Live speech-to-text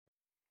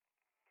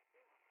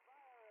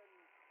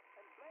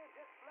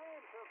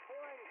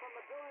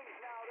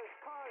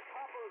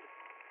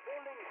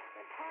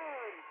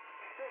entire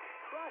just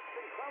crushed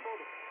and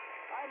crumbled.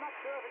 I'm not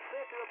sure if it's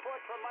safe to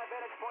report from my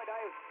vantage point.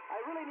 I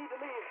really need to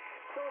leave.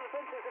 So the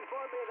fences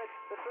inform me that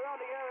the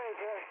surrounding areas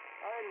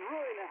are in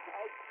ruin.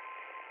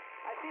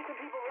 I see some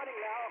people running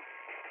now.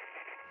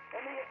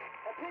 In the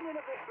opinion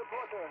of this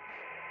reporter,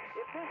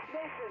 if this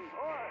nation,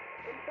 or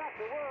in fact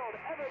the world,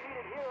 ever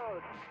needed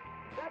heroes,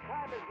 that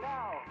time is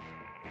now.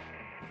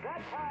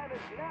 That time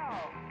is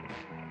now.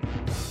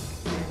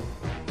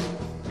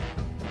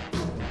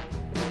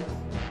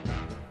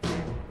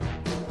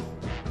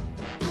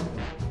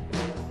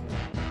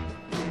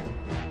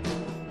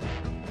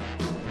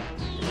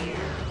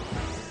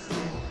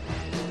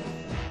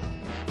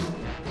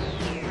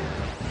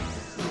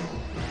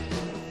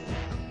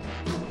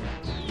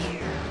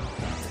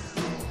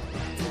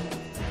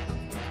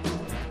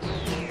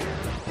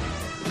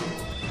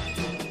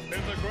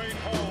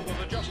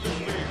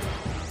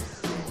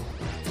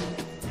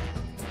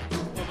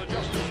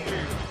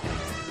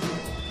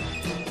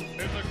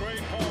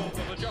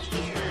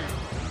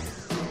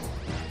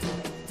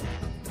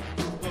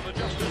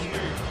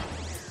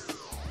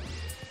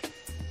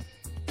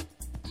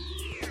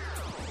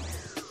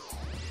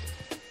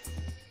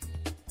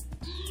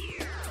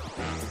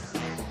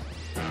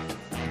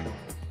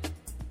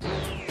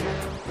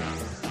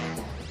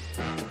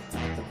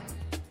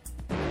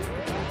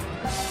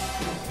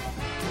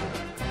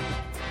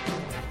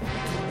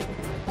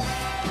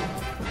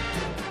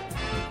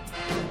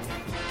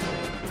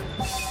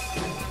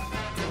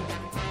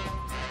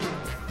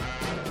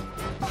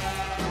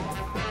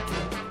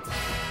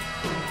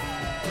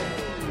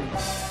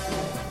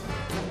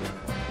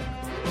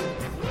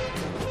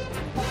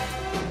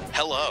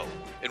 Hello,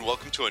 and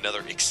welcome to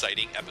another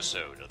exciting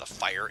episode of the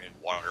Fire and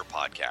Water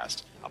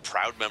Podcast, a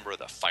proud member of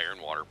the Fire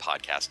and Water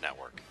Podcast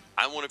Network.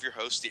 I'm one of your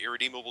hosts, the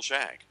Irredeemable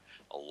Shag.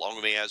 Along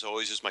with me, as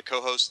always, is my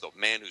co-host, the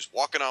man who's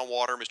walking on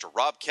water, Mr.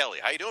 Rob Kelly.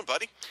 How you doing,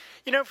 buddy?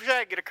 You know,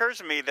 Shag, it occurs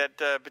to me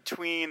that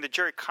between the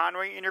Jerry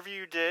Conway interview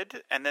you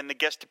did, and then the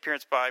guest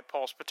appearance by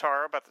Paul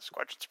Spataro about the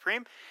Squadron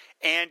Supreme,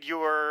 and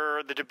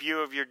the debut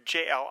of your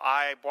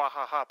JLI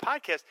Bwahaha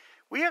podcast,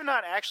 we have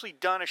not actually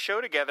done a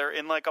show together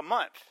in like a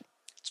month.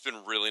 It's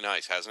been really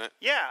nice, hasn't it?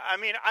 Yeah, I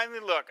mean,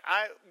 look,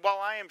 while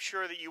I am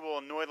sure that you will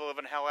annoy the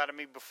living hell out of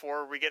me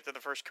before we get to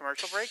the first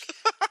commercial break,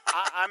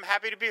 I'm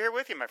happy to be here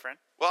with you, my friend.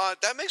 Well,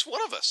 that makes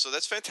one of us, so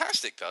that's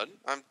fantastic, Doug.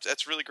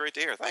 That's really great to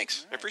hear.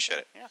 Thanks. Right. I appreciate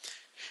it. Yeah.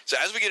 So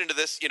as we get into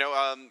this,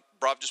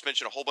 Rob just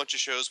mentioned a whole bunch of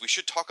shows. We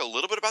should talk a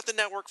little bit about the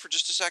network for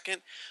just a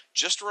second.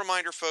 Just a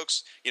reminder,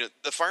 folks,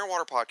 the Fire and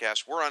Water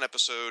Podcast, we're on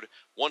episode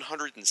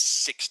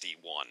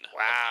 161 of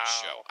the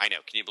show. I know.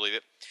 Can you believe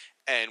it?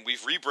 And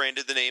we've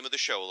rebranded the name of the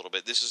show a little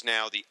bit. This is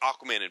now the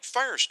Aquaman and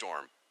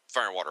Firestorm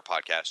Fire and Water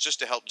Podcast, just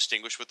to help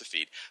distinguish with the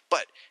feed.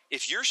 But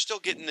if you're still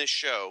getting this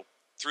show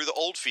through the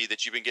old feed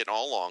that you've been getting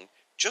all along,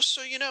 just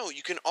so you know,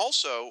 you can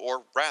also,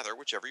 or rather,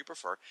 whichever you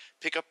prefer,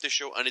 pick up this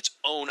show on its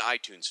own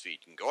iTunes feed.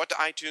 You can go out to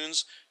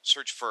iTunes,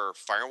 search for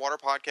Fire and Water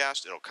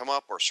Podcast, it'll come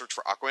up, or search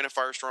for Aquaman and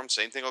Firestorm,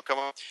 same thing will come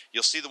up.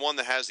 You'll see the one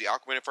that has the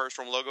Aquaman and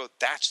Firestorm logo.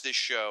 That's this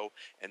show,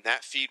 and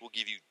that feed will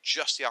give you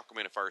just the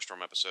Aquaman and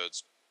Firestorm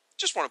episodes.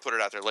 Just want to put it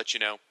out there, let you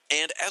know.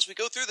 And as we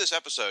go through this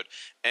episode,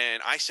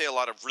 and I say a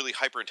lot of really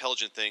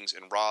hyper-intelligent things,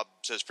 and Rob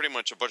says pretty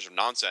much a bunch of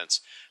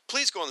nonsense,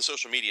 please go on the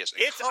social medias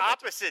and It's comment.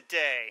 opposite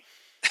day.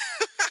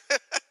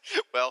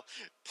 Well,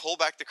 pull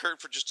back the curtain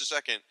for just a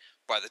second.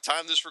 By the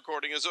time this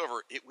recording is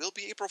over, it will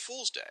be April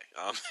Fool's Day.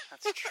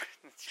 That's true.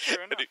 That's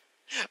true enough.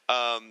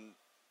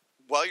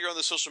 While you're on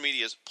the social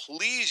medias,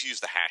 please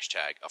use the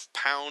hashtag of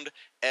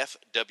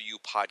 #FW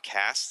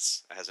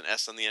Podcasts. It has an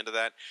S on the end of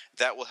that.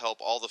 That will help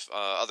all the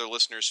other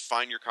listeners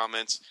find your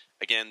comments.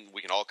 Again,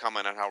 we can all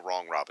comment on how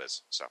wrong Rob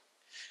is. So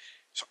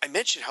I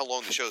mentioned how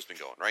long the show's been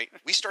going, right?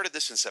 We started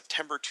this in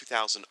September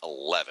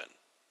 2011.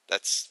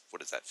 That's,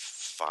 what is that,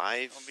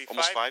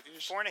 almost 5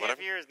 years?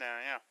 4.5 years now,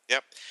 yeah.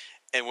 Yep.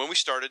 And when we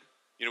started,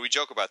 we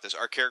joke about this.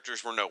 Our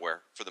characters were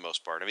nowhere for the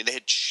most part. I mean, they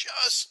had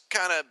just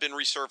kind of been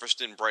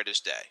resurfaced in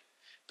Brightest Day.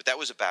 But that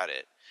was about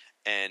it.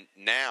 And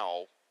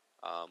now,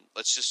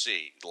 let's just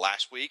see.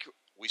 Last week,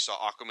 we saw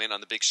Aquaman on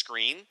the big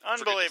screen.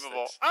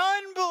 Unbelievable.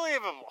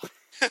 Unbelievable.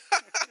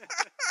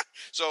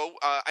 So,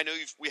 I know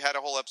we had a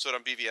whole episode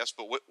on BVS,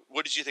 but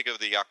what did you think of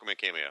the Aquaman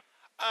cameo?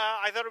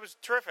 I thought it was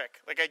terrific.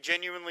 I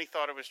genuinely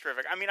thought it was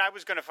terrific. I mean, I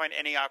was going to find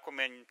any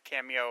Aquaman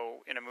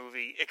cameo in a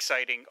movie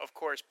exciting, of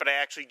course, but I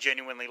actually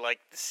genuinely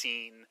liked the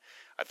scene.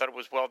 I thought it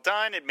was well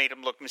done. It made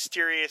him look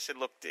mysterious.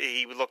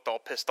 He looked all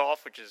pissed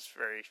off, which is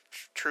very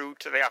true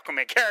to the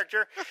Aquaman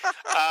character.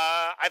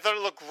 I thought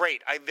it looked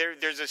great.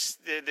 There's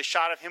the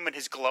shot of him with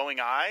his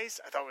glowing eyes.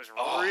 I thought it was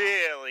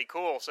really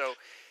cool. So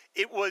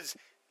it was.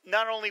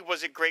 Not only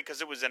was it great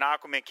because it was an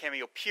Aquaman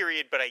cameo,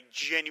 period, but I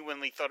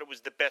genuinely thought it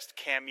was the best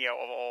cameo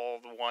of all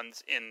the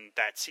ones in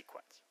that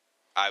sequence.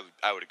 I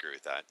would agree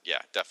with that. Yeah,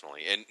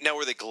 definitely. And now,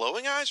 were they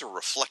glowing eyes or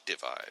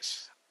reflective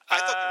eyes? I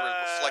thought they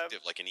were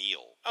reflective, like an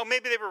eel. Oh,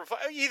 maybe they were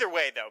either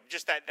way, though.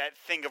 Just that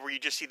thing of where you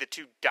just see the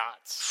two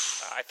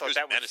dots. I thought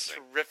that was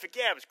terrific.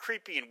 Yeah, it was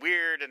creepy and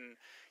weird, and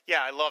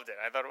Yeah, I loved it.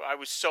 I thought I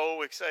was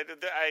so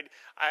excited.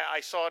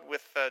 I saw it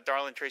with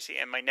Darlene Tracy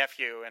and my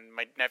nephew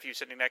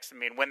sitting next to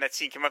me. And when that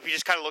scene came up, he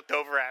just kind of looked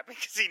over at me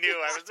because he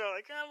knew I was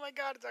like, "Oh my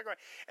god, it's Aquaman!"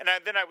 And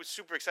then I was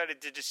super excited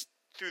to just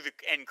through the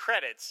end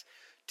credits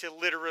to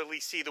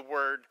literally see the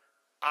word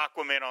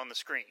Aquaman on the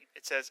screen.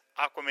 It says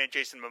Aquaman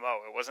Jason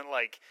Momoa. It wasn't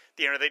like,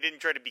 they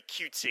didn't try to be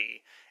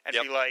cutesy and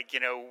be like,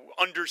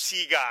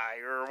 undersea guy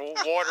or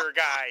water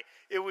guy.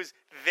 It was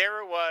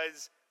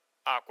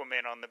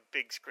Aquaman on the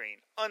big screen.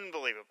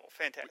 Unbelievable.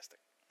 Fantastic.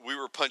 We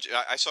were punching.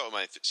 I saw it with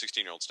my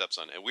 16-year-old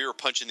stepson, and we were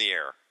punching the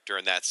air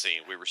during that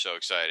scene. We were so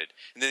excited.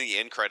 And then the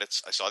end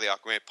credits, I saw the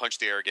Aquaman punch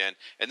the air again.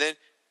 And then,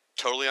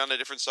 totally on a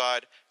different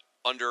side,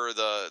 under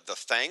the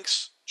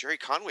thanks, Jerry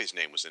Conway's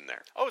name was in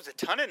there. Oh, there's a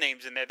ton of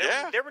names in there.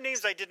 There were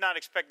names I did not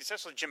expect,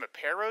 especially Jim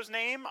Apato's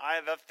name. I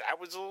thought that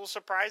was a little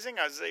surprising.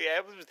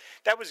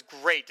 That was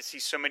great to see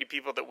so many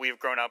people that we've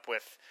grown up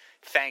with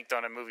thanked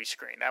on a movie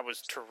screen. That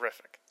was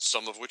terrific.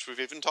 Some of which we've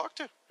even talked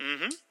to.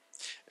 Mm-hmm.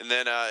 And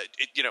then,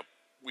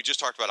 we just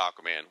talked about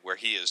Aquaman, where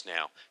he is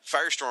now.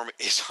 Firestorm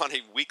is on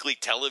a weekly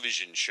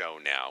television show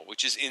now,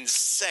 which is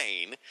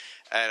insane.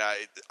 And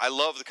I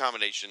love the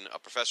combination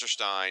of Professor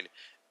Stein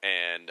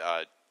and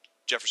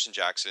Jefferson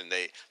Jackson.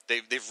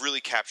 They've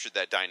really captured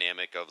that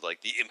dynamic of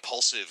like the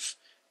impulsive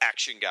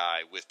action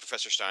guy with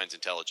Professor Stein's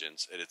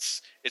intelligence, and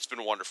it's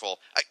been wonderful.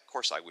 Of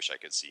course, I wish I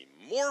could see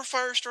more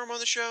Firestorm on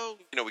the show.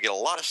 We get a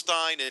lot of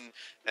Stein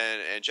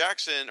and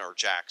Jackson, or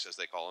Jax as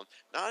they call him.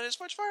 Not as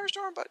much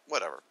Firestorm, but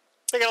whatever.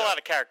 They got a lot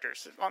of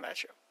characters on that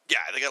show. Yeah,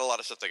 they got a lot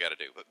of stuff they got to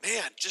do. But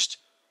man, just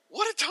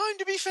what a time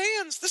to be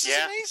fans! This is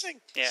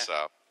amazing. Yeah.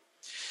 So.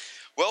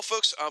 Well,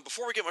 folks,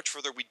 before we get much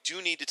further, we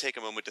do need to take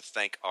a moment to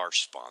thank our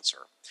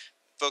sponsor.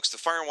 Folks, the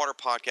Fire and Water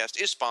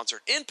podcast is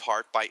sponsored in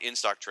part by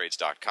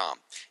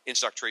InStockTrades.com.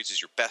 InStock Trades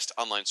is your best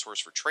online source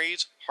for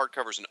trades,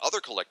 hardcovers, and other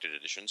collected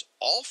editions,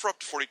 all for up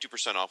to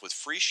 42% off with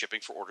free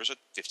shipping for orders at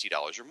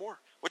 $50 or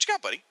more. What you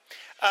got, buddy?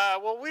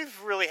 Well, we've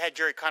really had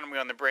Jerry Conway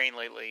on the brain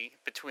lately,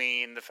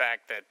 between the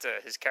fact that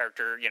his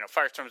character,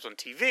 Firestorm's on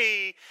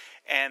TV,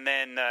 and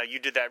then you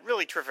did that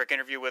really terrific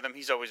interview with him.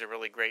 He's always a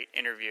really great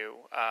interview.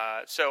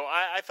 So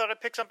I thought I'd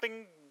pick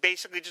something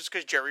basically just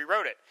because Jerry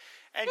wrote it.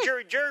 And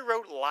Jerry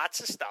wrote lots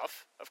of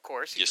stuff, of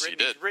course. He's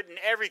written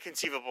every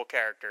conceivable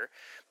character.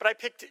 But I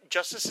picked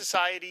Justice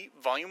Society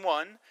Volume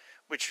 1,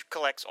 which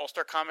collects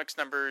All-Star Comics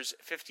numbers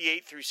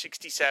 58 through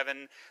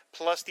 67,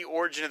 plus the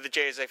origin of the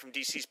JSA from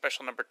DC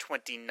Special number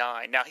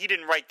 29. Now, he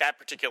didn't write that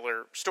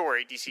particular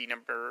story, DC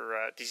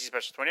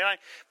Special 29,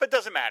 but it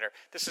doesn't matter.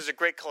 This is a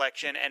great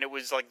collection, and it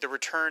was like the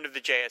return of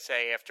the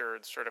JSA after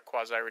sort of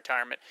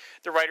quasi-retirement.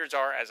 The writers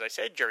are, as I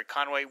said, Jerry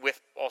Conway with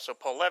also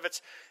Paul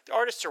Levitz. The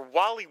artists are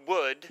Wally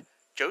Wood,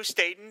 Joe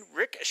Staten,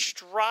 Rick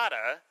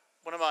Estrada,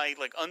 one of my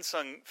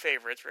unsung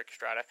favorites, Rick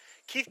Estrada,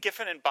 Keith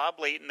Giffen, and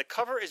Bob Layton. The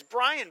cover is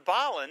Brian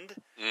Bolland.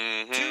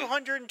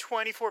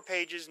 224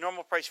 pages,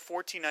 normal price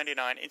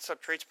 $14.99,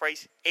 in-stock trades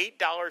price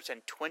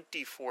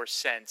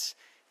 $8.24.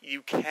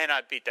 You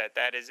cannot beat that.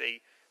 That is a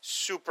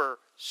super,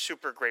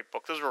 super great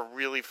book. Those were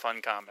really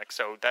fun comics,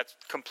 so that's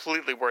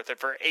completely worth it.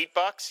 For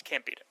 $8,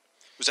 can't beat it.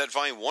 Was that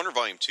Volume 1 or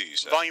Volume 2, you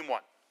said? Volume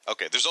 1.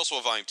 Okay, there's also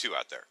a Volume 2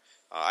 out there.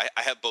 I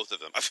have both of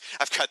them.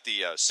 I've got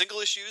the single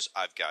issues,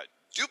 I've got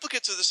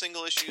duplicates of the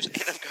single issues,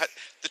 and I've got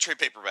the trade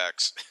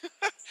paperbacks.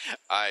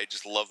 I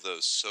just love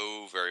those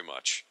so very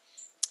much.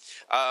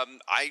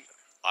 I,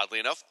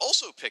 oddly enough,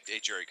 also picked a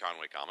Jerry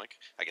Conway comic.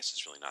 I guess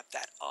it's really not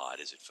that odd,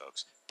 is it,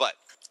 folks? But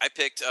I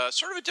picked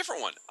sort of a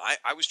different one.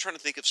 I was trying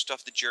to think of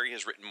stuff that Jerry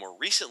has written more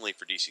recently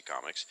for DC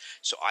Comics,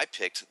 so I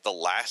picked The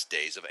Last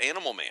Days of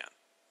Animal Man.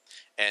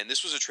 And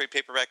this was a trade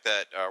paperback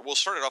that,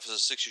 started off as a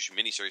 6-issue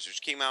miniseries,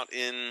 which came out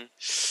in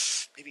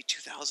maybe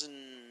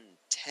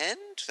 2010,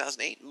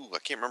 2008? Ooh, I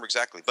can't remember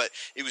exactly. But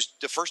it was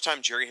the first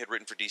time Jerry had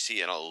written for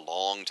DC in a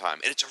long time.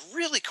 And it's a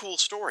really cool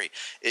story.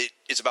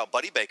 It's about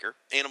Buddy Baker,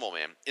 Animal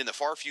Man, in the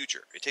far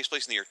future. It takes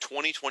place in the year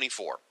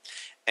 2024.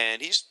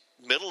 And he's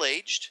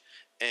middle-aged,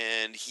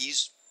 and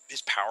his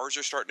powers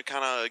are starting to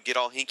kind of get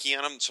all hinky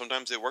on him.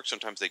 Sometimes they work,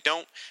 sometimes they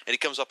don't. And he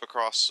comes up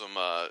across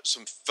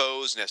some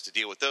foes and has to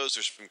deal with those.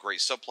 There's some great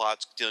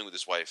subplots dealing with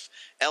his wife,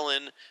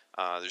 Ellen.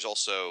 There's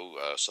also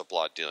a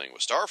subplot dealing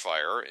with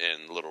Starfire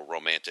and a little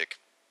romantic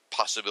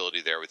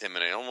possibility there with him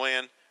and Animal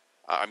Man.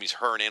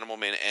 Her and Animal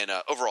Man. And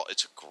overall,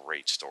 it's a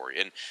great story.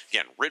 And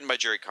again, written by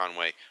Jerry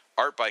Conway,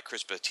 art by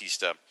Chris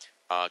Batista,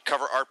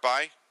 cover art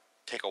by,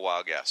 take a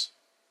wild guess.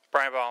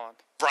 Brian Bolland.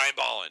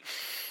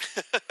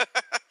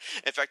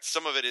 In fact,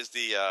 some of it is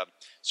the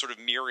sort of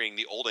mirroring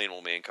the old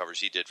Animal Man covers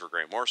he did for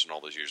Grant Morrison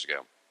all those years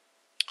ago.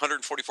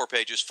 144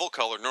 pages, full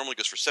color, normally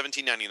goes for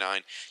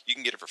 $17.99. You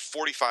can get it for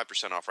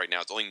 45% off right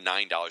now. It's only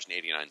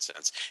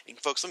 $9.89. And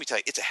folks, let me tell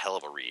you, it's a hell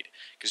of a read.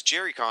 Because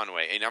Jerry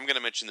Conway, and I'm going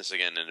to mention this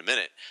again in a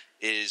minute,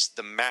 is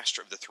the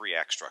master of the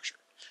 3-act structure.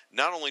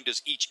 Not only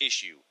does each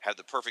issue have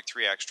the perfect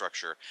 3-act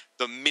structure,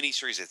 the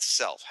miniseries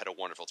itself had a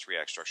wonderful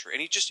 3-act structure.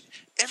 And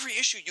every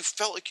issue, you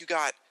felt like you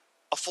got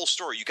a full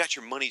story. You got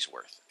your money's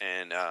worth,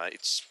 and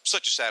it's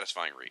such a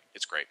satisfying read.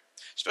 It's great,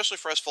 especially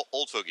for us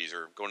old fogies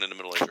or going into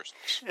middle-aged.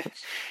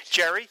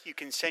 Jerry, you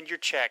can send your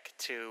check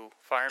to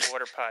Fire and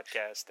Water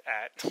Podcast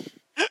at...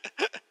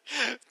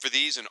 For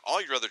these and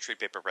all your other trade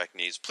paperback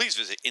needs, please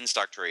visit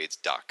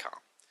InStockTrades.com.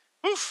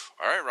 Woof.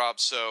 All right, Rob.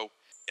 So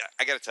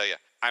I got to tell you,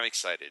 I'm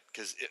excited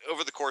because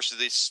over the course of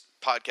this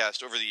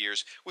podcast, over the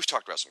years, we've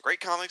talked about some great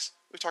comics.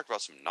 We've talked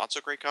about some not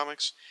so great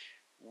comics.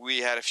 We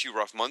had a few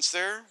rough months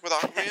there with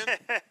Aquaman,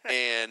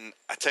 and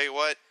I tell you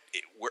what,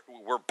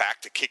 we're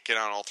back to kicking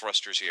on all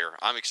thrusters here.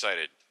 I'm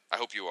excited. I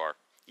hope you are.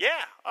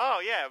 Yeah.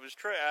 Oh, yeah. It was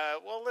true.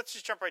 Well, let's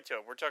just jump right to it.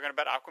 We're talking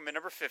about Aquaman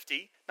number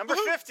 50. Number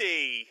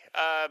 50,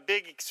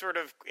 big sort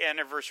of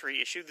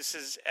anniversary issue. This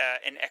is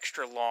an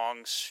extra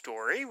long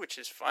story, which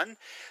is fun.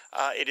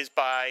 It is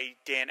by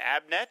Dan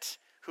Abnett,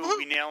 who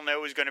we now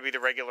know is going to be the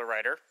regular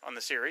writer on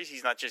the series.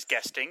 He's not just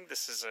guesting.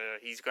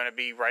 He's going to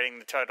be writing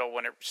the title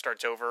when it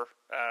starts over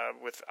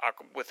with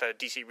a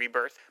DC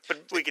Rebirth.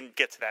 But we can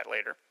get to that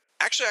later.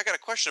 Actually, I got a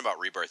question about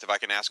Rebirth, if I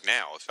can ask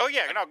now.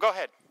 Go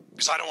ahead.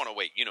 Because I don't want to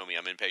wait. You know me,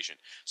 I'm impatient.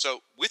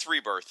 So, with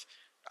Rebirth,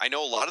 I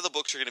know a lot of the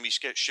books are going to be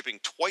shipping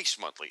twice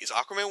monthly. Is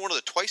Aquaman one of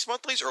the twice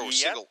monthlies or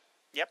single?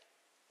 Yep.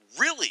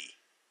 Really?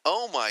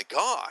 Oh my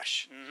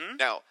gosh. Mm-hmm.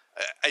 Now,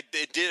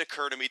 it did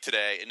occur to me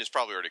today, and it's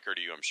probably already occurred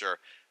to you, I'm sure.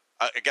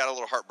 I got a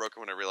little heartbroken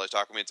when I realized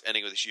Aquaman's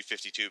ending with issue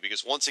 52,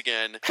 because once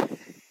again,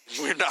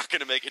 we're not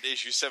going to make it to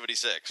issue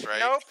 76, right?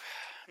 Nope.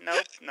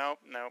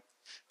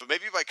 But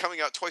maybe by coming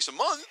out twice a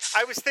month.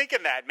 I was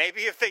thinking that.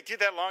 Maybe if they do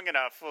that long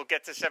enough, we'll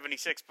get to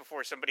 76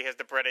 before somebody has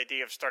the bright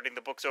idea of starting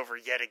the books over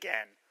yet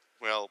again.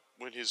 Well,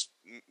 when his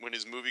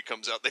movie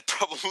comes out, they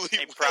probably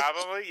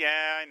will.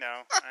 Yeah, I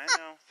know.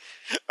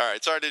 All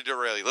right, sorry to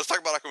derail you. Let's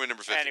talk about Aquaman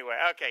number 50. Anyway,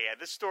 okay, yeah.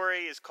 This story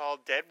is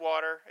called Dead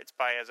Water. It's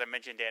by, as I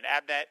mentioned, Dan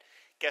Abnett.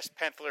 Guest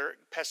penciler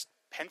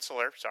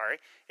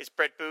is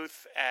Brett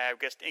Booth.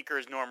 Guest inker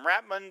is Norm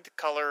Rapmund.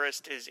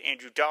 Colorist is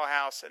Andrew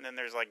Dahlhaus. And then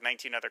there's like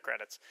 19 other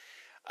credits.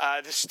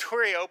 The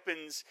story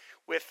opens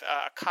with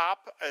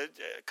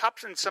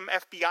cops and some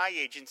FBI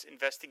agents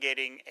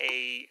investigating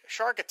a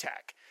shark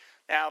attack.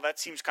 Now, that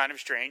seems kind of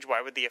strange.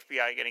 Why would the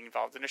FBI get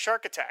involved in a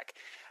shark attack?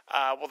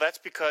 Well, that's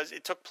because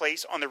it took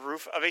place on the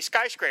roof of a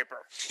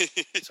skyscraper.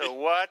 So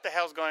what the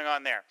hell's going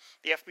on there?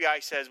 The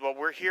FBI says, well,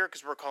 we're here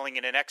because we're calling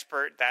in an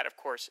expert. That, of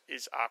course,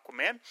 is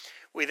Aquaman.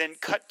 We then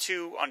cut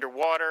to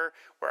underwater,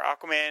 where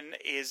Aquaman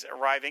is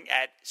arriving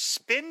at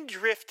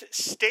Spindrift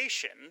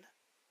Station.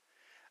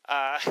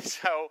 Now,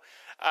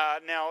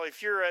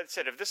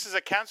 if this is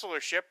a counselor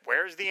ship,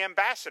 where's the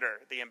ambassador?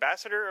 The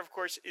ambassador, of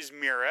course, is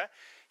Mira.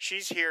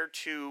 She's here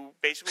to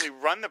basically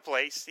run the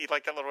place. You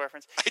like that little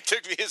reference? It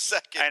took me a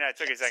second. I know, it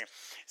took me a second.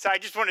 So I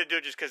just wanted to do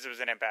it just because it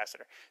was an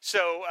ambassador.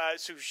 So,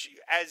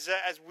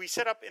 as we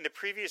set up in the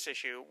previous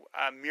issue,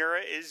 Mira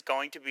is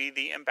going to be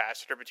the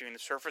ambassador between the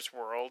surface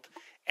world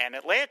and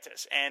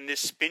Atlantis. And this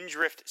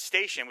Spindrift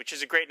Station, which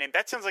is a great name.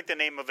 That sounds like the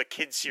name of a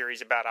kid's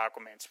series about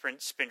Aquaman,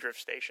 Spindrift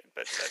Station.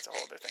 But that's a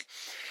whole other thing.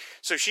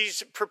 So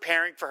she's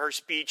preparing for her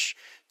speech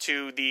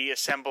to the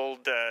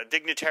assembled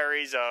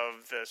dignitaries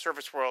of the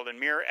surface world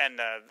and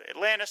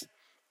Atlantis.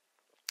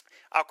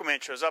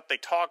 Aquaman shows up. They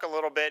talk a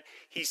little bit.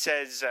 He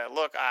says,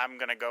 look, I'm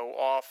going to go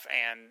off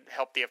and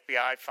help the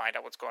FBI find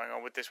out what's going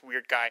on with this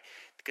weird guy,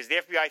 because the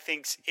FBI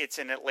thinks it's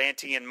an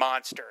Atlantean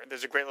monster.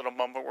 There's a great little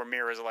moment where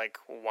Mira's like,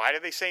 why do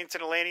they say it's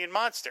an Atlantean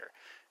monster?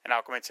 And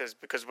Aquaman says,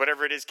 because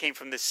whatever it is came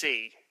from the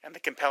sea, and the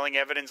compelling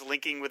evidence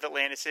linking with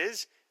Atlantis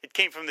is, it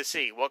came from the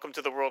sea. Welcome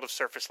to the world of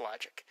surface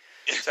logic.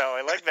 So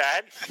I like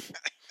that.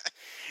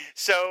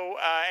 So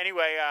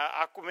anyway,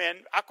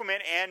 Aquaman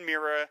and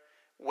Mira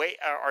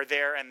are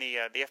there, and the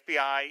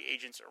FBI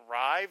agents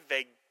arrive.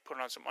 They put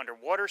on some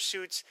underwater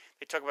suits.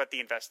 They talk about the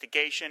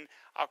investigation.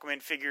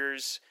 Aquaman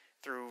figures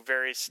through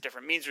various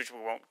different means, which we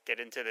won't get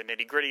into the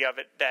nitty-gritty of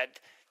it, that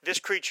this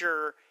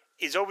creature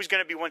is always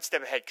going to be one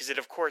step ahead, because it,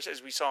 of course,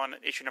 as we saw in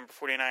issue number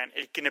 49,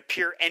 it can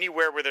appear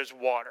anywhere where there's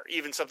water,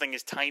 even something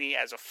as tiny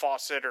as a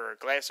faucet or a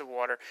glass of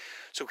water.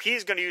 So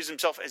he's going to use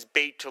himself as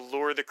bait to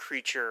lure the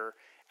creature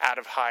out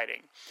of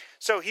hiding.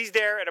 So he's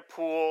there at a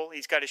pool.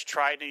 He's got his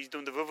trident. He's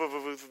doing the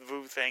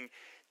voo thing.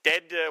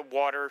 Dead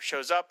water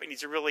shows up, and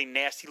he's a really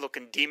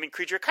nasty-looking demon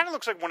creature. It kind of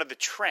looks like one of the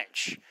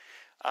Trench.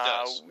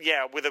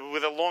 Yeah, with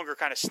a longer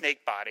kind of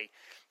snake body.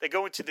 They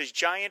go into this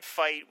giant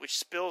fight, which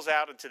spills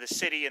out into the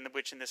city,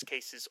 which in this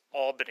case is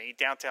Albany,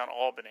 downtown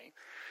Albany.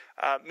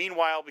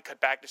 Meanwhile, we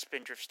cut back to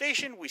Spindrift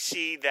Station. We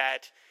see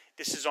that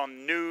this is on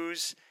the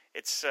news.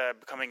 It's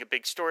becoming a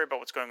big story about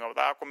what's going on with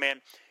Aquaman.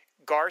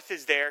 Garth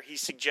is there. He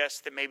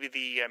suggests that maybe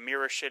the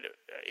Mira should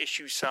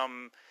issue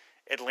some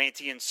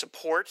Atlantean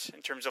support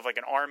in terms of like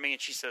an army,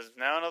 and she says,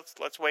 no,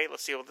 let's wait.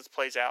 Let's see how this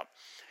plays out.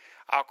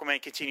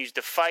 Aquaman continues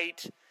to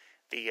fight.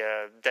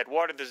 The dead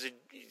water,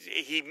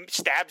 he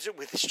stabs it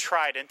with his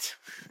trident.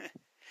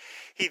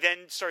 He then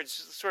starts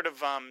sort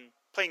of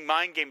playing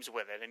mind games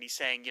with it, and he's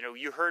saying,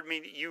 you heard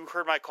me, you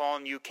heard my call,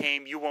 and you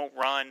came, you won't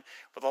run.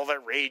 With all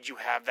that rage you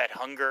have, that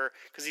hunger,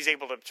 because he's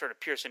able to sort of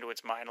pierce into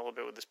its mind a little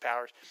bit with his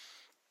powers.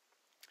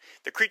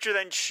 The creature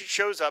then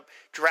shows up,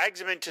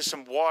 drags him into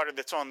some water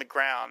that's on the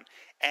ground,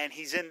 and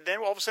he's in. Then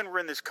all of a sudden, we're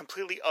in this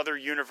completely other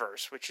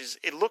universe, which is,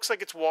 it looks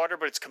like it's water,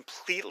 but it's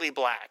completely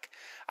black.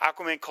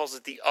 Aquaman calls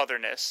it the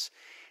otherness.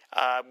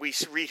 We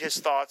read his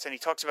thoughts, and he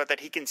talks about that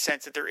he can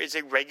sense that there is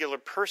a regular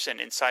person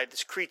inside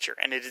this creature,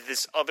 and it is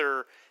this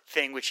other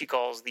thing which he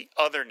calls the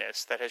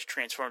otherness that has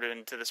transformed it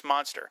into this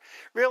monster.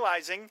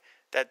 Realizing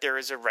that there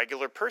is a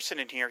regular person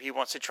in here, he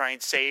wants to try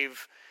and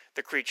save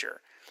the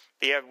creature.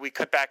 We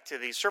cut back to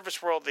the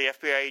surface world. The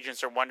FBI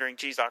agents are wondering,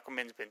 geez,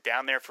 Aquaman's been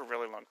down there for a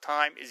really long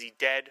time. Is he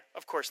dead?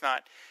 Of course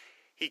not.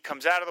 He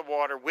comes out of the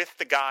water with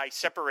the guy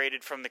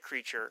separated from the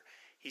creature.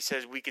 He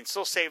says, we can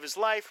still save his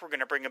life. We're going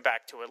to bring him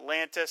back to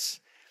Atlantis.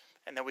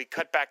 And then we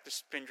cut back to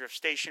Spindrift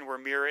Station, where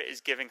Mera is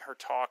giving her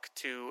talk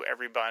to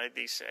everybody,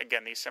 these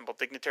assembled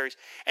dignitaries.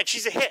 And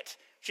she's a hit.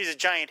 She's a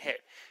giant hit.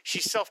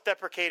 She's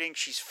self-deprecating.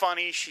 She's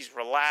funny. She's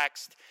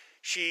relaxed.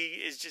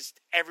 She is just,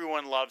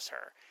 everyone loves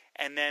her.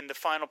 And then the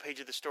final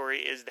page of the story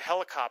is the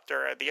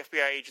helicopter. The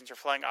FBI agents are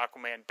flying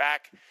Aquaman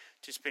back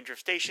to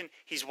Spindrift Station.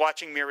 He's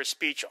watching Mera's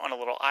speech on a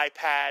little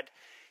iPad.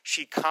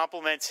 She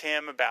compliments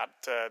him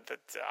about that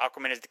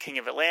Aquaman is the king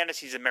of Atlantis.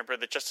 He's a member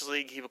of the Justice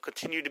League. He will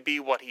continue to be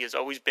what he has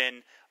always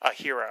been, a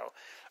hero.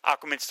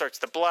 Aquaman starts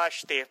to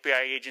blush. The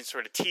FBI agents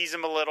sort of tease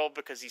him a little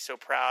because he's so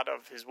proud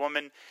of his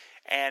woman.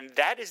 And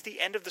that is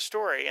the end of the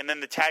story. And then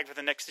the tag for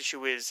the next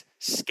issue is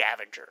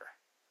Scavenger.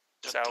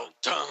 Dun, So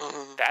dun,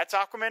 dun. that's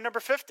Aquaman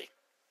number 50.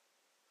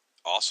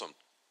 Awesome.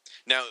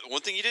 Now,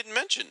 one thing you didn't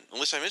mention,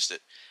 unless I missed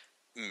it,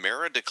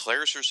 Mera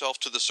declares herself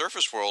to the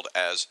surface world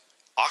as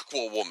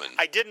Aqua Woman.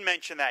 I didn't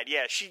mention that.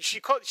 Yeah, she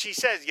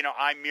says,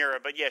 I'm Mera,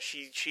 but yeah,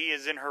 she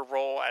is in her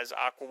role as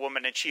Aqua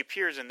Woman, and she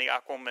appears in the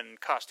Aquaman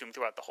costume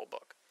throughout the whole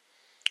book.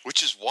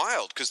 Which is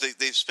wild, because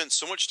they've spent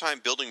so much time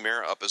building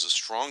Mera up as a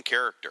strong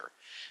character,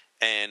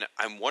 and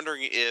I'm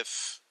wondering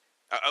if...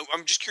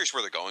 I'm just curious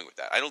where they're going with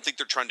that. I don't think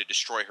they're trying to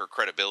destroy her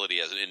credibility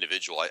as an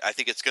individual. I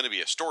think it's going to be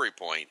a story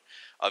point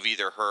of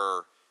either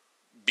her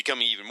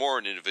becoming even more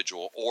an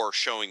individual or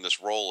showing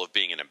this role of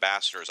being an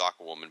ambassador as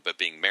Aquawoman, but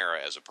being Mera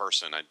as a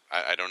person.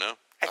 I don't know.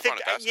 I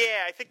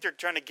think they're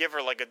trying to give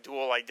her like a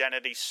dual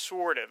identity,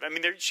 sort of. I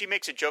mean, she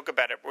makes a joke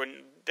about it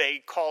when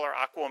they call her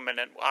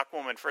Aquawoman and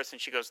Aquawoman first,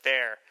 and she goes,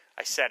 "There,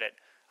 I said it,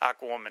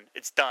 Aquawoman.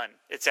 It's done.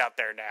 It's out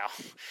there now."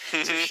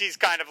 So she's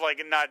kind of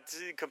like not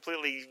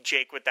completely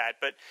Jake with that,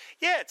 but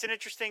yeah, it's an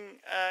interesting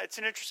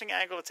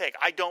angle to take.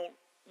 I don't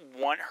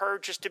want her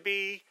just to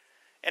be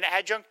an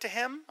adjunct to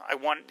him. I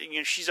want,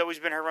 she's always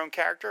been her own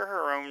character,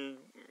 her own,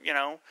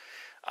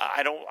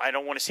 I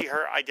don't want to see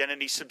her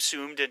identity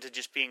subsumed into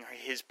just being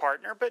his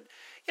partner, but,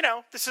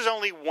 this is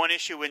only one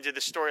issue into the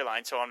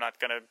storyline, so I'm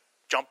not going to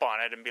jump on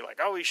it and be like,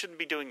 oh, he shouldn't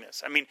be doing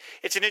this. I mean,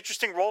 it's an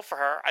interesting role for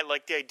her. I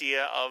like the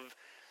idea of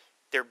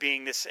there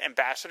being this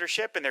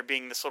ambassadorship and there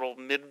being this little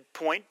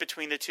midpoint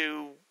between the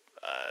two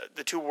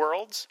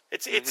worlds.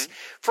 It's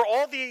for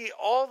all the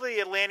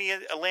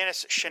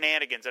Atlantis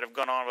shenanigans that have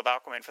gone on with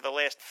Aquaman for the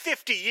last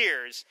 50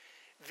 years.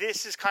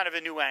 This is kind of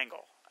a new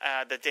angle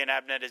that Dan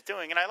Abnett is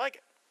doing, and I like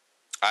it.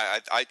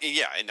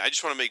 And I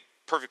just want to make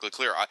perfectly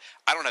clear,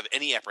 I don't have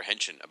any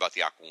apprehension about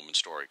the Aquawoman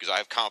story because I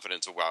have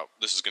confidence about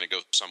this is going to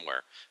go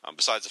somewhere.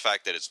 Besides the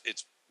fact that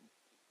it's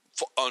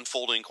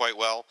unfolding quite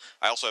well,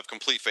 I also have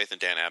complete faith in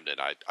Dan Abnett.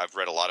 I've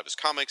read a lot of his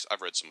comics.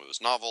 I've read some of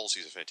his novels.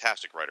 He's a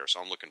fantastic writer, so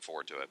I'm looking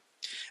forward to it.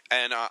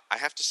 And I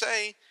have to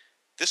say,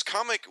 this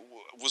comic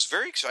was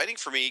very exciting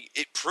for me.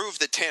 It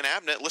proved that Dan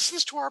Abnett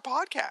listens to our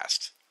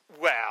podcast.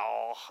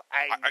 Well,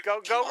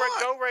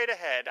 go right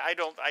ahead. I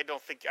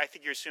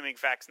think you're assuming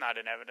facts not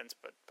in evidence,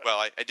 but. Well,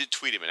 I did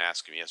tweet him and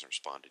ask him. He hasn't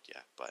responded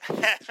yet, but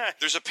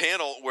there's a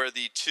panel where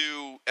the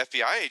two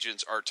FBI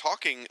agents are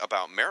talking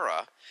about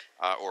Mera,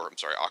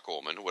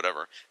 Aquawoman,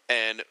 whatever,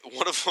 and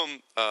one of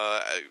them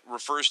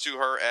refers to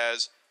her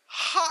as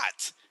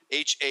hot,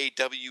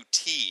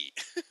 HAWT.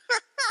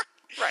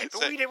 Right,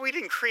 but we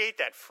didn't create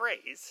that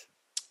phrase.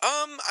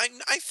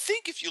 I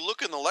think if you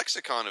look in the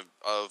lexicon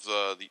of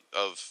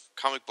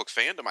comic book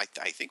fandom, I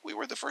think we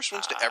were the first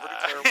ones to ever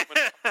declare a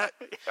woman hot.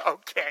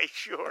 Okay,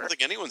 sure. I don't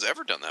think anyone's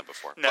ever done that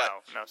before. No,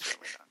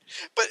 certainly not.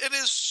 But it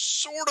is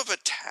sort of a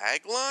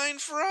tagline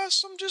for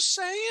us. I'm just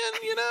saying,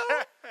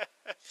 I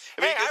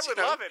would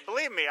love it.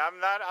 Believe me,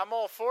 I'm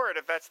all for it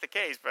if that's the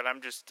case. But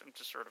I'm just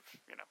sort of,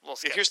 a little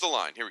skeptical. Here's the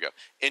line. Here we go.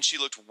 And she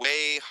looked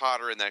way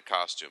hotter in that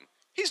costume.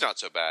 He's not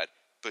so bad,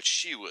 but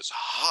she was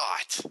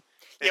hot.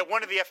 Yeah,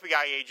 one of the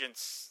FBI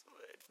agents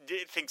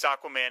thinks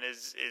Aquaman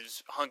is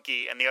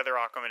hunky, and the other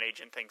Aquaman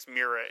agent thinks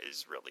Mera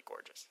is really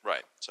gorgeous.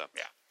 Right. So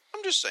yeah,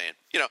 I'm just saying.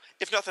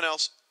 If nothing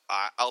else,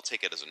 I'll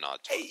take it as a nod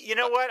to it. You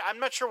know what?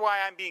 I'm not sure why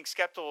I'm being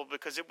skeptical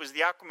because it was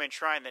the Aquaman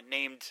Shrine that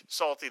named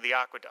Salty the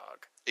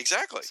Aquadog.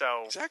 Exactly.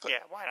 So exactly. Yeah,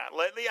 why not?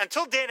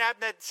 Until Dan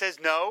Abnett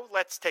says no,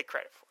 let's take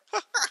credit for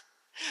it.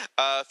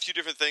 A few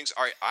different things.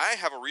 All right, I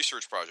have a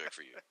research project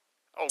for you.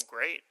 Oh,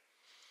 great.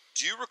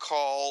 Do you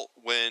recall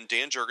when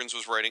Dan Jurgens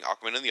was writing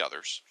Aquaman and the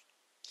Others?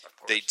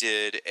 They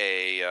did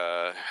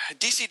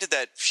DC did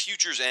that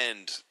Future's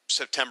End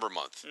September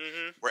month,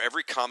 where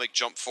every comic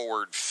jumped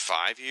forward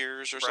 5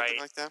 years or something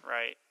like that.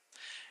 Right.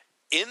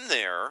 in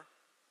there,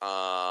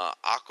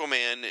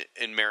 Aquaman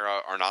and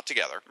Mera are not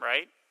together.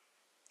 Right.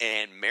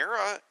 And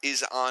Mera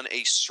is on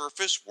a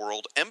surface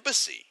world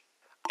embassy.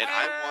 And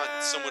I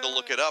want someone to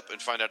look it up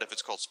and find out if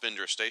it's called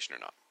Spindrift Station or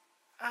not.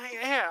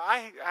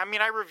 I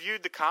mean, I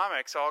reviewed the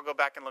comics, so I'll go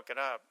back and look it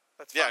up.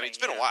 That's funny, I mean, it's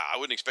been a while. I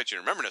wouldn't expect you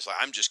to remember this.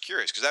 I'm just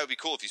curious, because that would be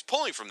cool if he's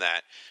pulling from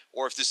that,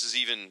 or if this is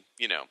even,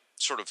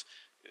 sort of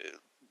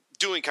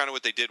doing kind of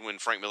what they did when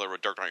Frank Miller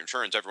wrote Dark Knight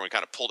Returns. Everyone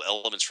kind of pulled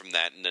elements from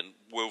that and then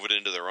wove it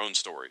into their own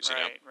stories,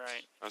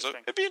 Right. So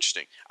it'd be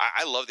interesting.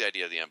 I love the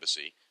idea of the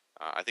embassy.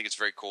 I think it's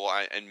very cool.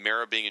 And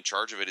Mera being in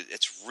charge of it,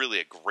 it's really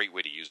a great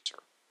way to use her.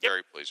 Yep.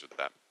 Very pleased with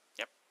that.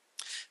 Yep.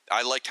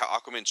 I liked how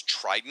Aquaman's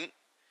trident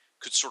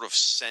could sort of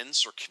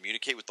sense or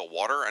communicate with the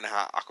water, and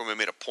how Aquaman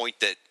made a point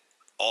that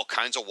all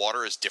kinds of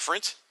water is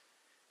different,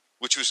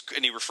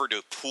 and he referred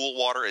to pool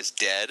water as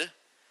dead.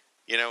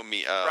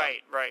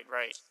 Right.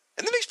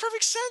 And that makes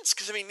perfect sense,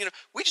 because,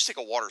 we just think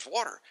of water as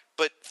water.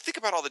 But think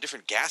about all the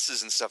different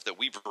gases and stuff that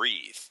we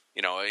breathe.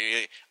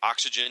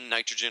 Oxygen,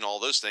 nitrogen, all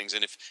those things.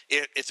 And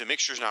if the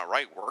mixture's not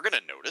right, we're going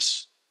to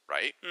notice,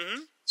 right?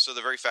 Mm-hmm. So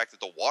the very fact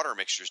that the water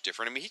mixture is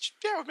different, it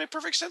would make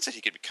perfect sense that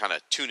he could kind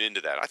of tune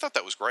into that. I thought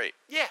that was great.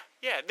 Yeah.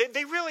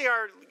 They really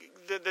are.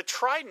 The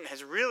Trident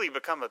has really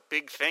become a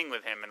big thing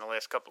with him in the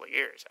last couple of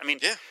years. I mean,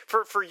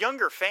 for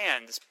younger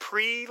fans,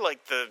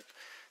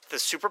 the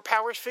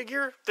superpowers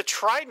figure, the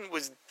Trident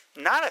was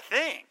not a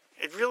thing.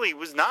 It really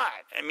was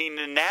not. I mean,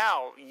 and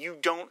now you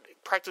don't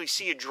practically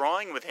see a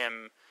drawing with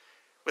him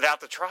without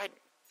the Trident.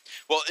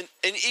 Well,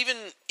 and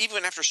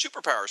even after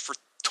superpowers, for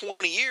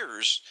 20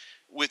 years,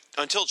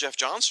 until Jeff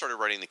Johns started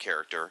writing the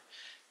character,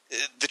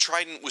 the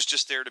Trident was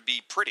just there to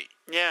be pretty.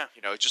 Yeah.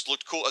 It just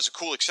looked cool as a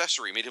cool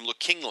accessory, made him look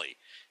kingly.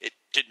 It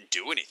didn't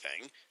do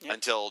anything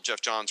until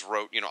Jeff Johns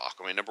wrote,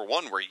 Aquaman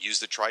 #1, where he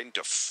used the Trident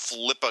to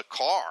flip a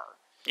car.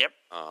 Yep.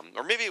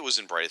 Or maybe it was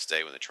in Brightest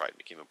Day when the Trident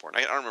became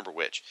important. I don't remember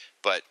which.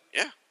 But,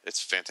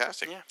 it's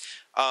fantastic.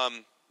 Yeah.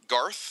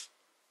 Garth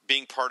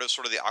being part of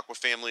sort of the Aqua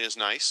family is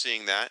nice,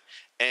 seeing that.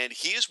 And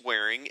he is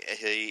wearing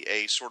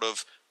a sort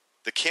of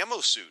the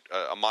camo suit,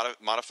 a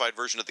modified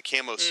version of the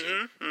camo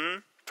suit. Mm-hmm.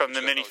 From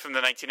the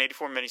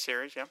 1984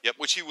 miniseries, yeah. Yep,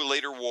 which he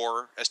later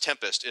wore as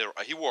Tempest.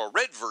 He wore a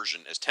red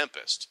version as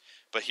Tempest,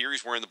 but here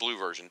he's wearing the blue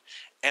version.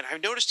 And I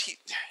noticed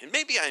and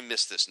maybe I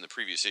missed this in the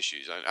previous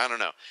issues, I don't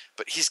know,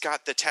 but he's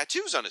got the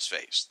tattoos on his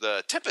face,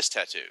 the Tempest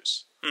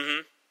tattoos.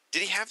 Mm-hmm.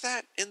 Did he have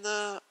that in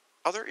the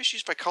other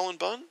issues by Cullen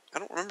Bunn? I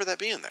don't remember that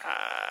being there.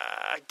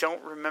 I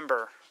don't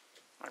remember.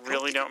 I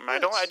really don't. I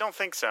don't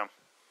think so.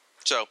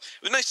 So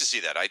it was nice to see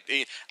that.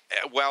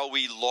 While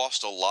we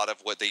lost a lot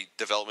of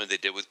development they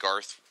did with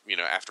Garth,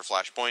 after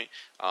Flashpoint,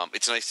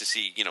 it's nice to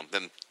see,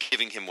 them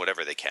giving him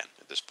whatever they can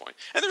at this point.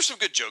 And there's some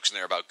good jokes in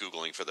there about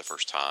Googling for the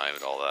first time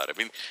and all that. I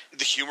mean,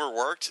 the humor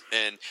worked,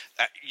 and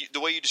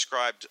the way you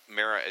described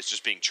Mera as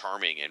just being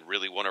charming and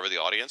really won over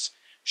the audience,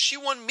 she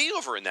won me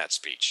over in that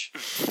speech.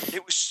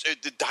 It was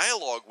the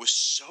dialogue was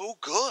so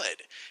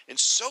good and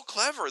so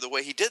clever the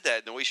way he did that,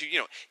 and the way she,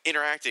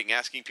 interacting,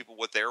 asking people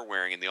what they're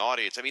wearing in the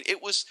audience. I mean,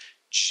 it was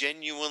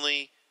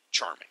genuinely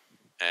charming,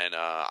 and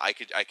I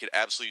could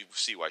absolutely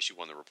see why she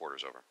won the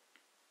reporters over.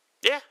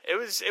 Yeah, it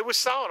was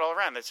solid all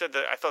around.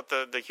 I thought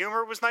the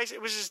humor was nice.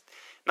 It was just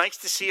nice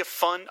to see a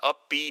fun,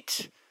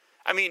 upbeat.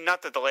 I mean,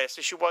 not that the last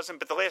issue wasn't,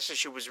 but the last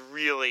issue was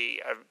really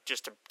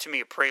to me,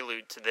 a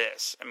prelude to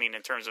this. I mean,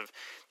 in terms of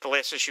the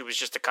last issue was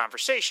just a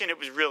conversation. It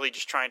was really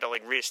just trying to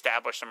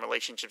reestablish some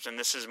relationships, and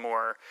this is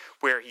more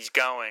where he's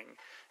going.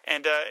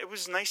 And it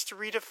was nice to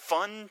read a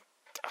fun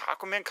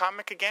Aquaman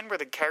comic again, where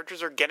the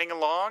characters are getting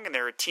along and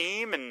they're a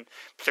team and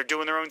they're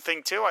doing their own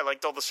thing too. I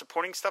liked all the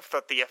supporting stuff.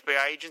 Thought the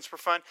FBI agents were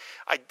fun.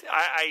 I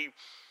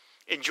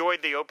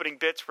enjoyed the opening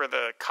bits where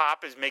the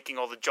cop is making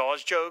all the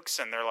Jaws jokes,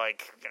 and they're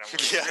like,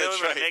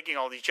 really making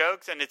all these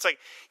jokes, and it's like,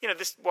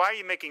 this. Why are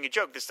you making a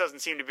joke? This doesn't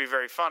seem to be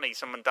very funny.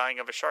 Someone dying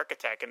of a shark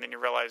attack, and then you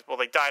realize, well,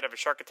 they died of a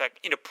shark attack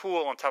in a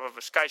pool on top of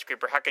a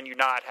skyscraper. How can you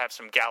not have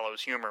some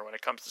gallows humor when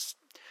it comes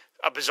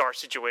to a bizarre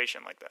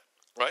situation like that?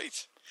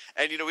 Right.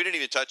 And we didn't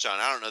even touch on.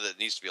 I don't know that it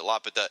needs to be a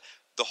lot, but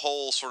the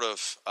whole sort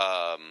of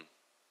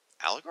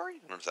allegory. I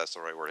don't know if that's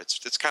the right word.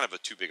 It's kind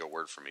of too big a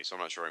word for me, so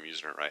I'm not sure I'm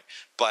using it right.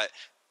 But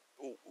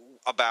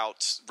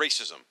about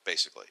racism,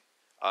 basically,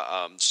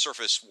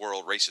 surface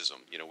world racism.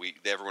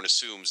 Everyone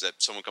assumes that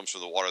someone comes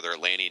from the water, they're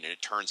Atlantean, and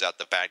it turns out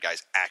the bad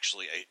guy's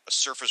actually a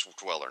surface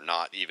dweller,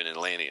 not even an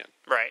Atlantean.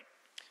 Right.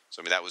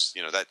 So I mean, that was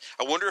that.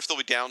 I wonder if there'll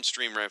be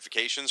downstream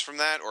ramifications from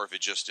that, or if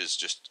it just is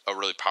just a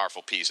really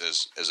powerful piece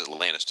as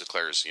Atlantis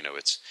declares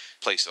its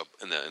place up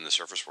in the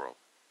surface world.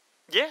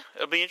 Yeah,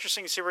 it'll be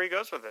interesting to see where he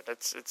goes with it.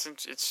 It's.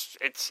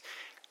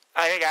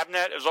 I think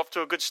Abnett is off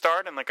to a good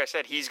start, and like I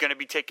said, he's going to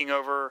be taking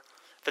over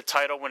the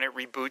title when it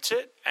reboots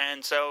it,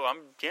 and so I'm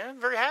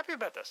very happy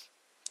about this.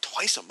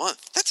 Twice a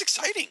month. That's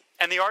exciting.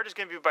 And the art is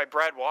going to be by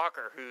Brad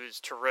Walker, who's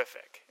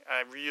terrific.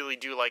 I really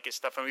do like his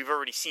stuff, and we've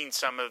already seen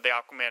some of the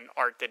Aquaman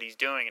art that he's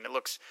doing, and it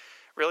looks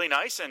really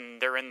nice.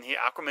 And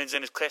Aquaman's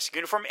in his classic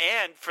uniform,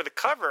 and for the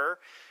cover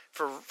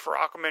for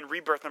Aquaman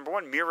Rebirth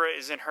 #1, Mera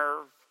is in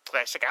her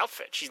classic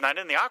outfit. She's not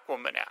in the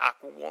Aquawoman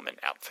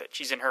outfit.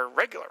 She's in her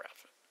regular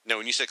outfit. No,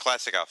 when you say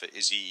classic outfit,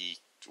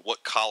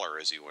 what collar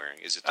is he wearing?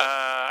 Is it the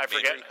I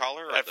Mandarin forget.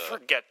 collar? Or I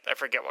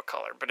forget what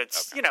color, but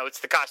it's Okay. it's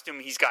the costume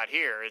he's got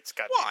here. It's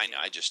got. Well, I know.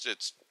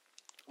 It's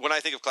when I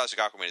think of classic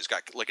Aquaman, it's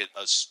got like a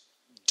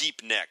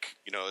deep neck,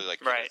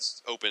 like Right.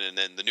 it's open, and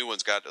then the new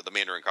one's got the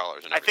Mandarin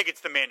collars. And I think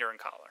it's the Mandarin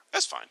collar.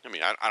 that's fine. I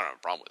mean, I don't have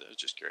a problem with it. I was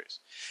just curious.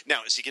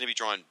 Now, is he going to be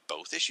drawing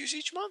both issues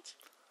each month?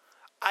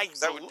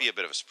 That would be a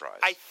bit of a surprise.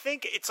 I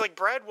think it's like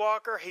Brad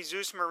Walker,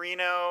 Jesus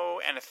Marino,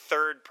 and a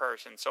third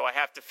person. So I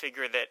have to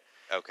figure that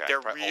they're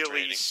really.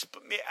 alternating.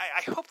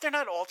 I hope they're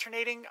not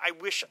alternating. I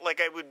wish,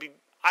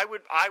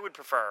 I would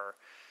prefer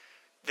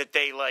that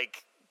they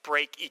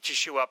break each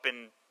issue up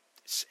and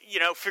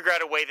figure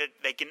out a way that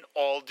they can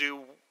all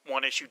do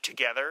one issue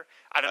together.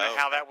 I don't know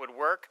how that would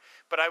work,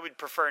 but I would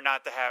prefer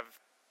not to have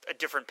a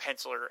different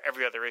penciler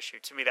every other issue.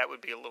 To me, that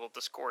would be a little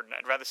discordant.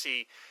 I'd rather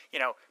see,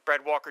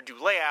 Brad Walker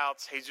do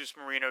layouts, Jesus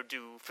Marino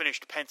do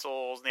finished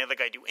pencils, and the other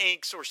guy do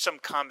inks, or some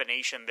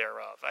combination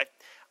thereof.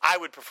 I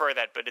would prefer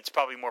that, but it's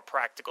probably more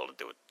practical to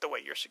do it the way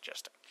you're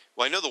suggesting.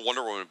 Well, I know the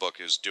Wonder Woman book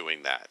is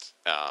doing that,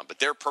 but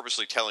they're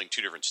purposely telling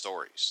two different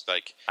stories.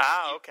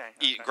 Okay.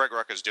 Greg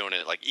Rucka's doing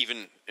it.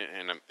 Even,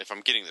 and if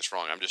I'm getting this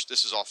wrong,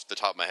 this is off the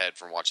top of my head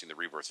from watching the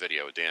Rebirth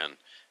video with Dan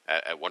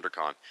at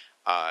WonderCon.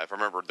 If I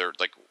remember, they're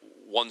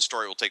one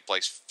story will take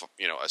place,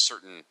 a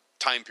certain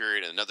time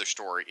period, and another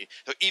story.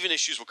 So even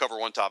issues will cover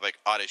one topic,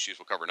 odd issues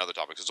will cover another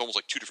topic. So it's almost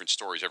like two different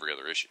stories every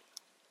other issue.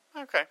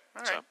 Okay,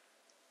 all right.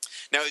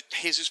 Now,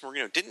 Jesus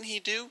Marino, didn't he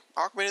do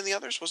Aquaman and the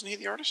Others? Wasn't he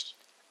the artist?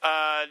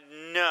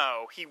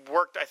 No, he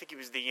worked. I think he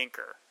was the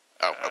inker.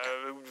 Oh,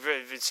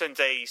 okay.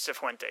 Vicente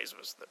Cifuentes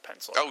was the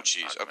penciler. Oh,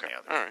 jeez. Okay.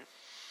 All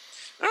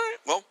right.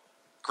 Well,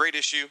 great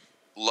issue.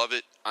 Love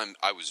it.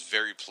 I was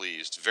very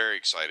pleased, very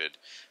excited.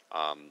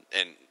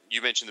 And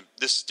you mentioned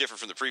this is different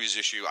from the previous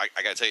issue.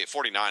 I got to tell you,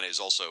 49 is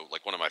also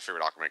one of my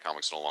favorite Aquaman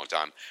comics in a long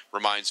time.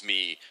 Reminds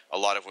me a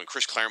lot of when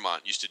Chris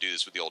Claremont used to do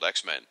this with the old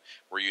X-Men,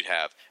 where you'd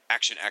have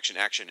action, action,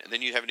 action, and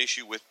then you'd have an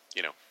issue with,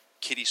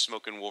 Kitty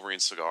smoking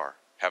Wolverine's cigar,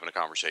 having a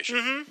conversation.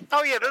 Mm-hmm.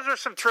 Oh yeah, those are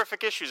some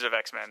terrific issues of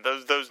X-Men.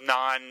 Those those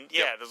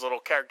little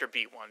character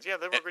beat ones. Yeah,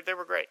 they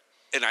were great.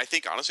 And I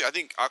think honestly,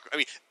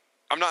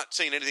 I'm not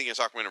saying anything against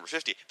Aquaman number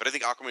 50, but I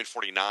think Aquaman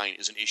 49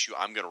 is an issue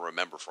I'm going to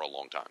remember for a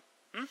long time.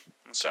 Okay.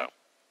 So,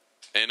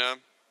 and I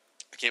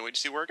can't wait to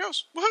see where it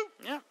goes. Woohoo!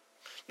 Yeah.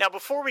 Now,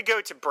 before we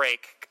go to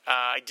break,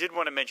 I did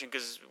want to mention,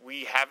 because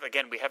we have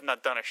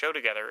not done a show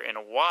together in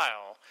a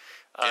while,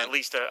 at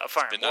least a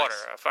Fire and Water.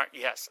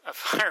 Nice. A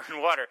Fire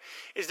and Water.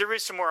 There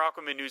is some more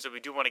Aquaman news that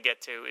we do want to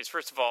get to. Is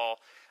first of all,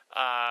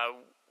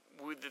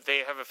 they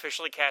have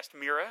officially cast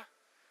Mira.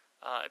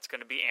 It's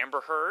going to be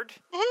Amber Heard.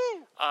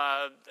 Woohoo!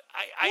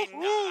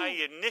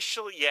 I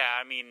initially,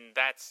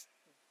 that's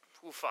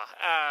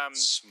oofa.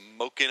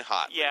 Smoking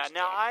hot. Yeah.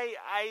 Now,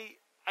 I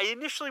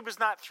initially was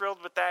not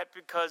thrilled with that,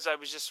 because I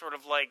was just sort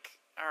of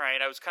all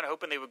right, I was kind of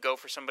hoping they would go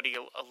for somebody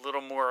a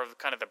little more of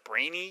kind of the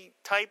brainy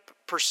type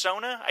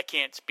persona. I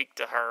can't speak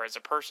to her as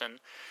a person,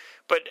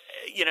 but,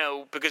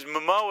 because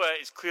Momoa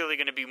is clearly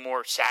going to be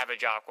more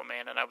savage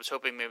Aquaman, and I was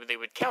hoping maybe they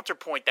would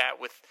counterpoint that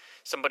with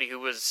somebody who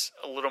was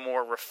a little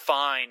more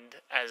refined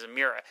as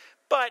Amira.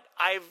 But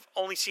I've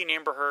only seen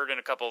Amber Heard in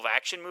a couple of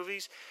action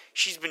movies.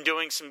 She's been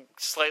doing some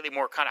slightly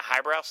more kind of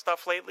highbrow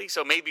stuff lately,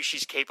 so maybe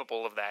she's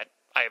capable of that.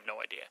 I have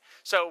no idea.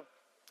 So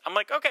I'm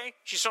okay,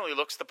 she certainly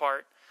looks the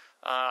part.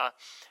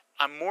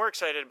 I'm more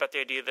excited about the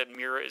idea that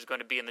Mira is going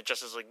to be in the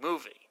Justice League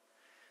movie.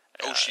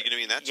 Oh, is she going to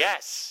be in that too?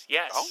 Yes.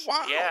 Oh,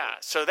 wow. Yeah,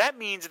 so that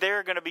means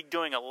they're going to be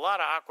doing a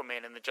lot of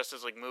Aquaman in the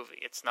Justice League movie.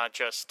 It's not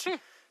just...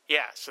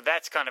 Yeah, so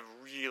that's kind of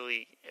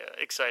really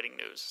exciting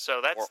news. So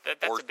that's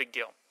a big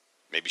deal.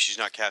 Maybe she's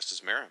not cast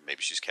as Mira.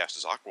 Maybe she's cast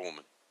as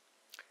Aquawoman.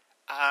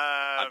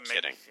 I'm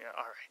kidding. Yeah,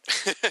 all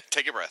right.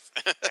 Take a breath.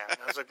 Yeah,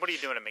 I was what are you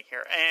doing to me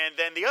here? And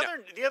then the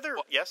other,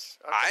 well, yes.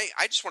 Okay.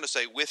 I just want to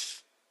say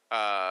with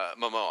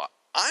Momoa,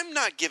 I'm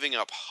not giving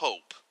up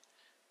hope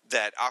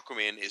that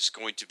Aquaman is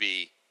going to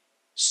be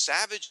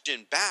savage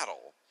in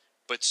battle,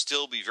 but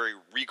still be very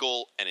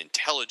regal and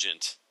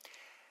intelligent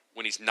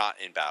when he's not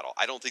in battle.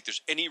 I don't think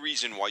there's any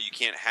reason why you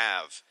can't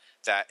have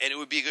that, and it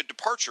would be a good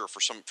departure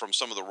from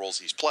some of the roles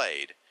he's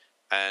played.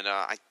 And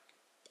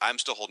I'm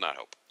still holding out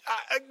hope.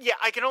 Yeah,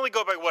 I can only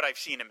go by what I've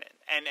seen him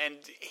in, and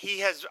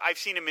I've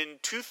seen him in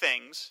two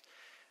things: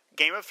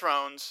 Game of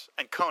Thrones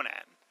and Conan,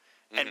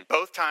 and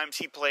both times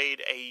he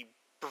played a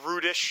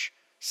brutish,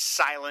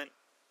 silent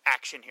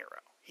action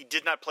hero. He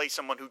did not play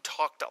someone who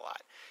talked a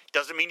lot.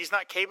 Doesn't mean he's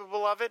not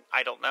capable of it.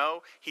 I don't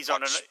know.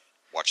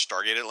 Watch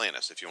Stargate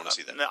Atlantis if you want to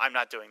see that. No, I'm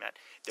not doing that.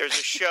 There's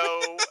a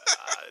show.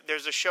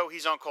 There's a show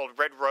he's on called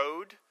Red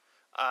Road.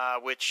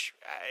 Which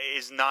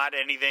is not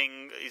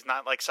anything. He's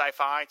not like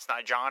sci-fi. It's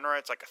not genre.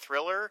 It's like a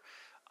thriller.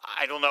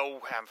 I don't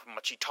know how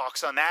much he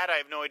talks on that. I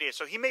have no idea.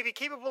 So he may be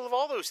capable of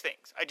all those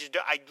things.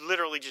 I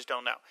literally just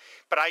don't know.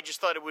 But I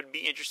just thought it would be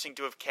interesting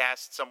to have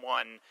cast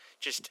someone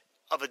just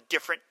of a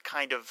different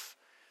kind of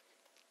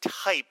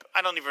type.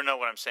 I don't even know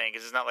what I'm saying,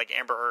 because it's not like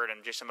Amber Heard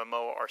and Jason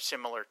Momoa are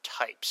similar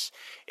types.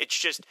 It's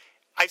just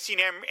I've seen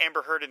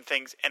Amber Heard in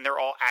things, and they're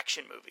all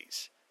action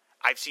movies.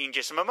 I've seen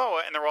Jason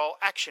Momoa, and they're all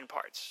action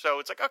parts. So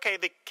it's like, okay,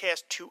 they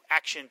cast 2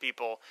 action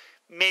people.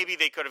 Maybe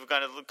they could have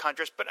gone a little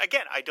contrast, but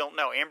again, I don't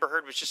know. Amber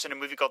Heard was just in a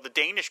movie called The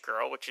Danish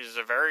Girl, which is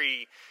a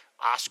very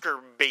Oscar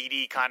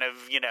baity kind of,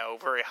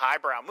 very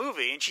highbrow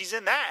movie, and she's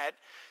in that.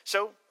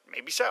 So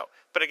maybe so.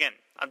 But again,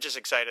 I'm just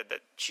excited that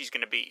she's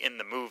going to be in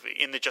the movie,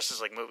 in the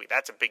Justice League movie.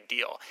 That's a big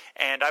deal.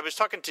 And I was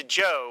talking to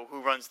Joe,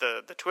 who runs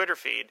the Twitter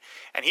feed,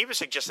 and he was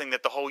suggesting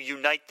that the whole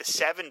Unite the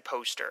Seven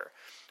poster,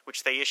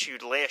 which they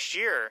issued last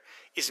year,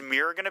 is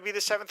Mira going to be the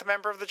 7th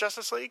member of the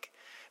Justice League?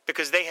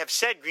 Because they have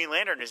said Green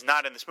Lantern is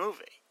not in this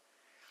movie.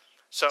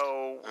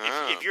 So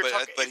if you're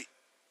talking... But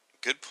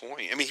good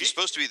point. I mean, he's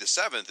supposed to be the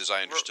 7th, as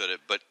I understood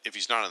it, but if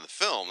he's not in the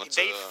film...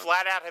 They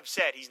flat out have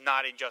said he's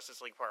not in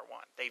Justice League Part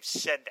 1. They've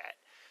said that.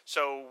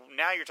 So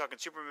now you're talking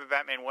Superman,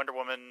 Batman, Wonder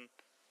Woman,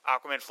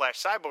 Aquaman,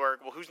 Flash, Cyborg.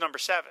 Well, who's number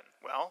 7?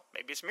 Well,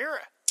 maybe it's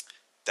Mira.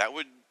 That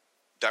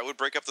would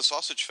break up the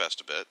sausage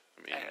fest a bit.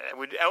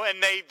 I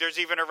mean, there's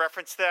even a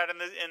reference to that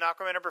in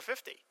Aquaman number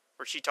 50,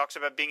 where she talks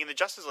about being in the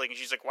Justice League, and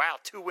she's like, "Wow,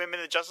 2 women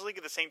in the Justice League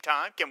at the same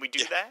time? Can we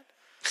do that?"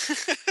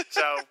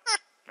 So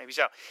maybe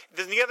so.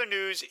 Then the other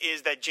news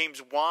is that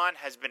James Wan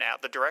has been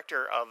out, the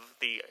director of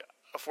the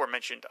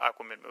aforementioned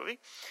Aquaman movie,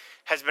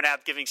 has been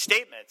out giving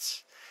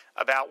statements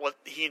about what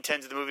he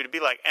intends the movie to be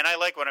like, and I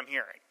like what I'm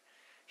hearing.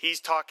 He's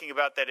talking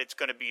about that it's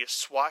going to be a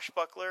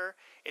swashbuckler.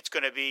 It's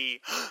going to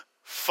be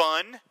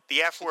fun,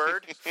 the F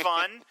word,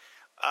 fun.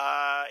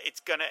 It's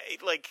going to,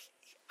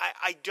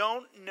 I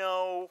don't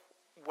know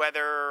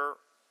whether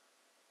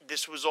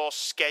this was all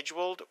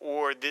scheduled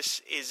or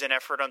this is an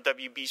effort on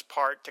WB's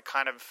part to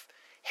kind of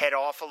head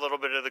off a little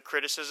bit of the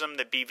criticism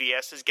that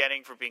BVS is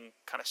getting for being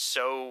kind of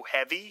so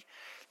heavy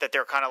that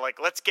they're kind of like,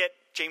 let's get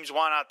James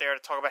Wan out there to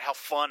talk about how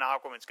fun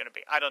Aquaman's going to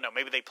be. I don't know.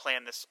 Maybe they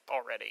planned this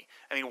already.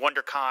 I mean,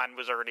 WonderCon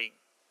was already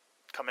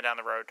coming down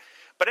the road.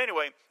 But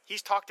anyway,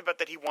 he's talked about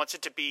that he wants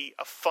it to be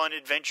a fun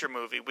adventure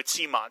movie with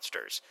sea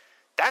monsters.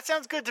 That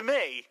sounds good to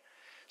me.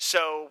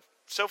 So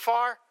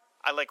far,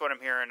 I like what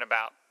I'm hearing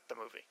about the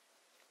movie.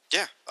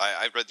 Yeah,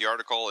 I read the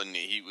article, and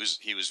he was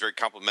very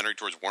complimentary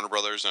towards Warner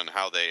Brothers on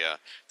how they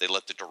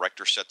let the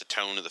director set the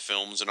tone of the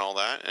films and all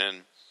that,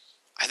 and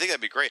I think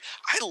that'd be great.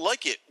 I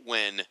like it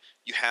when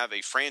you have a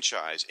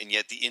franchise and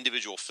yet the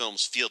individual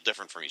films feel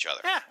different from each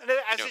other. Yeah,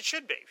 as it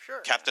should be,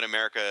 sure. Captain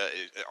America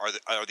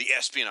are the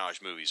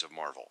espionage movies of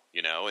Marvel,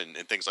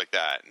 and things like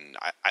that, and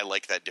I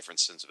like that different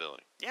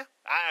sensibility. Yeah,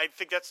 I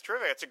think that's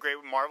terrific. It's a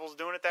great Marvel's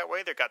doing it that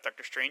way. They've got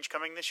Doctor Strange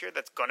coming this year.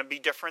 That's going to be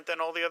different than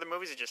all the other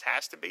movies. It just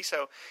has to be.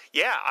 So,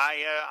 yeah,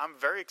 I'm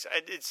very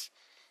excited. It's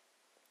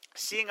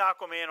seeing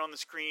Aquaman on the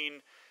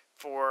screen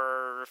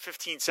for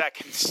 15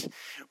 seconds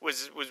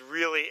was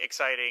really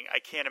exciting. I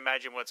can't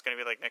imagine what it's going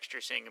to be like next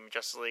year seeing him in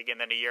Justice League, and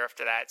then a year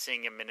after that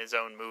seeing him in his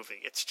own movie.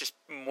 It's just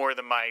more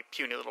than my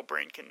puny little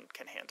brain can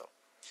handle.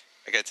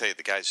 I got to tell you,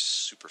 the guy's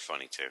super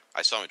funny too.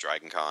 I saw him at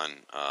Dragon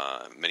Con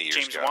many years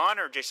ago. James Wan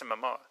or Jason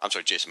Momoa? I'm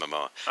sorry, Jason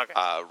Momoa. Okay.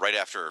 Right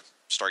after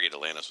Stargate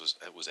Atlantis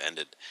was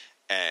ended,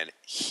 and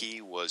he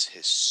was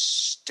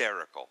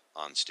hysterical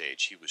on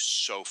stage. He was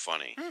so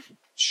funny.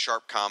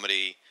 Sharp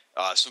comedy.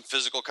 Some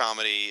physical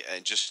comedy,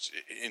 and just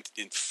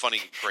in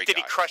funny, great. Did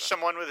he crush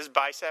someone with his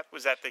bicep?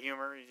 Was that the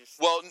humor? He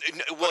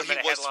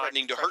was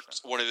threatening to hurt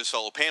one of his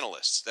fellow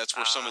panelists. That's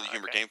where some of the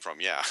humor came from.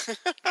 Yeah.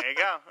 There you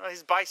go. Well,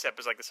 his bicep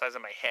is like the size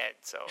of my head.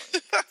 So.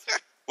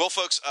 Well,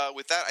 folks,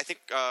 with that, I think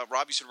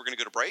Rob, you said we're going to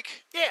go to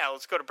break. Yeah,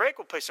 let's go to break.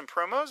 We'll play some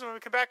promos, and when we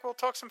come back, we'll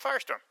talk some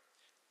Firestorm.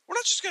 We're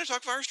not just going to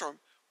talk Firestorm.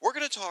 We're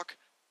going to talk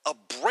a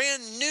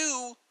brand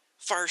new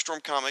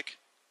Firestorm comic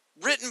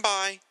written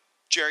by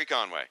Jerry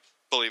Conway.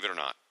 Believe it or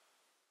not.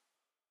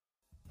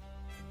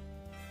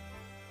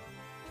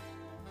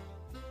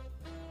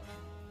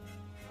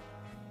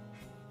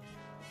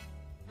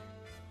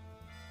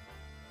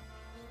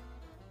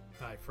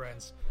 Hi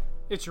friends,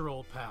 it's your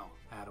old pal,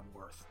 Adam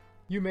Worth.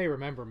 You may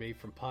remember me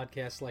from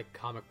podcasts like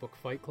Comic Book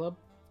Fight Club,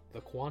 The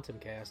Quantum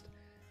Cast,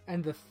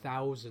 and the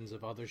thousands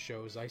of other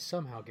shows I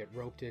somehow get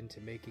roped into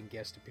making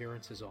guest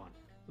appearances on.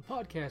 The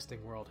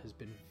podcasting world has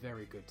been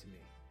very good to me,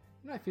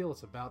 and I feel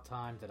it's about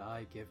time that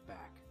I give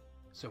back.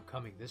 So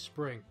coming this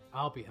spring,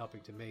 I'll be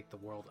helping to make the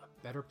world a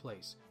better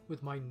place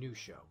with my new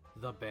show,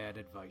 The Bad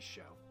Advice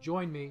Show.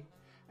 Join me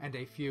and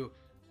a few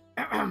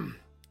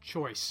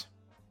choice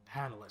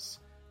panelists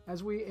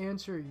as we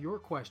answer your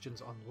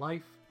questions on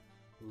life,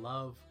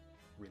 love,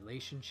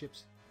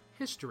 relationships,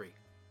 history,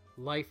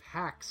 life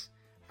hacks,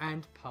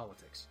 and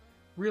politics.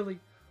 Really,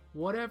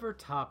 whatever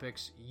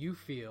topics you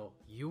feel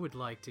you would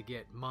like to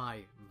get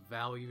my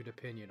valued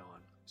opinion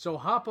on. So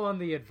hop on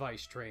the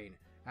advice train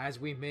as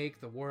we make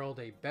the world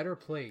a better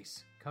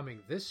place coming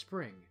this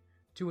spring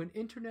to an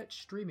internet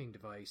streaming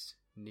device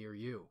near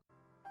you.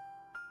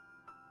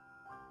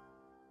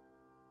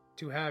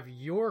 To have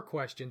your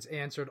questions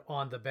answered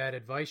on The Bad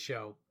Advice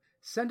Show,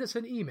 send us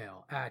an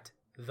email at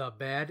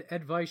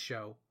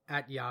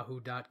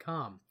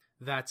thebadadviceshow@yahoo.com.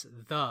 That's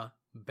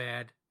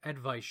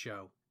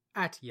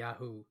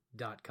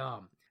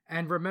thebadadviceshow@yahoo.com.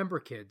 And remember,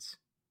 kids,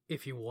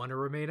 if you want to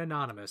remain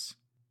anonymous,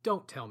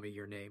 Don't tell me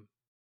your name.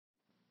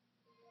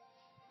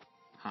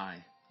 Hi,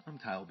 I'm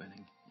Kyle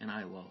Benning, and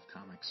I love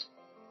comics.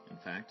 In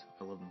fact,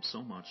 I love them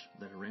so much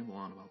that I ramble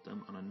on about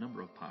them on a number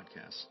of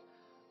podcasts,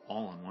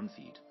 all on one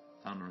feed,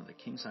 found under the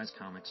King Size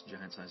Comics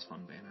Giant Size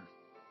Fun banner.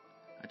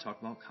 I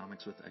talk about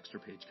comics with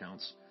extra page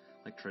counts,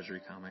 like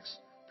Treasury Comics,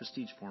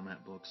 Prestige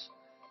format books,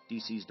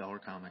 DC's Dollar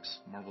Comics,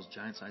 Marvel's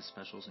Giant Size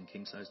Specials and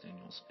King Sized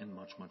Annuals, and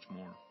much, much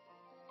more.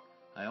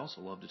 I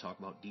also love to talk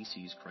about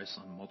DC's Crisis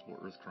on Multiple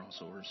Earth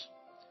crossovers,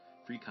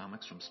 free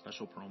comics from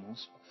special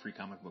promos, Free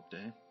Comic Book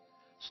Day,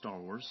 Star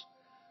Wars,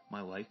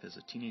 my life as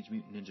a Teenage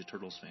Mutant Ninja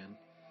Turtles fan,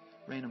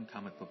 random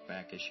comic book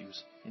back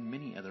issues, and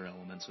many other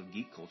elements of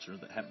geek culture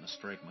that happen to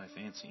strike my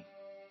fancy.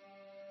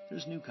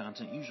 There's new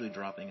content usually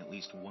dropping at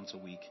least once a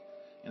week,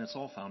 and it's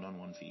all found on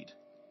one feed.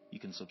 You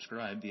can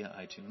subscribe via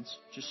iTunes.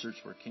 Just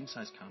search for King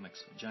Size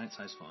Comics Giant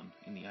Size Fun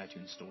in the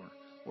iTunes Store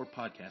or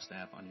podcast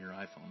app on your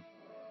iPhone.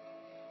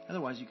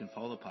 Otherwise, you can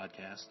follow the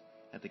podcast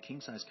at the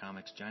King Size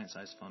Comics Giant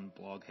Size Fun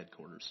blog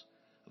headquarters,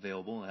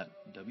 available at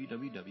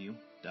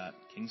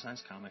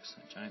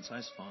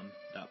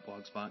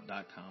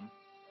www.kingsizecomicsgiantsizefun.blogspot.com.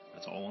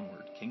 That's all one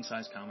word,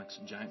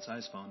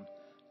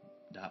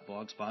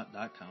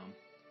 kingsizecomicsgiantsizefun.blogspot.com,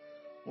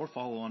 or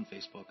follow on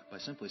Facebook by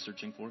simply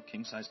searching for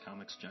King Size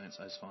Comics Giant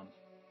Size Fun.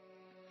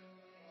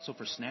 So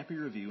for snappy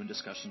review and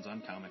discussions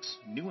on comics,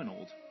 new and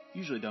old,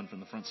 usually done from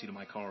the front seat of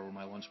my car or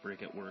my lunch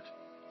break at work,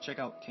 check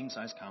out King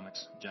Size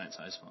Comics Giant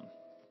Size Fun.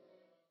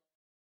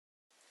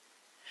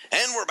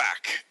 And we're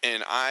back.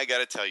 And I got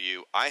to tell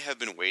you, I have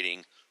been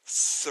waiting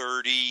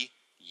 30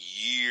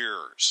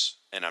 years,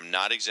 and I'm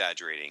not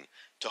exaggerating,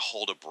 to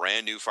hold a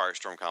brand new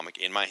Firestorm comic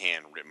in my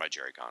hand written by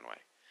Jerry Conway.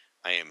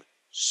 I am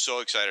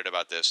so excited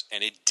about this,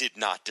 and it did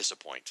not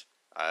disappoint.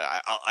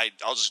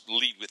 I'll just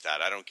lead with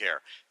that. I don't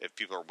care if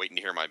people are waiting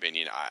to hear my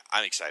opinion.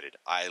 I'm excited.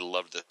 I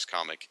loved this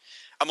comic.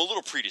 I'm a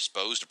little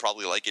predisposed to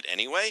probably like it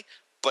anyway,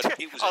 but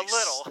it was a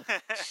little. a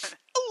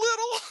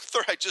little.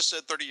 I just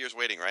said 30 years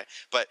waiting, right?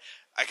 But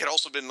I could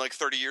also have been like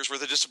 30 years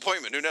worth of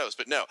disappointment. Who knows?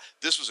 But no,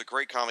 this was a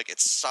great comic.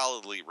 It's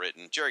solidly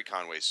written. Jerry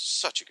Conway's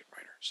such a good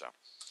writer. So I'll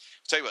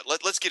tell you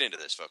what, let's get into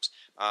this, folks.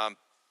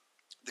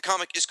 The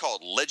comic is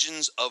called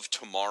Legends of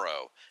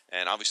Tomorrow,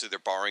 and obviously they're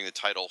borrowing the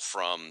title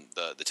from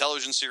the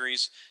television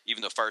series,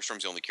 even though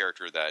Firestorm's the only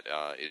character that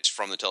is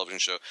from the television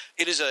show.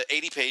 It is a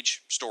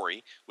 80-page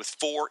story with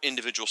 4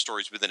 individual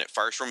stories within it.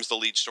 Firestorm's the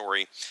lead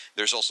story.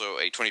 There's also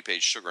a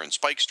 20-page Sugar and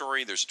Spike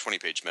story. There's a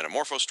 20-page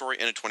Metamorpho story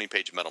and a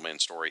 20-page Metal Man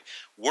story.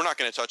 We're not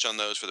going to touch on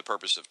those for the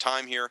purpose of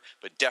time here,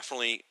 but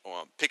definitely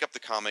pick up the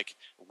comic,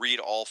 read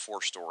all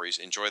 4 stories,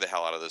 enjoy the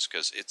hell out of this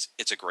because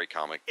it's a great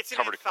comic. It's an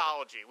cover to cover.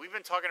 anthology. We've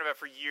been talking about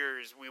for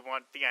years. We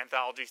want the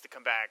anthologies to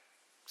come back,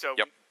 so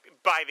Yep.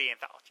 buy the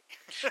anthology.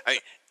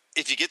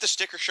 If you get the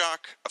sticker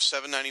shock of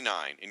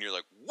 $7.99 and you're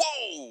like,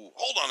 whoa,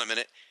 hold on a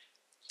minute,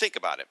 think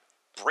about it.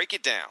 Break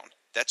it down.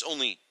 That's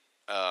only,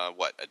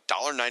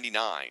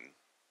 $1.99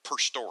 per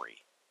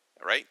story,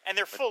 right? And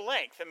they're full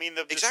length. I mean,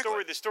 the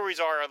Exactly. stories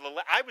are.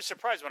 I was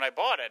surprised when I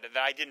bought it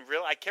that I didn't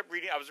realize. I kept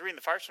reading. I was reading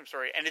the Firestorm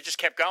story, and it just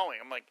kept going.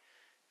 I'm like,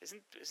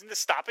 isn't this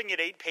stopping at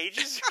 8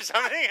 pages or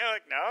something? I'm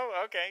like, no,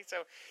 okay.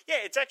 So yeah,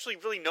 it's actually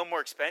really no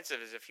more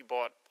expensive as if you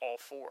bought all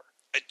 4.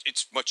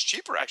 It's much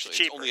cheaper, actually.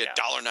 cheaper,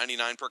 it's only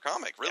 $1.99 per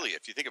comic, really,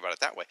 if you think about it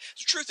that way.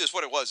 The truth is,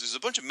 what it was is a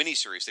bunch of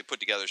miniseries they put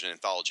together as an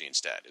anthology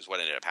instead, is what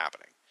ended up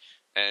happening.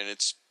 And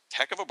it's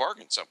heck of a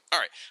bargain. So, all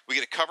right, we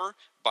get a cover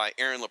by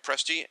Aaron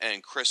Lopresti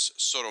and Chris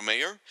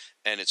Sotomayor,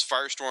 and it's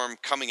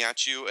Firestorm coming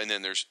at you, and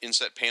then there's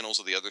inset panels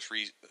of the other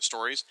 3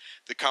 stories.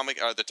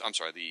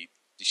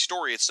 The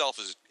story itself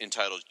is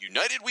entitled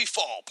United We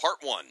Fall,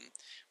 Part 1,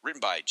 written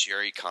by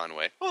Jerry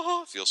Conway.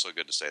 Oh, feels so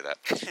good to say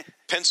that.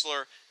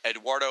 Penciler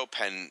Eduardo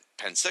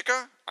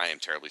Pensica. I am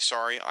terribly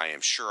sorry. I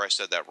am sure I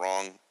said that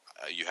wrong.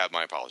 You have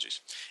my apologies.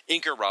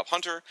 Inker Rob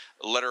Hunter.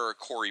 Letterer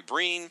Corey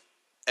Breen.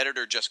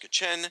 Editor Jessica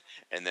Chen.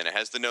 And then it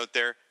has the note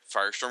there,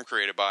 Firestorm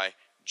created by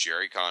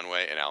Jerry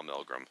Conway and Al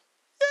Milgrom.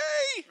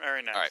 Yay!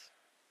 Very nice. All right.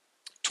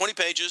 20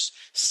 pages,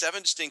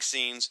 7 distinct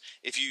scenes.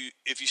 If you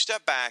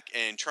step back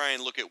and try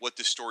and look at what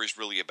this story is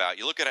really about,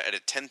 you look at it at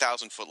a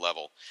 10,000-foot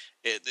level.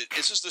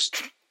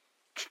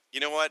 You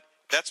know what?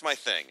 That's my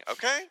thing.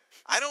 Okay?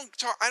 I don't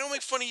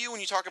make fun of you when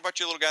you talk about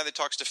your little guy that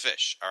talks to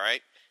fish. All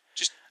right?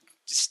 Just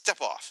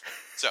step off.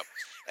 So,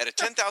 at a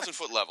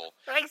 10,000-foot level,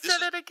 I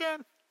said it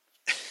again.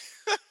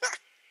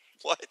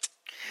 What?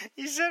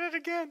 You said it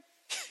again.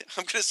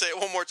 I'm going to say it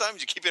one more time.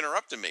 You keep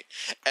interrupting me.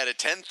 At a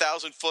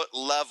 10,000-foot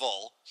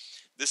level,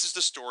 this is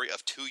the story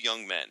of 2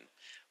 young men.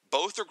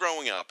 Both are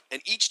growing up,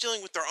 and each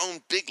dealing with their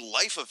own big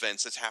life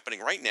events that's happening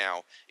right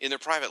now in their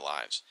private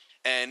lives.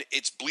 And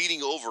it's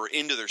bleeding over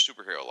into their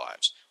superhero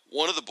lives.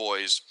 One of the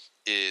boys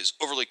is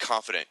overly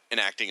confident and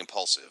acting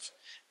impulsive,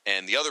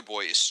 and the other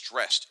boy is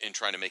stressed in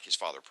trying to make his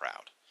father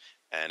proud.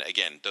 And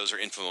again, those are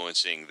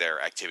influencing their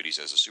activities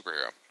as a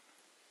superhero.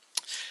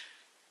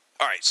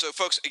 All right, so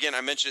folks, again,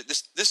 I mentioned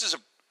it. This is a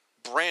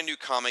brand new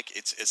comic.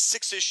 It's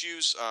 6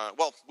 issues.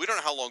 Well, we don't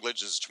know how long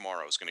Legends of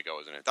Tomorrow is going to go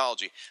as an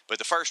anthology, but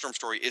the Firestorm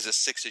story is a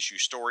 6-issue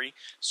story.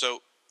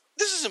 So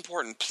this is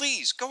important.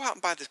 Please go out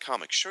and buy this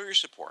comic. Show your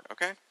support,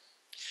 okay?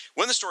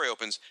 When the story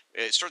opens,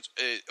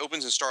 it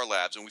opens in Star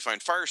Labs, and we find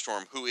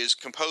Firestorm, who is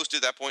composed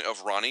at that point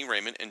of Ronnie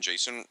Raymond and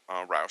Jason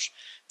Roush.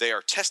 They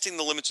are testing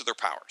the limits of their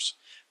powers.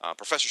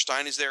 Professor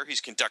Stein is there.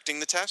 He's conducting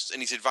the tests,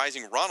 and he's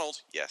advising Ronald.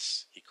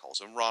 Yes, he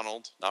calls him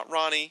Ronald, not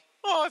Ronnie.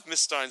 Oh, I've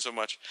missed Stein so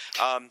much.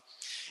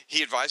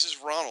 He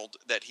advises Ronald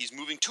that he's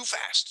moving too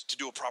fast to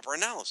do a proper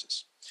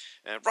analysis.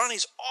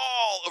 Ronnie's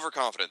all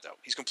overconfident, though.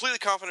 He's completely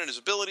confident in his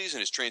abilities and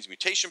his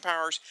transmutation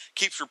powers.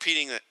 Keeps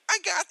repeating that,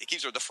 he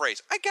keeps the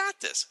phrase, I got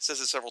this. Says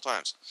it several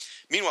times.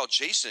 Meanwhile,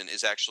 Jason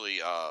is actually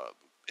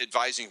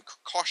advising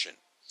caution.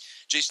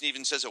 Jason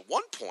even says at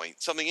one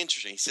point something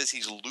interesting. He says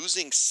he's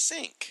losing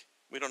sync.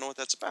 We don't know what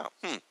that's about.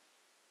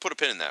 Put a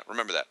pin in that.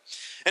 Remember that.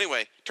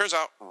 Anyway, turns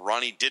out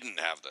Ronnie didn't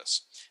have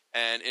this.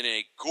 And in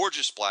a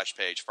gorgeous splash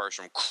page,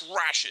 Firestorm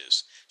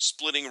crashes,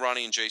 splitting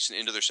Ronnie and Jason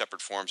into their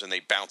separate forms, and they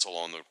bounce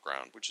along the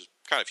ground, which is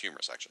kind of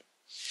humorous, actually.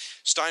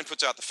 Stein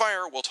puts out the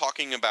fire while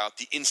talking about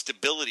the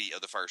instability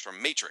of the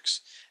Firestorm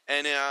Matrix.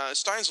 And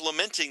Stein's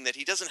lamenting that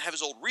he doesn't have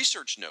his old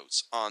research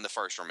notes on the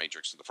Firestorm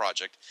Matrix of the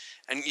project,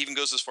 and even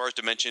goes as far as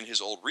to mention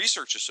his old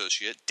research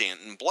associate,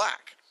 Danton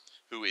Black,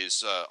 who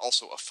is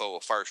also a foe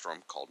of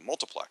Firestorm called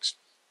Multiplex.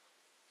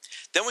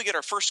 Then we get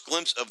our first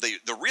glimpse of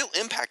the real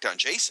impact on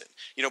Jason.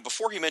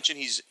 Before he mentioned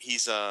he's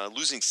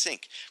losing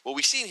sync. Well,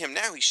 we see him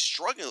now. He's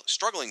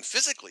struggling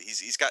physically. He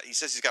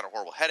says he's got a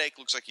horrible headache.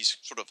 Looks like he's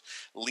sort of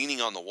leaning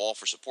on the wall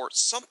for support.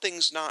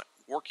 Something's not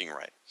working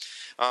right.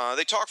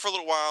 They talk for a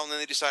little while, and then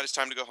they decide it's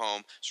time to go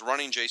home. So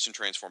Ronnie and Jason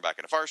transform back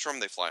into Firestorm.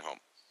 They fly home.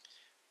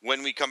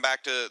 When we come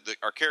back to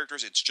our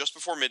characters, it's just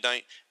before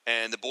midnight,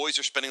 and the boys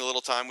are spending a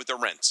little time with their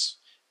rents.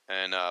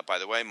 And by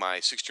the way, my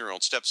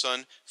 16-year-old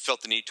stepson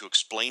felt the need to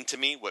explain to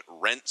me what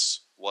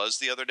rents was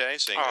the other day,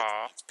 saying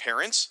that it's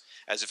parents,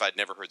 as if I'd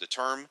never heard the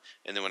term.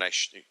 And then when I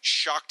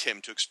shocked him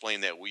to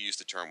explain that we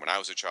used the term when I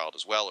was a child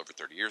as well, over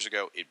 30 years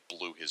ago, it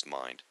blew his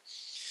mind.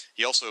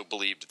 He also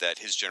believed that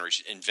his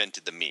generation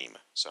invented the meme.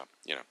 So,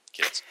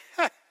 kids.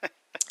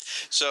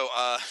 So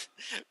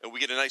we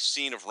get a nice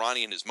scene of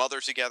Ronnie and his mother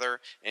together,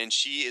 and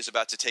she is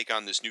about to take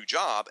on this new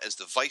job as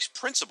the vice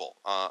principal,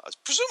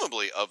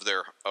 presumably of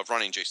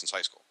Ronnie and Jason's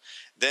high school.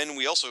 Then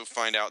we also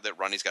find out that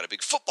Ronnie's got a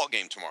big football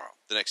game tomorrow,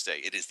 the next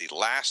day. It is the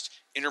last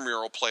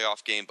intramural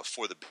playoff game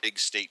before the big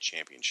state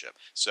championship.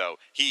 So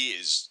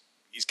he's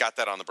got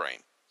that on the brain.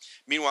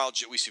 Meanwhile,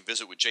 we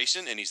visit with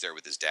Jason, and he's there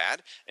with his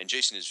dad, and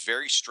Jason is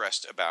very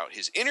stressed about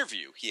his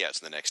interview he has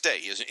the next day.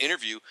 He has an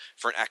interview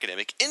for an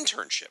academic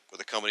internship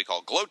with a company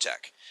called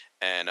Glowtech,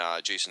 and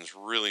Jason's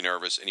really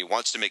nervous, and he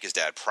wants to make his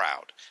dad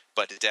proud,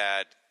 but his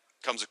dad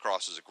comes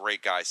across as a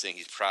great guy, saying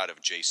he's proud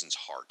of Jason's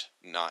heart.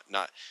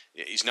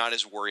 He's not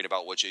as worried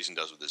about what Jason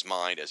does with his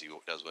mind as he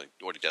does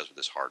what he does with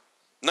his heart.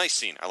 Nice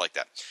scene. I like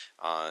that.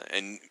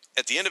 And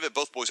at the end of it,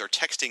 both boys are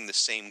texting the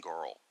same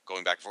girl,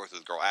 going back and forth with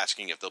the girl,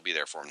 asking if they'll be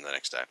there for him the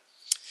next day.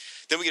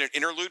 Then we get an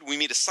interlude. We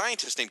meet a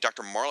scientist named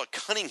Dr. Marla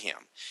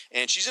Cunningham,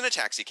 and she's in a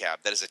taxi cab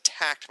that is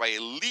attacked by a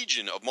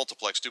legion of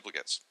multiplex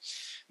duplicates.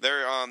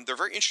 They're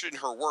very interested in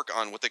her work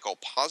on what they call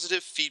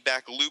positive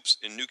feedback loops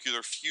in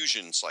nuclear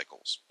fusion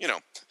cycles.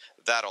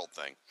 That old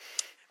thing.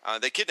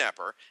 They kidnap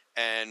her,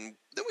 and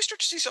then we start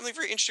to see something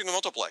very interesting with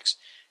multiplex.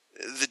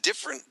 The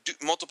different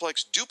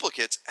multiplex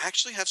duplicates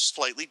actually have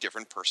slightly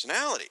different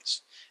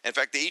personalities. In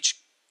fact, they each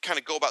kind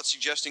of go about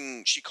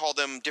suggesting she call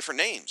them different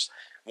names.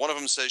 One of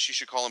them says she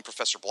should call him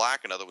Professor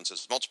Black. Another one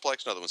says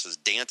Multiplex. Another one says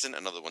Danton.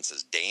 Another one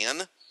says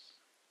Dan.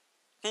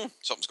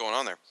 Something's going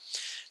on there.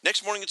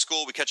 Next morning at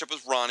school, we catch up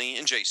with Ronnie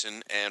and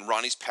Jason, and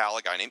Ronnie's pal,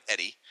 a guy named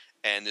Eddie,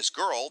 and this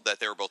girl that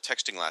they were both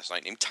texting last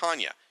night named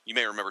Tanya. You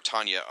may remember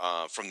Tanya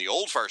from the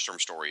old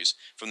Firestorm stories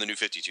from the New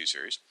 52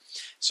 series.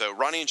 So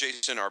Ronnie and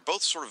Jason are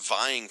both sort of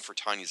vying for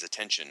Tanya's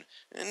attention,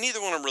 and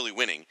neither one are really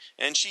winning.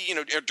 And she,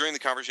 during the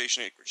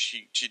conversation,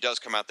 she does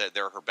come out that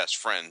they're her best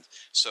friend.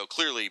 So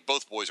clearly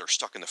both boys are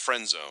stuck in the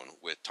friend zone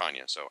with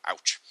Tanya, so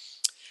ouch.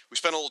 We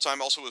spend a little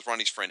time also with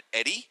Ronnie's friend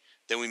Eddie.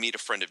 Then we meet a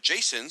friend of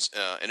Jason's,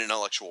 an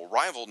intellectual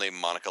rival named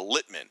Monica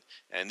Littman.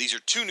 And these are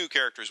two new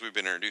characters we've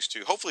been introduced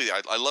to. Hopefully,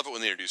 I love it when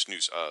they introduce new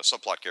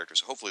subplot characters,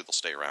 so hopefully they'll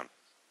stay around.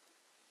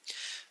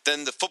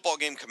 Then the football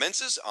game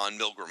commences on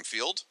Milgram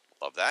Field.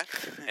 Love that.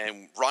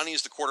 And Ronnie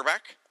is the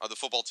quarterback of the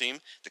football team.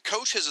 The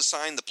coach has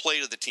assigned the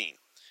play to the team.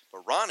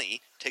 But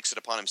Ronnie takes it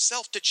upon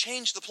himself to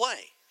change the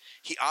play.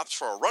 He opts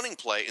for a running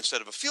play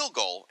instead of a field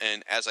goal,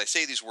 and as I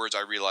say these words,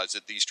 I realize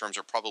that these terms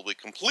are probably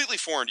completely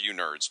foreign to you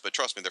nerds, but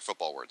trust me, they're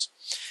football words.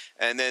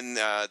 And then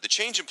the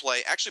change in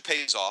play actually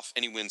pays off,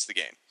 and he wins the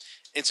game.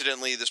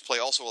 Incidentally, this play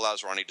also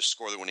allows Ronnie to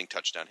score the winning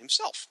touchdown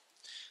himself.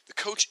 The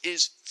coach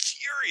is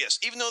furious,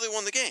 even though they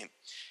won the game.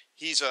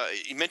 He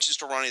mentions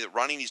to Ronnie that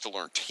Ronnie needs to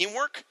learn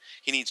teamwork,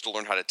 he needs to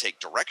learn how to take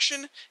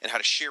direction, and how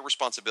to share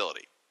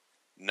responsibility.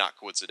 Not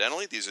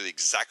coincidentally, these are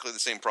exactly the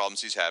same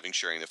problems he's having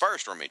sharing the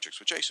Firestorm Matrix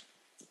with Jason.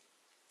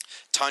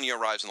 Tanya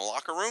arrives in the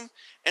locker room,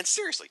 and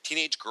seriously,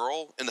 teenage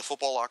girl in the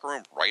football locker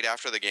room right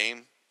after the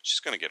game, she's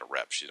going to get a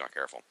rep. She's not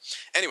careful.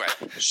 Anyway,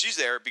 she's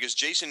there because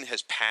Jason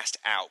has passed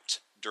out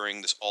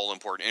during this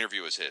all-important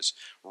interview is his.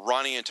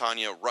 Ronnie and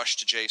Tanya rush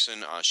to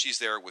Jason. She's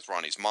there with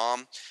Ronnie's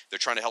mom. They're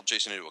trying to help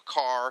Jason into a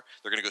car.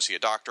 They're going to go see a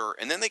doctor.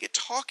 And then they get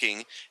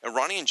talking, and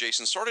Ronnie and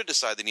Jason sort of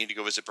decide they need to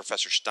go visit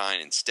Professor Stein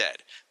instead.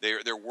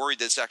 They're worried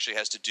this actually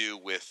has to do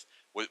with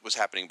what was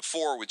happening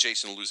before with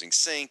Jason losing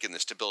sync and the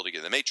stability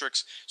of the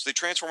Matrix. So they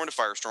transform into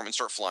Firestorm and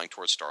start flying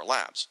towards Star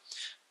Labs.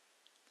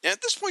 And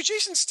at this point,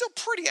 Jason's still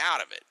pretty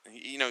out of it.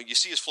 You know, you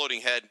see his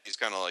floating head. He's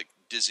kind of like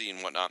dizzy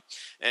and whatnot.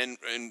 And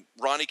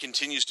Ronnie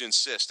continues to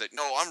insist that,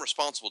 no, I'm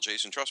responsible,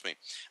 Jason, trust me.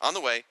 On the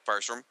way,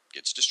 Firestorm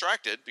gets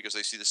distracted because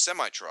they see the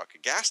semi-truck, a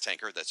gas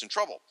tanker, that's in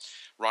trouble.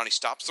 Ronnie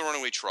stops the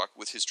runaway truck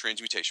with his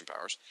transmutation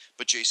powers,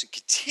 but Jason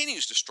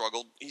continues to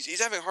struggle.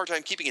 He's having a hard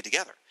time keeping it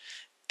together.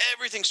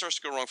 Everything starts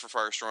to go wrong for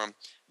Firestorm.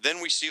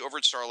 Then we see over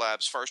at Star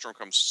Labs, Firestorm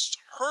comes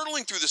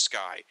hurtling through the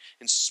sky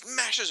and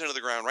smashes into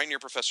the ground right near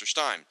Professor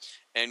Stein.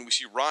 And we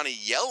see Ronnie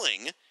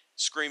yelling,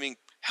 screaming,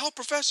 "Help,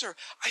 Professor!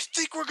 I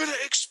think we're going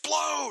to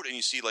explode!" And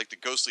you see like the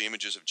ghostly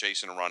images of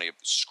Jason and Ronnie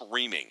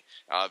screaming.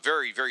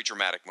 Very, very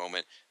dramatic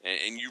moment.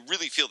 And you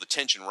really feel the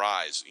tension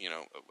rise, you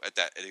know, at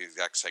that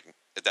exact second.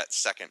 At that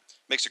second.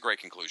 Makes a great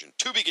conclusion.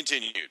 To be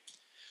continued.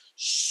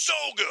 So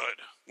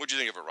good! What'd you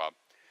think of it, Rob?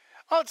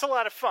 Oh, it's a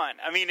lot of fun.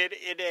 I mean,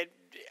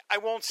 I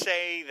won't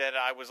say that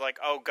I was like,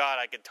 oh, God,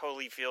 I could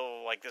totally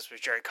feel like this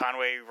was Jerry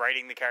Conway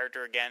writing the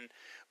character again.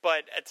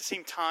 But at the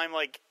same time,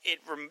 like,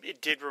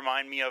 it did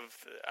remind me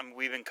of,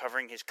 we've been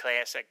covering his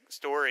classic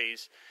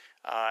stories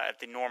at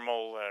the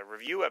normal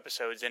review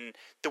episodes. And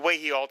the way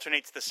he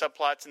alternates the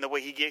subplots and the way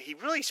he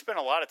really spent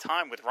a lot of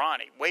time with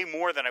Ronnie, way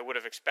more than I would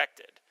have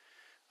expected.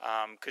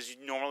 Because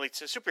normally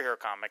it's a superhero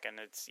comic, and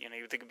it's, you know,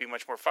 you would think it'd be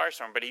much more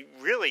Firestorm, but he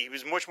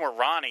was much more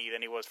Ronnie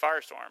than he was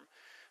Firestorm.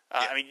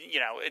 Yeah. I mean, you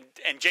know,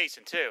 and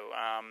Jason too.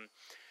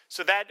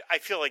 So that, I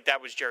feel like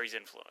that was Jerry's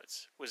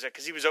influence, was that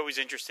because he was always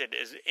interested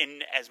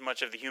in as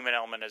much of the human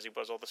element as he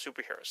was all the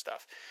superhero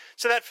stuff.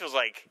 So that feels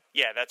like,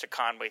 yeah, that's a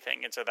Conway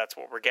thing, and so that's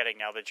what we're getting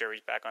now that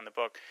Jerry's back on the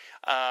book.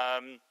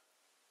 I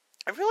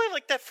really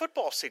like that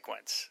football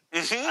sequence.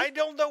 Mm-hmm. I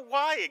don't know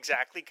why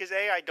exactly, because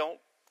I don't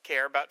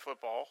care about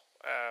football.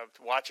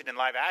 To watch it in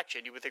live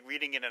action, you would think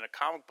reading it in a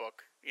comic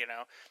book, you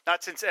know,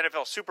 not since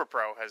NFL Super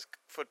Pro has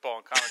football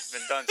and comics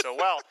been done so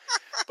well,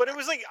 but it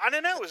was like, I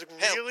don't know, it was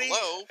really,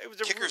 it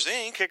was a Kickers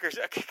Inc. Kickers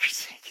Inc.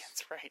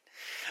 That's right.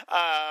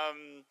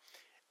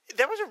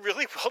 That was a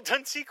really well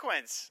done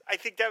sequence. I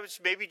think that was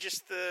maybe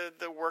just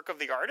the work of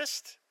the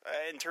artist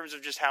in terms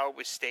of just how it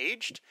was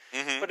staged,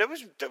 mm-hmm. But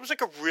that was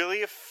like a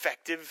really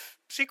effective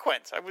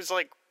sequence. I was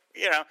like,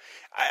 you know,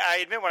 I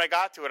admit when I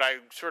got to it, I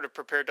sort of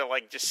prepared to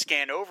like just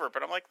scan over,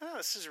 but I'm like, no,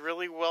 this is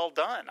really well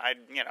done. I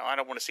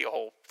don't want to see a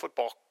whole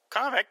football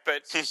comic,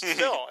 but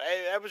still,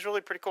 that was really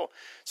pretty cool.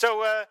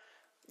 So,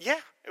 yeah,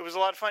 it was a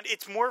lot of fun.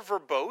 It's more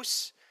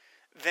verbose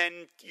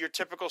than your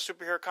typical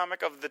superhero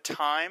comic of the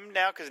time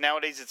now, because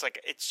nowadays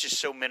it's just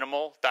so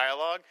minimal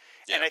dialogue.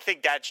 Yeah. And I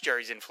think that's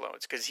Jerry's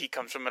influence, because he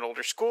comes from an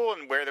older school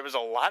and where there was a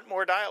lot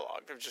more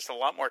dialogue. There was just a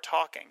lot more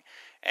talking.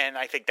 And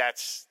I think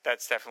that's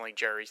definitely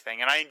Jerry's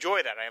thing. And I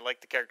enjoy that. I like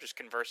the characters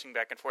conversing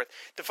back and forth.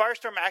 The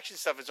Firestorm action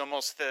stuff is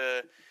almost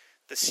the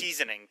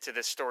seasoning to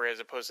this story as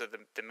opposed to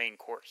the main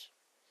course.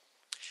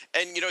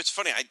 And, you know, it's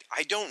funny.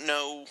 I don't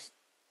know.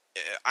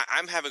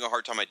 I'm having a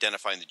hard time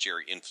identifying the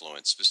Jerry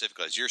influence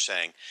specifically, as you're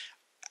saying.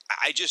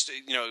 I just,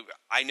 you know,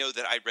 I know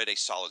that I read a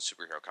solid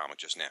superhero comic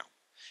just now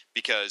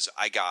because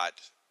I got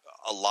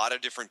a lot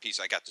of different pieces.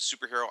 I got the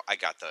superhero. I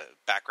got the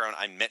background.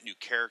 I met new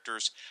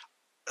characters.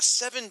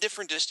 7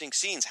 different distinct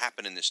scenes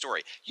happen in this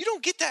story. You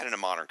don't get that in a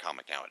modern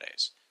comic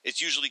nowadays.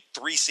 It's usually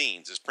 3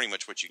 scenes is pretty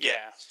much what you get.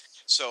 Yeah.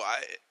 So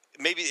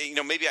maybe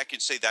I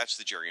could say that's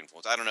the Jerry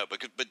influence. I don't know,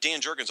 but Dan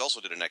Jurgens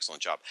also did an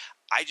excellent job.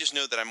 I just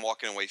know that I'm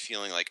walking away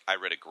feeling like I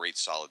read a great,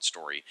 solid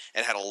story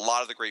and had a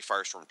lot of the great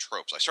Firestorm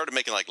tropes. I started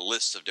making like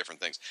lists of different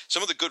things.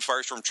 Some of the good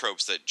Firestorm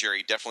tropes that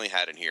Jerry definitely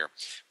had in here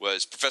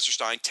was Professor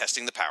Stein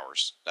testing the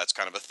powers. That's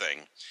kind of a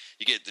thing.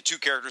 You get the 2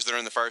 characters that are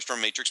in the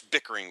Firestorm Matrix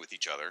bickering with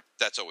each other.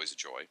 That's always a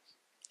joy.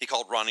 He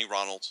called Ronnie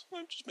Ronald.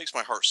 It just makes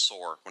my heart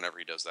sore whenever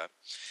he does that.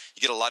 You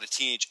get a lot of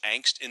teenage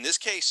angst. In this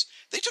case,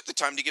 they took the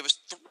time to give us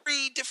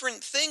 3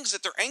 different things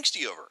that they're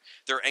angsty over.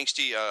 They're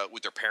angsty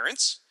with their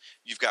parents.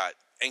 You've got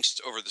angst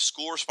over the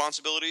school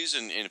responsibilities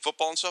and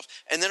football and stuff.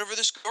 And then over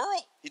this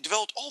girl. He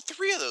developed all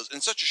 3 of those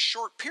in such a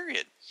short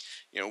period.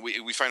 You know,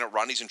 we find out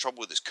Ronnie's in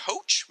trouble with his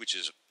coach, which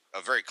is a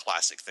very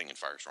classic thing in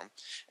Firestorm.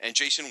 And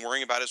Jason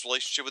worrying about his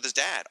relationship with his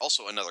dad,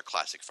 also another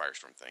classic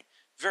Firestorm thing.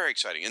 Very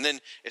exciting. And then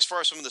as far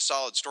as some of the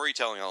solid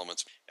storytelling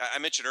elements, I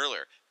mentioned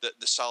earlier,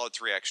 the solid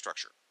 3-act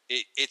structure.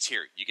 It's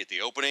here. You get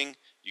the opening.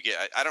 You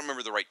get, I don't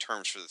remember the right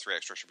terms for the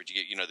 3-act structure, but you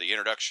get, you know, the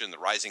introduction, the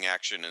rising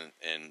action,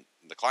 and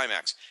the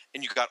climax.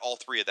 And you got all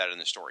 3 of that in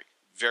the story.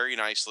 Very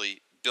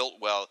nicely, built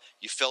well.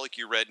 You felt like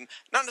you read,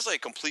 not necessarily a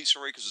complete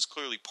story because it's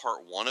clearly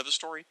part 1 of a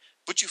story,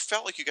 but you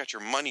felt like you got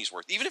your money's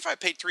worth. Even if I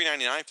paid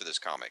 $3.99 for this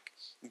comic,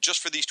 just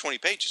for these 20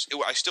 pages,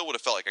 I still would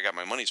have felt like I got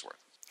my money's worth.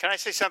 Can I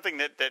say something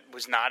that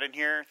was not in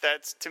here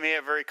that's, to me,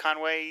 a very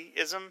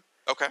Conway-ism?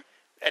 Okay.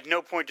 At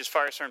no point does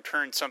Firestorm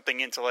turn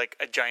something into, like,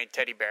 a giant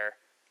teddy bear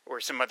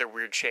or some other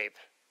weird shape.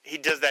 He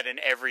does that in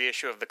every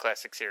issue of the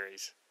classic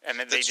series, and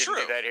then they That's didn't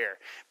true. do that here.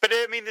 But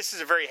I mean, this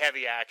is a very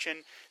heavy action,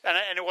 and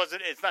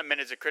it's not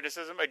meant as a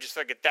criticism. I just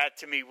think that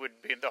to me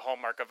would be the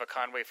hallmark of a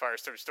Conway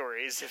Firestorm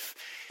story is if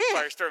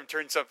Firestorm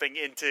turns something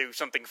into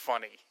something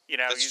funny. You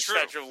know, That's he's true.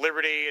 Statue of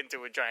Liberty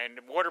into a giant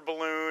water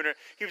balloon.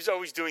 He was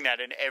always doing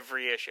that in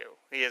every issue.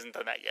 He hasn't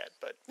done that yet,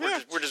 but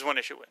we're just one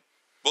issue in.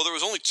 Well, there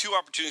was only 2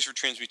 opportunities for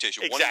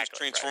transmutation. One, he was Exactly,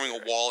 transforming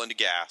right. a wall into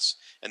gas,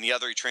 and the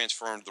other, he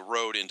transformed the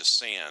road into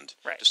sand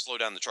to slow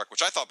down the truck,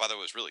 which I thought, by the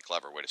way, was a really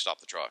clever way to stop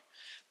the truck.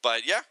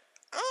 But yeah,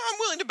 I'm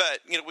willing to bet.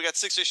 You know, we got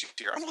 6 issues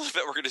here. I'm willing to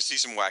bet we're going to see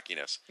some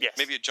wackiness. Yes.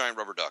 Maybe a giant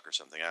rubber duck or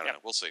something. I don't know.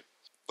 We'll see.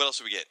 What else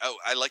do we get? Oh,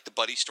 I like the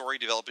buddy story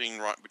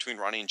developing between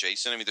Ronnie and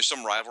Jason. I mean, there's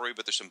some rivalry,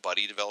 but there's some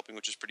buddy developing,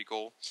 which is pretty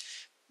cool.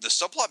 The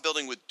subplot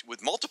building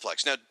with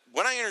Multiplex. Now,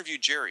 when I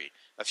interviewed Jerry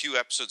a few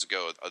episodes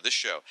ago of this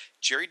show,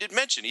 Jerry did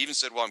mention, he even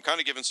said, well, I'm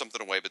kind of giving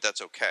something away, but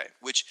that's okay.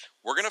 Which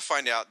we're going to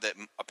find out that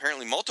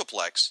apparently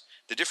Multiplex,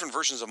 the different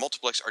versions of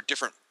Multiplex are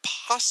different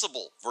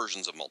possible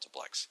versions of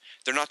Multiplex.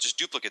 They're not just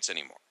duplicates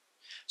anymore.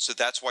 So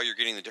that's why you're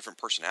getting the different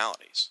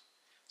personalities.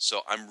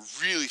 So I'm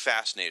really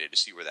fascinated to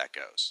see where that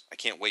goes. I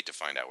can't wait to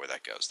find out where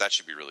that goes. That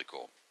should be really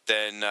cool.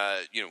 Then,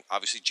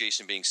 obviously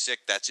Jason being sick,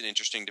 that's an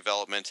interesting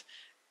development.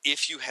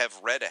 If you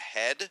have read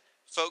ahead,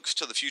 folks,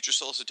 to the future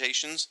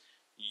solicitations,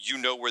 you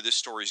know where this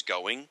story's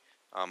going.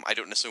 I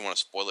don't necessarily want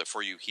to spoil it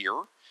for you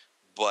here,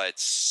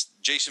 but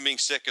Jason being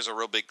sick is a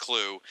real big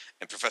clue,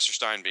 and Professor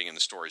Stein being in the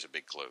story is a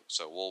big clue.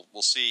 So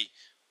we'll see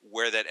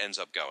where that ends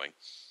up going.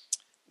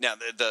 Now,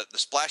 the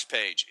splash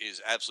page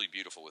is absolutely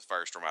beautiful with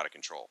Firestorm out of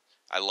control.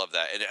 I love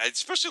that, and I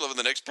especially love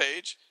the next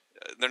page.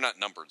 They're not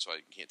numbered, so I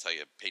can't tell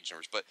you page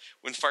numbers. But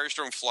when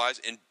Firestorm flies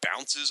and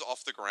bounces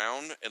off the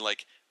ground and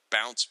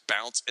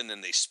bounce, and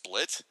then they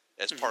split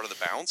as part of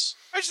the bounce.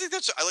 I just think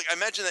I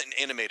imagine that in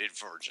animated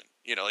version.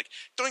 You know, like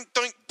doink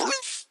doink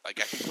boof. Like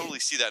I can totally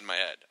see that in my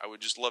head. I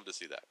would just love to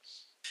see that.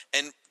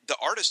 And the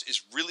artist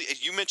is really,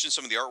 you mentioned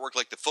some of the artwork,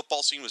 like the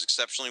football scene was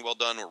exceptionally well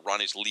done where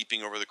Ronnie's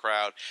leaping over the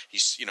crowd.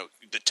 He's,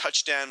 the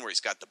touchdown where he's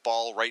got the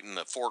ball right in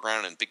the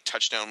foreground and big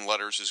touchdown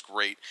letters is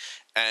great.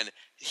 And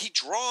he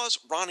draws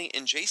Ronnie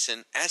and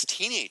Jason as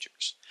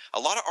teenagers. A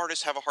lot of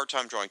artists have a hard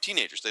time drawing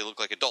teenagers. They look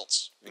like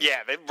adults. Yeah,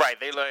 they look,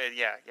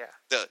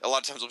 A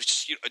lot of times it'll be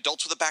just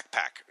adults with a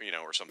backpack,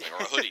 or something,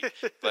 or a hoodie.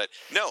 But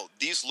no,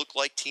 these look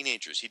like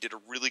teenagers. He did a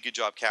really good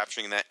job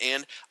capturing that.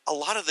 And a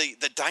lot of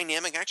the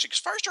dynamic action,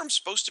 because Firestorm's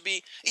supposed to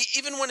be,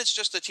 even when it's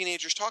just the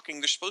teenagers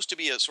talking, there's supposed to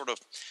be a sort of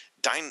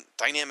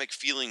dynamic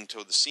feeling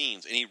to the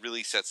scenes, and he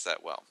really sets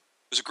that well.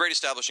 It was a great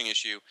establishing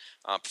issue.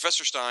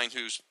 Professor Stein,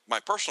 who's my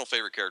personal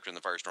favorite character in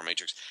the Firestorm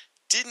Matrix,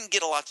 didn't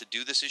get a lot to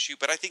do this issue,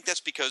 but I think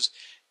that's because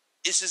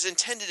this is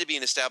intended to be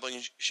an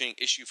establishing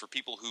issue for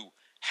people who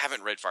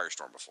haven't read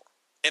Firestorm before.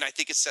 And I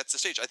think it sets the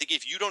stage. I think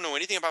if you don't know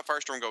anything about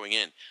Firestorm going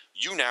in,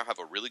 you now have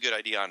a really good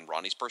idea on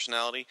Ronnie's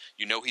personality.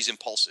 You know he's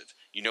impulsive.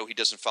 You know he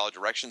doesn't follow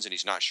directions and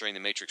he's not sharing the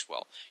Matrix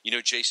well. You know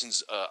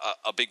Jason's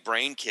a big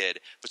brain kid,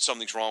 but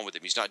something's wrong with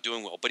him. He's not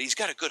doing well, but he's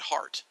got a good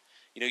heart.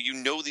 You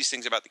know these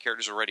things about the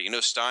characters already. You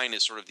know Stein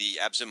is sort of the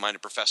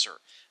absent-minded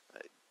professor.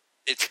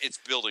 It's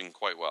building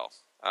quite well.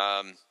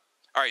 All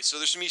right, so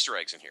there's some Easter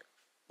eggs in here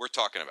we're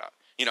talking about.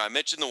 I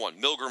mentioned the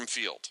one, Milgram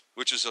Field,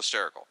 which is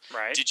hysterical.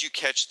 Right. Did you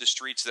catch the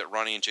streets that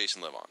Ronnie and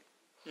Jason live on?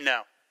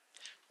 No.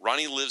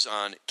 Ronnie lives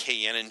on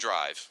Cayenne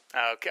Drive.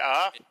 Okay.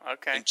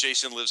 Okay. And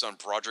Jason lives on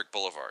Broderick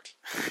Boulevard.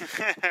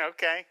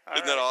 Okay.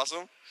 Isn't that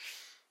awesome?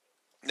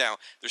 Now,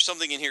 there's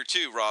something in here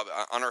too, Rob.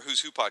 On our Who's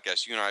Who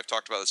podcast, you and I have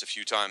talked about this a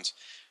few times,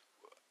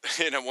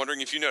 and I'm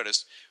wondering if you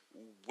noticed,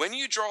 when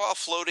you draw a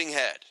floating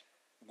head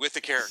with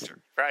a character,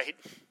 right?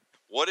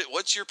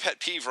 What's your pet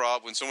peeve,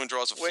 Rob, when someone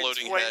draws a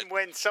floating head?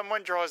 When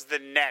someone draws the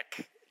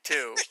neck,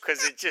 too,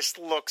 because it just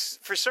looks,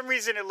 for some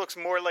reason, it looks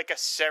more like a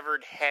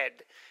severed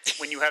head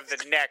when you have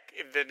the neck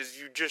than as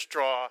you just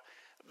draw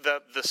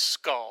the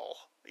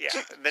skull.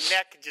 Yeah, the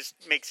neck just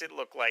makes it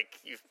look like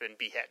you've been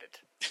beheaded.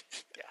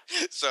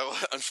 Yeah. So,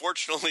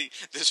 unfortunately,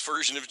 this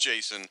version of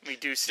Jason we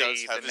do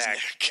see the neck.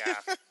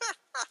 Yeah.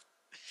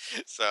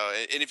 So,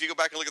 and if you go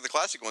back and look at the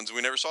classic ones,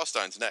 we never saw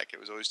Stein's neck. It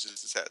was always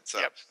just his head. So,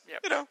 yep.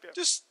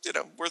 just,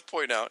 worth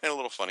pointing out and a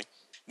little funny.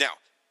 Now,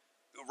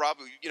 Rob,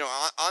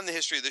 on the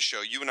history of this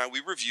show, you and I, we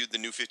reviewed the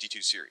New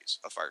 52 series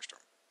of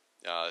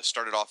Firestorm.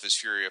 Started off as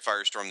Fury of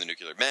Firestorm, The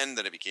Nuclear Men.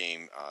 Then it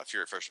became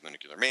Fury of Firestorm, The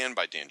Nuclear Man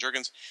by Dan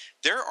Jurgens.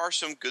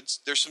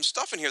 There's some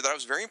stuff in here that I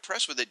was very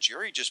impressed with that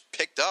Jerry just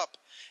picked up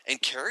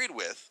and carried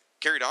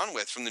on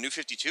with from the New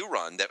 52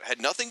 run that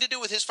had nothing to do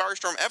with his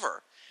Firestorm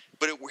ever.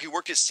 But he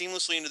worked it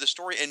seamlessly into the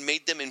story and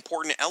made them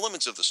important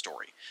elements of the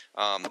story.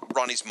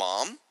 Ronnie's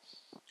mom,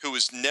 who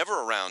was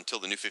never around till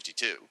the New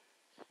 52,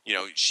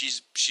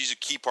 she's a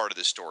key part of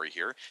this story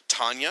here.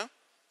 Tanya,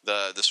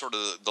 the sort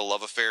of the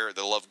love affair,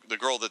 the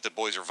girl that the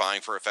boys are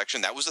vying for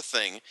affection, that was a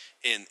thing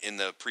in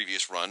the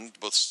previous run,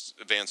 both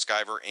Van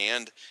Sciver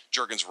and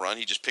Jurgens' run.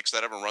 He just picks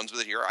that up and runs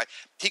with it here.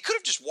 He could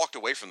have just walked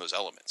away from those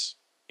elements.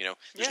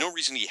 There's no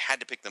reason he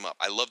had to pick them up.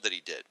 I love that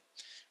he did.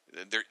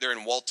 They're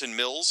in Walton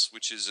Mills,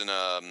 which is in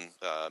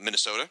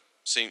Minnesota,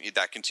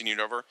 that continued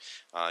over.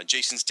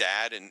 Jason's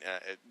dad and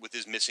with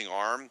his missing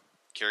arm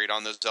carried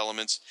on those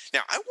elements.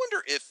 Now, I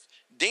wonder if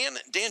Dan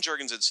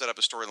Jurgens had set up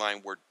a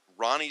storyline where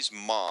Ronnie's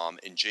mom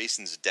and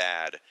Jason's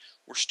dad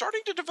were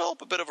starting to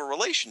develop a bit of a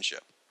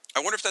relationship. I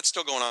wonder if that's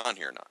still going on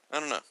here or not. I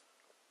don't know.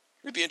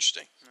 It'd be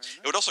interesting.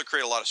 It would also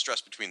create a lot of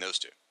stress between those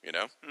two, you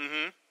know?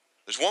 Mm-hmm.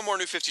 There's one more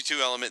New 52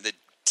 element that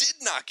did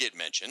not get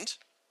mentioned,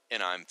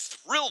 and I'm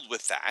thrilled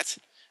with that,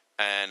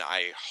 and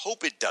I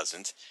hope it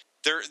doesn't.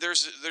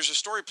 There's a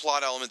story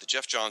plot element that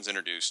Jeff Johns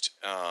introduced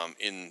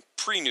in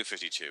pre-New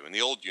 52, in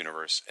the old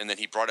universe, and then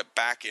he brought it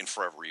back in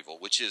Forever Evil,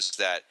 which is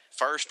that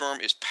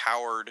Firestorm is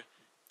powered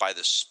by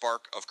the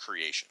spark of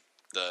creation.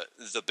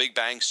 The Big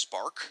Bang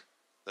spark,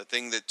 the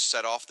thing that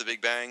set off the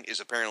Big Bang, is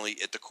apparently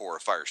at the core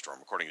of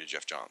Firestorm, according to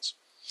Jeff Johns.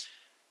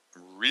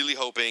 I'm really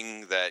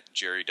hoping that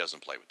Jerry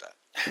doesn't play with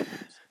that.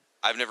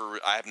 I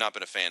have not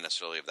been a fan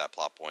necessarily of that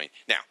plot point.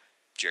 Now,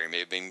 Jerry may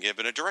have been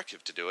given a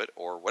directive to do it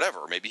or whatever,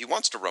 or maybe he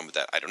wants to run with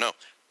that. I don't know.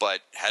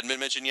 But hadn't been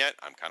mentioned yet.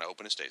 I'm kind of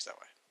hoping it stays that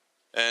way.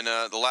 And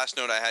the last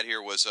note I had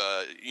here was,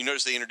 you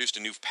notice they introduced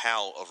a new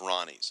pal of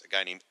Ronnie's, a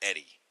guy named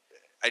Eddie.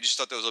 I just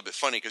thought that was a little bit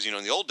funny because,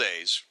 in the old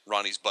days,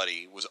 Ronnie's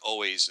buddy was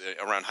always,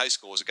 around high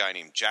school, was a guy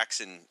named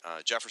Jefferson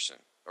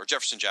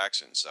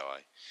Jackson. So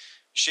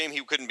shame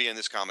he couldn't be in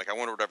this comic. I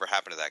wonder whatever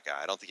happened to that guy.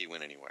 I don't think he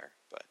went anywhere.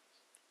 But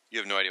you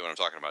have no idea what I'm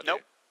talking about, Nope.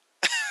 do you?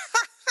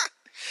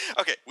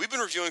 Okay, we've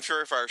been reviewing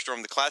Fury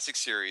Firestorm, the classic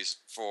series,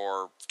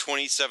 for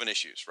 27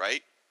 issues,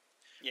 right?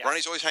 Yeah.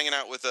 Ronnie's always hanging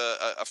out with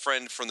a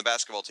friend from the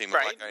basketball team, a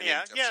black guy named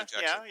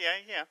Jefferson Jackson.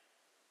 Yeah.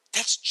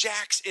 That's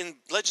Jax in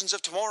Legends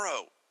of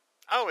Tomorrow.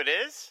 Oh, it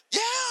is? Yeah!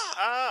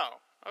 Oh,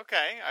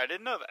 okay. I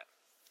didn't know that.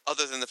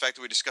 Other than the fact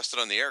that we discussed it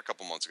on the air a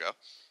couple months ago.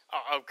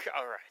 Oh, okay.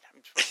 All right.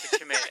 I'm supposed to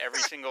commit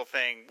every single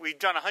thing. We've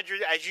done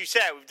 100, as you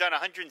said, we've done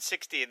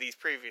 160 of these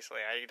previously.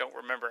 I don't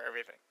remember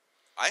everything.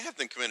 I have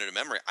them committed to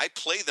memory. I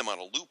play them on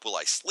a loop while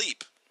I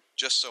sleep,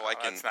 just so I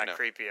can. That's not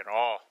creepy at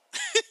all.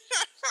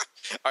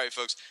 All right,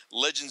 folks.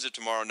 Legends of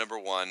Tomorrow,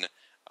 #1.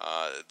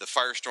 The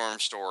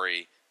Firestorm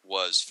story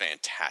was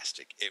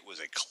fantastic. It was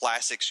a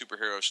classic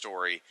superhero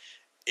story.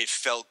 It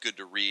felt good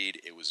to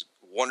read. It was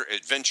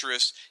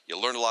adventurous. You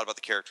learned a lot about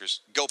the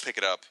characters. Go pick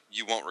it up.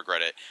 You won't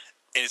regret it.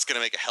 And it's going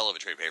to make a hell of a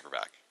trade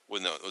paperback.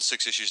 With those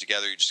 6 issues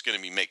together, you're just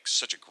going to make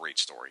such a great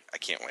story. I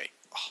can't wait.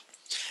 Oh.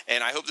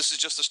 And I hope this is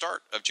just the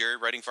start of Jerry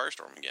writing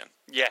Firestorm again.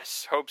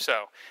 Yes, hope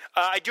so.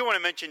 I do want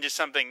to mention just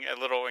something, a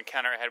little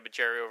encounter I had with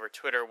Jerry over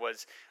Twitter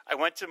was I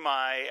went to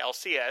my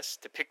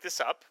LCS to pick this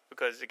up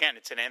because, again,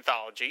 it's an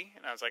anthology.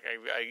 And I was like,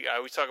 I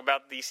always talk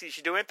about DC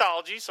should do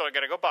anthologies, so I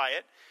got to go buy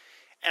it.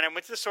 And I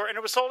went to the store, and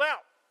it was sold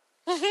out.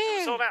 It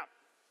was sold out.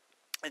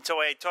 And so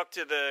I talked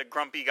to the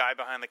grumpy guy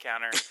behind the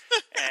counter,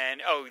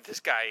 and,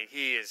 this guy,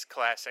 he is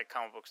classic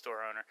comic book store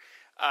owner.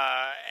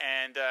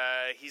 And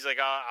he's like,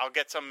 I'll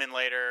get some in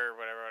later, or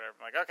whatever.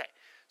 I'm like, okay.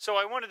 So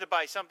I wanted to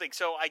buy something,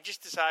 so I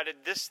just decided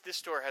this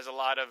store has a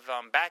lot of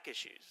back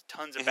issues,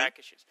 tons of back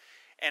issues.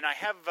 And I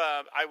have,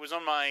 I was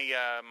on my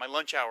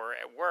lunch hour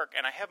at work,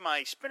 and I have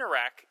my spinner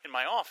rack in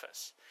my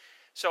office.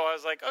 So I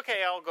was like,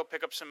 okay, I'll go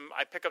pick up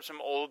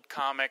some old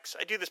comics.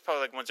 I do this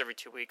probably like once every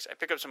 2 weeks. I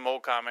pick up some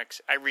old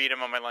comics, I read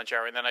them on my lunch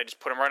hour, and then I just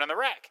put them right on the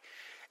rack.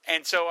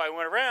 And so I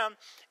went around,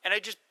 and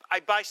I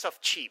buy stuff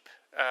cheap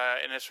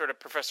in a sort of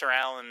Professor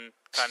Allen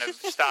kind of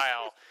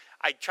style.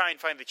 I try and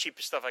find the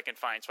cheapest stuff I can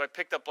find. So I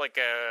picked up like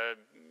a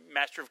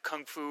Master of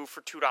Kung Fu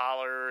for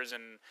 $2.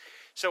 And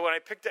so when I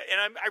picked it,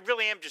 and I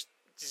really am just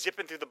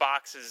zipping through the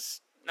boxes,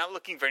 not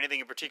looking for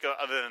anything in particular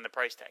other than the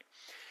price tag.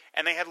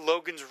 And they had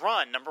Logan's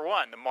Run,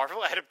 #1, the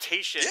Marvel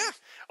adaptation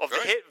of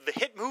the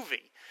hit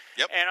movie.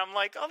 Yep. And I'm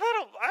like,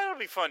 that'll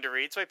be fun to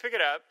read. So I pick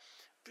it up.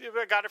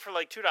 I got it for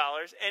like $2.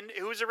 And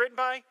who was it written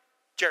by?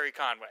 Jerry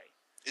Conway.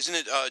 Isn't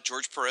it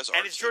George Perez art?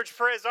 And it's George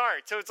Perez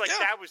art. So it's like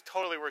that was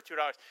totally worth $2.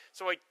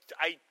 So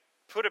I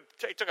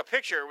took a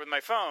picture with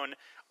my phone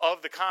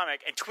of the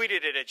comic and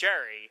tweeted it at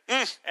Jerry.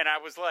 And I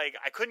was like,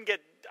 I couldn't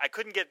get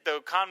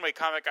the Conway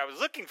comic I was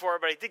looking for,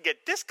 but I did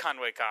get this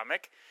Conway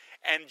comic.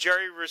 And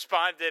Jerry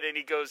responded, and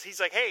he's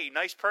like, hey,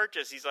 nice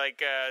purchase. He's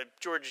like,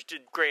 George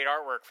did great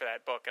artwork for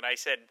that book. And I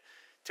said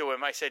to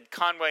him,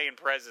 Conway and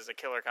Perez is a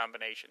killer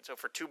combination. So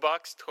for $2,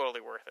 totally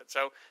worth it.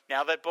 So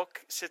now that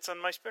book sits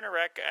on my spinner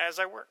rack as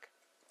I work.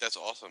 That's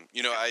awesome.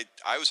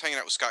 I was hanging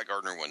out with Scott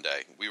Gardner one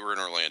day. We were in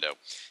Orlando,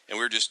 and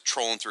we were just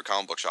trolling through a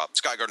comic book shop.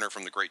 Scott Gardner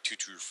from the great Two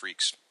True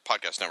Freaks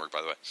podcast network,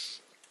 by the way.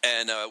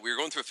 And we were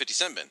going through a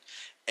 50-cent bin,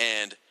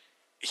 and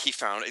he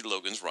found a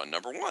Logan's Run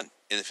 #1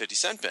 in the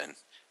 50-cent bin.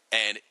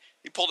 And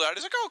he pulled it out.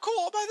 He's like, oh, cool,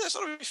 I'll buy this.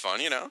 That'll be fun,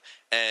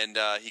 And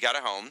he got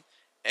it home,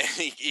 and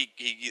he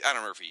I don't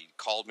remember if he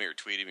called me or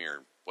tweeted me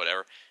or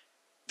whatever.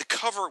 The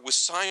cover was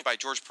signed by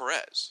George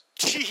Perez.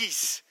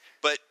 Jeez.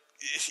 But,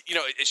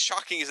 as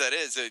shocking as that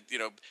is,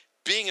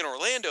 being in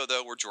Orlando,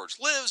 though, where George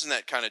lives in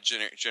that kind of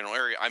general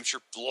area, I'm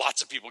sure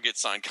lots of people get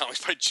signed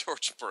comics by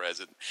George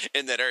Perez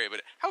in that area.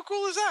 But how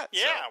cool is that?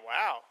 Yeah,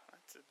 wow.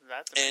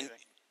 That's amazing. And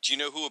do you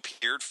know who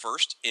appeared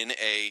first in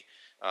a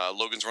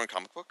Logan's Run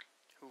comic book?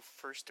 Who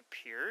first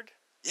appeared?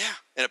 Yeah,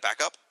 in a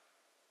backup.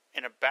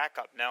 In a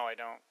backup? No, I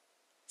don't.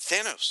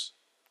 Thanos.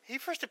 He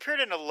first appeared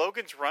in a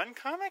Logan's Run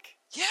comic?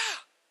 Yeah.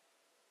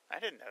 I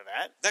didn't know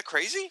that. That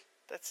crazy?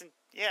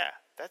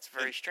 That's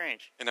very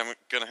strange. And I'm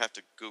gonna have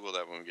to Google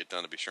that when we get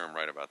done to be sure I'm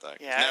right about that.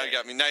 Yeah. Now you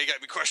got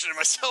me questioning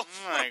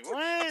myself. I'm like,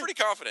 what? I'm pretty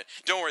confident.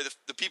 Don't worry,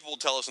 the people will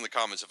tell us in the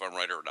comments if I'm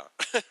right or not.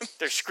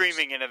 They're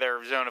screaming into their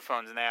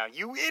Zonophones now.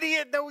 You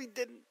idiot! No, he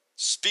didn't.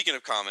 Speaking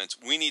of comments,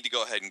 we need to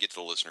go ahead and get to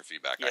the listener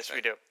feedback. Yes,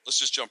 we do. Let's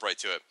just jump right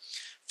to it,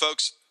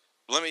 folks.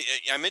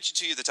 I mentioned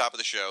to you at the top of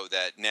the show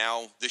that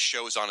now this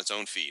show is on its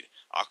own feed,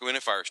 Aquaman and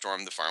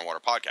Firestorm, the Fire and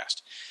Water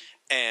podcast,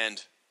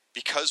 and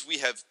because we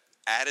have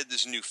added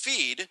this new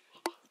feed,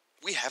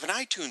 we have an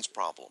iTunes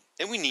problem,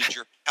 and we need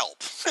your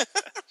help.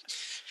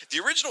 The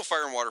original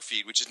Fire and Water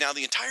feed, which is now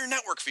the entire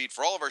network feed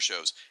for all of our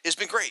shows, has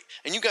been great,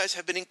 and you guys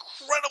have been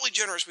incredibly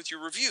generous with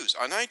your reviews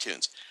on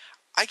iTunes.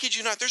 I kid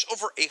you not, there's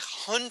over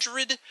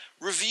 100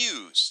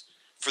 reviews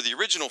for the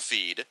original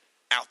feed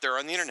out there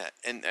on the internet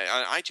and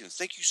on iTunes.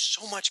 Thank you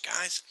so much,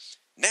 guys.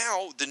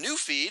 Now, the new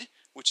feed,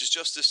 which is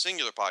just this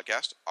singular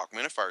podcast,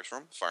 Aquaman and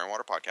Firestorm, the Fire and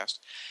Water podcast,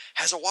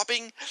 has a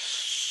whopping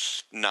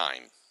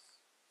 9.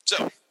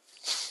 So,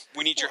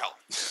 we need your help.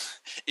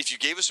 If you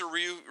gave us a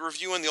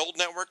review on the old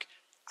network,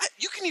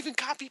 you can even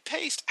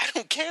copy-paste. I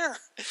don't care.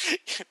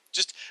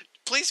 Just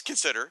please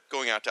consider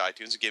going out to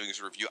iTunes and giving us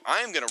a review.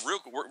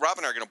 Rob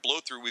and I are going to blow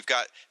through. We've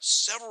got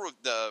several of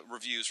the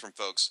reviews from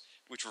folks,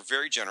 which were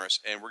very generous,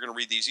 and we're going to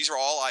read these. These are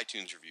all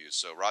iTunes reviews.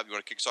 So, Rob, you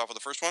want to kick us off with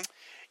the first one?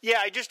 Yeah,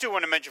 I just do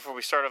want to mention before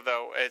we start off,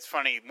 though, it's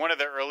funny. One of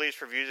the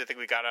earliest reviews I think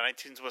we got on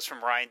iTunes was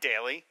from Ryan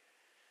Daly.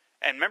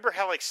 And remember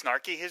how,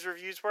 snarky his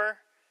reviews were?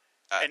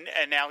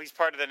 And now he's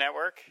part of the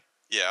network?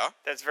 Yeah.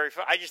 That's very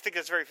fun. I just think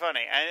that's very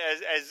funny.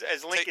 And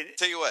as Lincoln...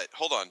 Tell you what,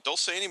 hold on. Don't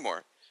say any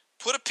more.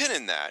 Put a pin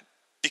in that,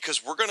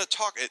 because we're going to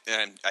talk...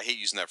 And I hate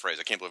using that phrase.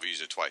 I can't believe I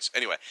used it twice.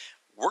 Anyway,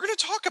 we're going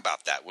to talk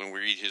about that when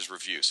we read his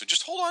review. So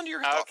just hold on to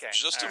your thoughts for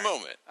just a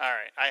moment. All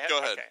right. Go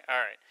ahead. Okay. All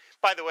right.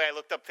 By the way, I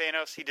looked up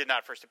Thanos. He did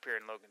not first appear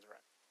in Logan's Run.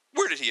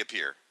 Where did he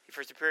appear? He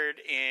first appeared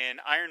in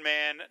Iron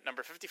Man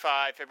number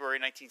 55, February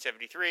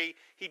 1973.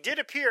 He did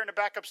appear in a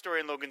backup story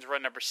in Logan's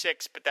Run number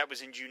 6, but that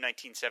was in June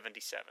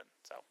 1977.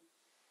 So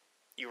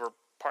you were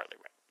partly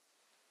right.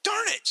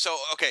 Darn it! So,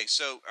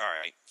 all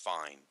right,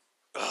 fine.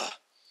 Ugh.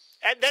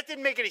 And that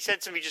didn't make any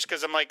sense to me just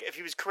because I'm like, if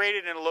he was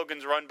created in a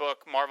Logan's Run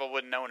book, Marvel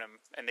wouldn't own him,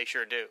 and they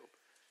sure do.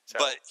 So.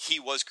 But he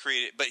was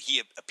created, but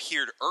he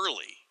appeared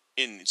early.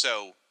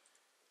 So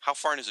how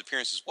far in his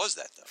appearances was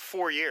that, though?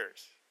 4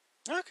 years.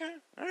 Okay,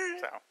 all right.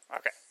 So,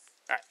 okay.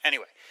 All right.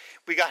 Anyway,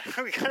 we got an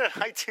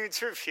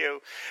iTunes review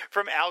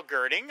from Al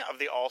Girding of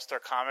the All-Star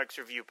Comics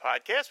Review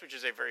Podcast, which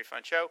is a very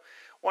fun show.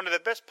 One of the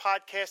best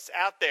podcasts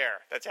out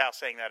there. That's Al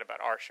saying that about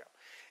our show.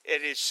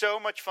 It is so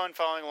much fun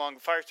following along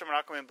the Firestorm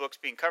and Aquaman books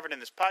being covered in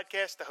this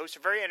podcast. The hosts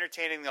are very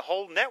entertaining. The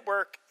whole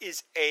network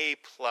is A+.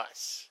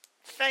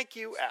 Thank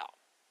you, Al.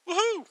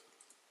 Woohoo!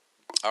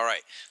 All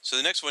right, so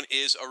the next one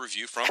is a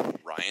review from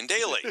Ryan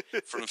Daly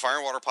from the Fire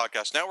and Water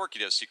Podcast Network. He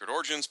does Secret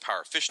Origins,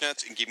 Power of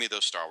Fishnets, and Give Me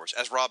Those Star Wars.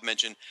 As Rob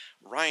mentioned,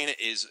 Ryan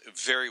is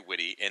very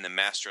witty and a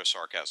master of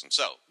sarcasm.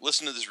 So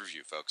listen to this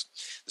review, folks.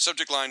 The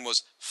subject line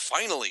was,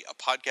 finally, a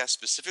podcast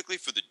specifically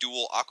for the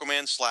dual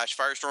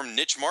Aquaman/Firestorm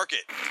niche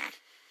market.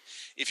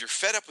 If you're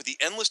fed up with the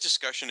endless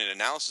discussion and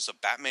analysis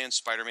of Batman,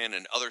 Spider-Man,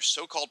 and other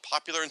so-called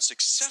popular and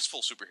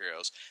successful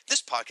superheroes,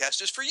 this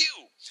podcast is for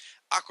you.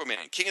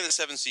 Aquaman, King of the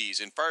Seven Seas,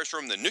 and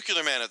Firestorm, the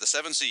Nuclear Man of the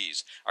Seven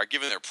Seas, are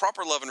given their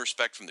proper love and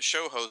respect from the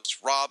show hosts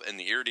Rob and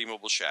the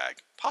Irredeemable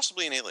Shag,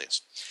 possibly an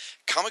alias.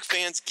 Comic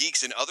fans,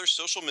 geeks, and other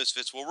social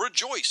misfits will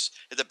rejoice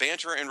at the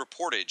banter and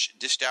reportage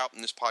dished out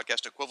in this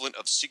podcast equivalent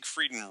of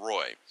Siegfried and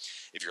Roy.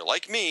 If you're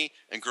like me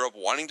and grew up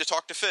wanting to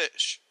talk to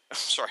fish...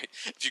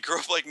 if you grew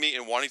up like me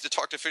and wanting to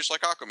talk to fish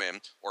like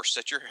Aquaman, or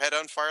set your head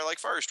on fire like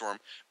Firestorm,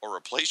 or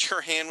replace your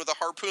hand with a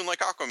harpoon like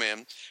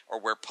Aquaman, or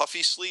wear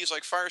puffy sleeves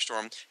like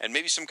Firestorm, and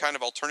maybe some kind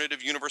of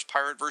alternative universe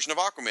pirate version of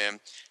Aquaman,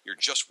 you're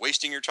just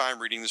wasting your time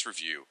reading this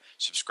review.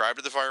 Subscribe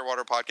to the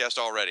Firewater Podcast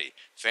already.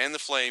 Fan the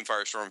flame,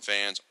 Firestorm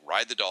fans.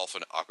 Ride the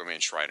dolphin, Aquaman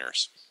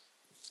Shriners.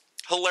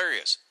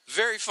 Hilarious.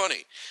 Very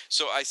funny.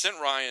 So I sent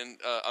Ryan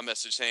a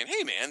message saying,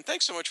 hey man,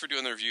 thanks so much for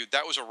doing the review.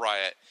 That was a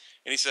riot.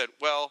 And he said,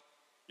 well...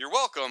 you're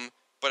welcome,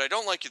 but I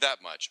don't like you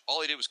that much.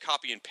 All I did was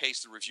copy and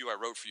paste the review I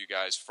wrote for you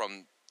guys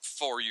from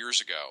 4 years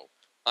ago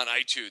on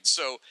iTunes.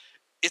 So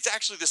it's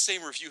actually the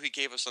same review he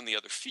gave us on the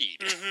other feed.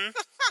 Mm-hmm.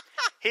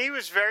 He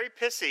was very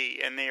pissy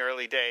in the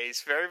early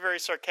days, very, very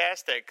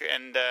sarcastic.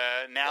 And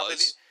now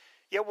that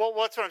well,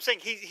 that's what I'm saying.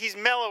 He's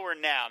mellower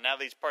now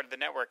that he's part of the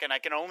network. And I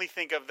can only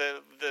think of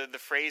the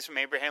phrase from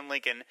Abraham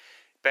Lincoln,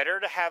 better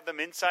to have them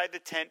inside the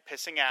tent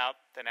pissing out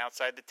than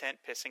outside the tent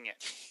pissing in.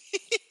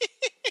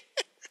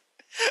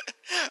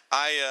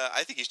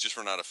 I think he's just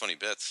run out of funny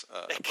bits.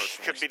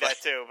 Could be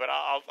that too, but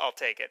I'll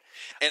take it.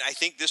 And I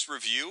think this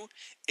review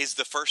is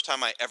the first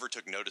time I ever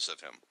took notice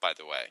of him, by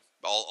the way.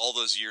 All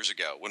those years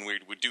ago when we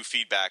would do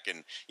feedback,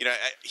 and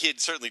he had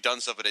certainly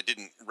done stuff, but it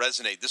didn't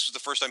resonate. This was the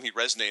first time he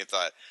resonated and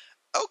thought,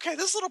 okay,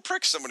 this little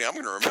prick's somebody I'm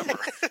going to remember.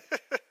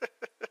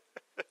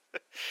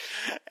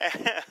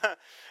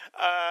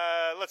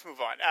 Let's move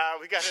on.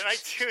 We got an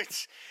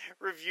iTunes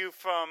review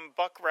from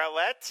Buck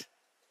Rowlett.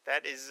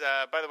 That is,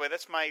 by the way,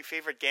 that's my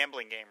favorite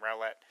gambling game,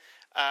 Rowlett.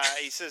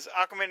 He says,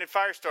 Aquaman and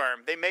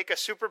Firestorm, they make a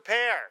super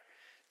pair.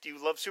 Do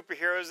you love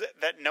superheroes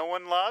that no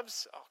one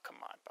loves? Oh, come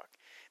on, Buck.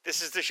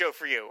 This is the show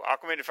for you.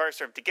 Aquaman and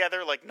Firestorm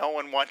together like no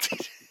one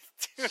wanted.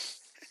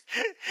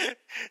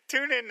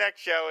 Tune in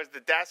next show as the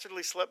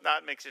dastardly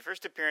Slipknot makes his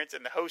first appearance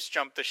and the hosts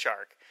jump the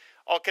shark.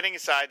 All kidding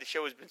aside, the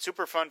show has been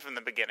super fun from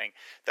the beginning.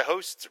 The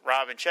hosts,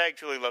 Rob and Shag,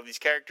 truly love these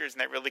characters, and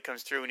that really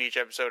comes through in each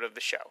episode of the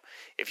show.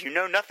 If you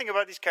know nothing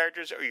about these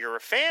characters or you're a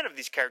fan of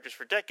these characters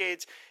for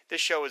decades,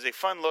 this show is a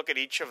fun look at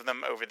each of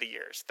them over the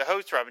years. The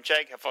hosts, Rob and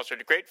Shag, have fostered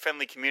a great,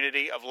 friendly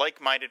community of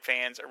like-minded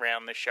fans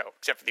around this show,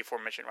 except for the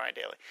aforementioned Ryan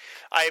Daly.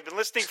 I have been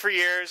listening for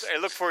years. I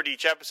look forward to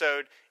each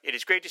episode. It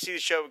is great to see the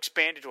show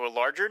expand into a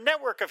larger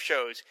network of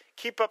shows.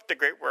 Keep up the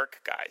great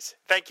work, guys.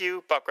 Thank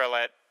you, Buck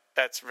Rowlett.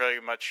 That's very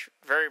much,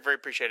 very, very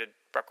appreciated,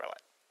 Buck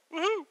Rowlett.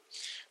 Woohoo!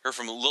 Heard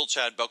from Lil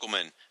Chad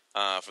Buckelman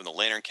from the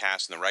Lantern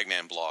Cast and the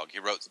Ragman blog. He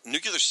wrote,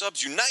 Nuclear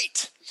Subs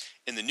unite!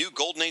 In the new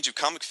golden age of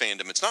comic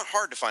fandom, it's not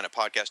hard to find a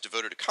podcast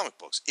devoted to comic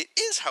books. It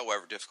is,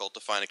 however, difficult to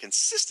find a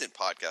consistent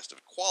podcast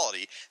of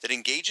quality that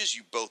engages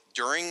you both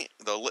during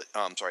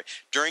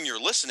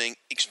your listening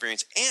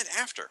experience and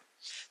after.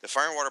 The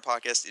Fire and Water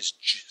podcast is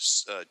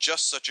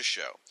just such a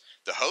show.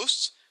 The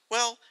hosts?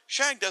 Well,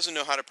 Shag doesn't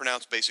know how to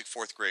pronounce basic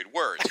fourth grade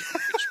words,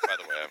 which, by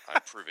the way, I'm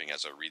proving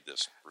as I read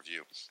this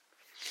review.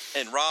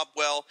 And Rob,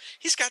 well,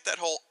 he's got that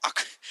whole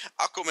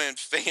Aquaman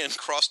fan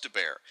cross to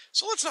bear.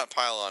 So let's not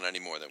pile on any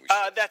more than we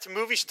should. That's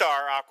movie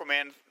star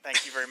Aquaman.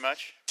 Thank you very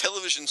much.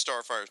 Television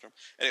star Firestorm.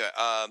 Anyway,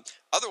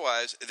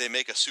 otherwise, they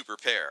make a super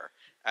pair.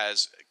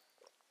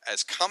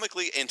 As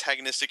comically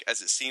antagonistic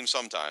as it seems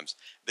sometimes,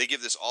 they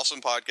give this awesome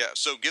podcast.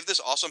 So give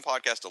this awesome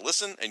podcast a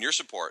listen and your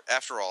support.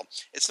 After all,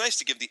 it's nice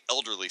to give the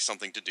elderly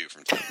something to do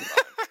from time to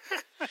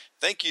time.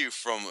 Thank you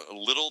from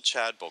Little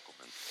Chad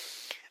Bokelman.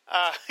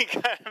 We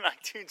got an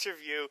iTunes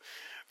review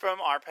from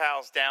our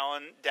pals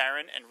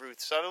Darren and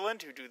Ruth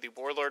Sutherland, who do the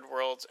Warlord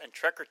Worlds and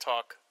Trekker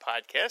Talk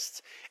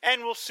podcasts,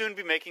 and will soon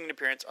be making an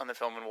appearance on the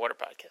Film and Water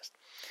podcast.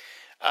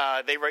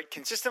 They write,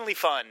 consistently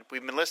fun.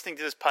 We've been listening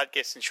to this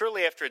podcast since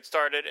shortly after it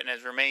started and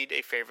has remained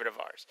a favorite of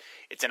ours.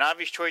 It's an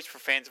obvious choice for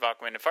fans of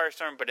Aquaman and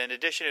Firestorm, but in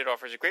addition, it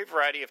offers a great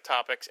variety of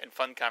topics and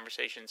fun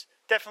conversations.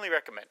 Definitely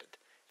recommended.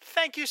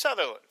 Thank you,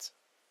 Sutherlands.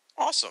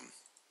 Awesome.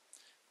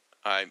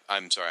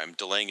 I'm sorry, I'm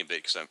delaying a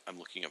bit because I'm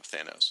looking up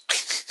Thanos.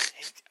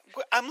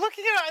 I looked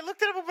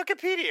it up on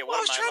Wikipedia. Well, I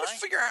was trying to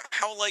figure out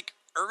how,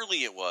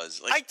 early it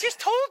was. I just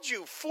told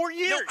you, 4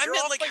 years. No, I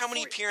meant how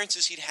many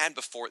appearances he'd had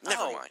before.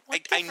 Never mind.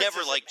 I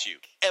never liked you.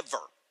 Ever.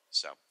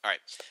 So, all right.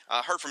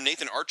 Heard from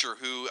Nathan Archer,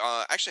 who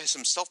actually has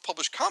some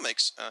self-published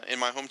comics in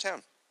my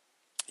hometown.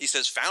 He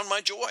says, found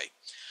my joy.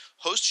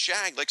 Host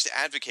Shag likes to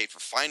advocate for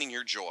finding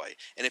your joy.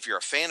 And if you're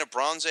a fan of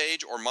Bronze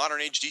Age or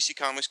Modern Age DC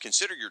Comics,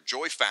 consider your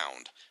joy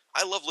found.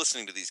 I love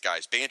listening to these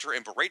guys banter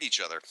and berate each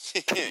other.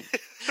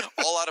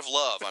 All out of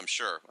love, I'm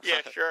sure.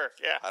 Yeah, sure.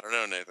 Yeah. I don't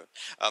know, Nathan.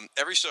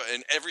 Every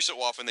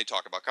so often they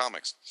talk about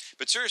comics.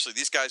 But seriously,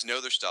 these guys know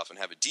their stuff and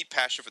have a deep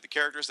passion for the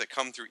characters that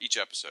come through each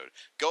episode.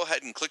 Go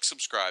ahead and click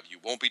subscribe. You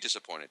won't be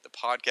disappointed. The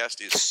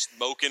podcast is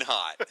smoking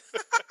hot.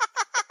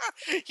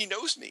 He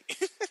knows me.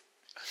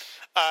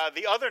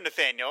 The other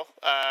Nathaniel,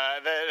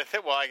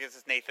 well, I guess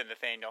it's Nathan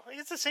Nathaniel.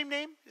 It's the same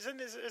name? Is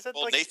that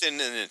well,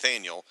 Nathan and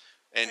Nathaniel.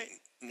 And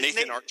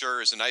Nathan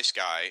Archer is a nice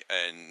guy,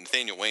 and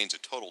Nathaniel Wayne's a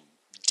total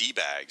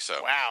D-bag.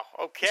 So wow,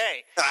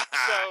 okay.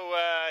 So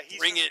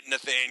bring it,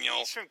 Nathaniel.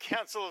 He's from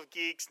Council of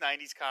Geeks,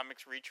 90s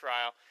Comics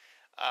Retrial.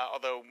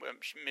 Although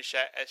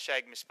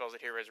Shag misspells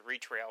it here as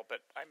retrail, but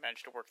I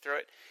managed to work through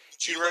it.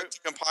 Did you like to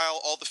compile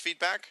all the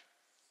feedback?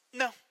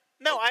 No,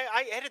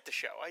 I edit the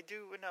show. I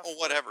do enough. Well,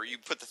 whatever. You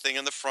put the thing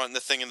in the front and the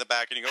thing in the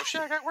back, and you go,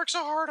 Shag, I worked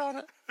so hard on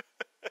it.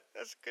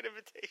 That's a good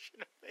imitation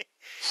of me.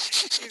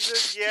 He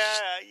says,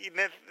 yeah,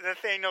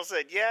 Nathaniel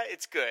said, yeah,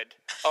 it's good.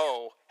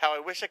 Oh, how I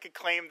wish I could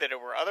claim that it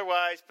were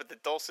otherwise, but the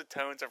dulcet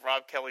tones of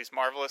Rob Kelly's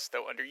marvelous,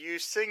 though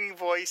underused singing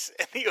voice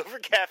and the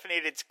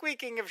over-caffeinated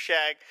squeaking of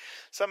Shag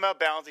somehow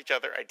balance each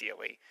other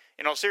ideally.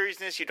 In all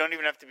seriousness, you don't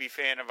even have to be a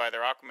fan of either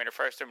Aquaman or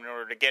Firestorm in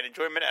order to get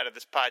enjoyment out of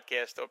this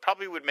podcast, though it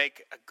probably would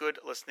make a good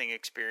listening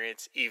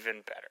experience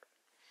even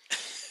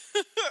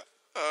better.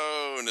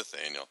 Oh,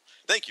 Nathaniel.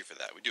 Thank you for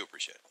that. We do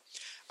appreciate it.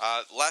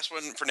 The last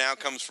one for now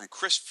comes from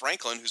Chris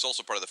Franklin, who's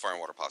also part of the Fire and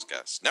Water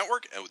Podcast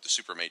Network and with the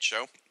Supermate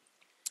Show.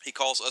 He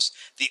calls us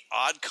the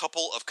odd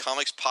couple of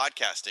comics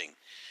podcasting.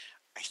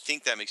 I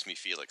think that makes me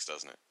Felix,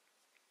 doesn't it?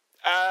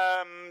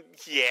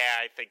 Yeah,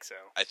 I think so.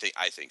 I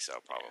think so,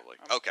 probably.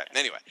 Okay.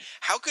 Anyway,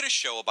 how could a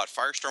show about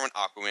Firestorm and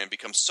Aquaman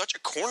become such a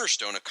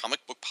cornerstone of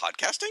comic book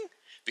podcasting?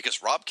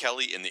 because Rob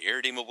Kelly and the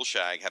Irredeemable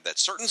Shag have that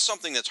certain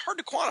something that's hard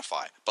to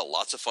quantify, but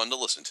lots of fun to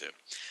listen to.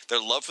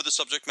 Their love for the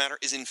subject matter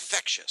is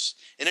infectious.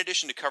 In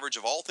addition to coverage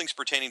of all things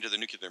pertaining to the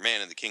Nuclear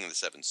Man and the King of the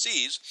Seven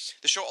Seas,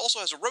 the show also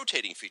has a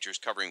rotating features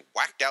covering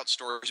whacked-out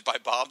stories by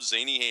Bob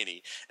Zany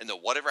Haney and the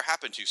Whatever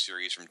Happened To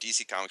series from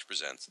DC Comics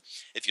Presents.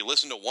 If you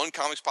listen to one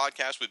comics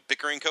podcast with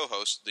bickering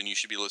co-hosts, then you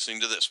should be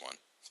listening to this one.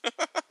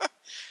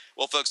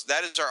 Well, folks,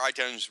 that is our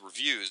iTunes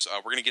reviews.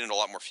 We're going to get into a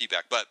lot more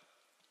feedback, but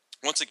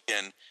once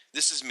again,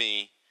 this is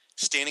me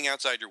standing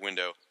outside your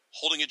window,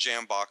 holding a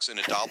jam box in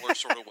a Dobler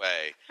sort of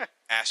way,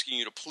 asking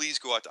you to please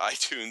go out to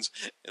iTunes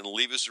and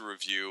leave us a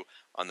review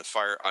on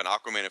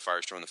Aquaman and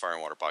Firestorm, the Fire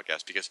and Water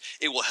podcast, because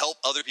it will help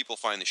other people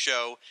find the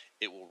show.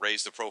 It will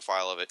raise the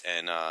profile of it,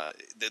 and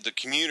the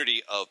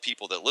community of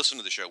people that listen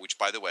to the show, which,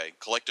 by the way,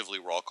 collectively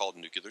we're all called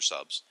Nuclear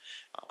Subs.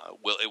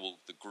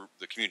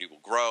 The community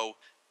will grow,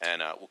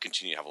 and we'll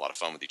continue to have a lot of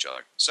fun with each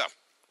other. So,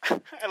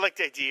 I like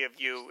the idea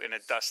of you in a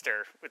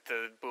duster with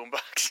the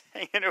boombox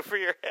hanging over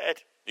your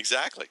head.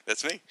 Exactly.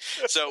 That's me.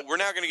 So we're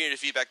now going to get into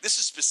feedback. This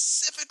is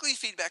specifically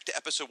feedback to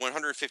episode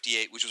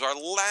 158, which was our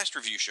last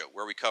review show,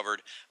 where we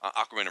covered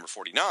Aquaman number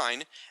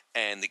 49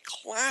 and the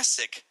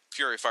classic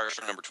Fury of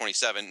Firestorm number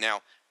 27.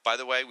 Now, by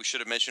the way, we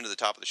should have mentioned at the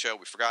top of the show,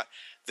 we forgot,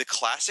 the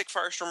classic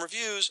Firestorm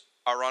reviews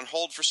are on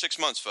hold for 6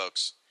 months,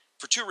 folks.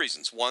 For two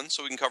reasons. One,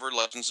 so we can cover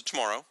Legends of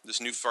Tomorrow, this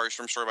new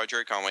Firestorm story by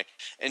Jerry Conway.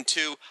 And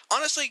two,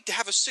 honestly, to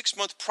have a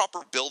 6-month proper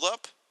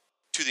build-up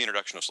to the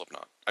introduction of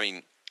Slipknot. I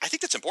mean, I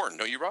think that's important,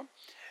 don't you, Rob?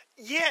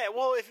 Yeah,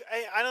 well, if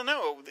I don't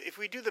know. If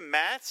we do the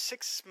math,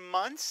 6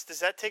 months, does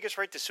that take us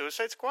right to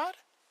Suicide Squad?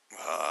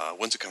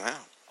 When's it come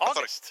out?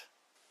 August.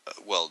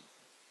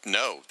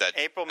 No.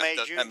 April, May,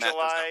 June,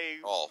 July.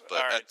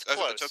 But right, it's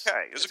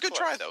okay. It was a good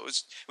try, though.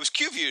 It was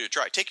cute of you to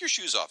try. Take your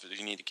shoes off if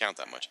you need to count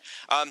that much.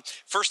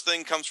 First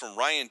thing comes from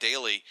Ryan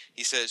Daly.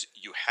 He says,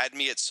 "You had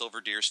me at Silver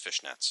Deer's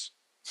fishnets."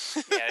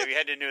 Yeah, we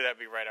had to know that'd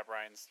be right up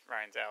Ryan's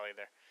alley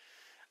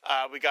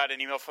there. We got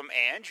an email from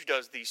Ange, who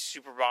does the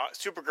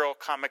Supergirl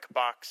comic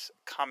box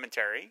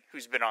commentary,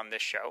 who's been on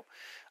this show.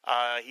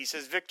 He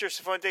says, Victor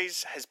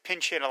Cifuentes has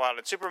pinch hit a lot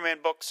in Superman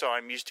books, so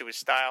I'm used to his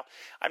style.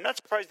 I'm not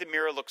surprised that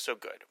Mira looks so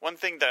good. One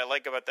thing that I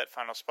like about that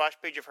final splash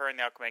page of her in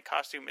the Aquaman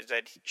costume is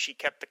that she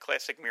kept the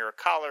classic Mira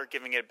collar,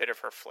 giving it a bit of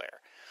her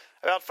flair.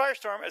 About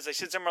Firestorm, as I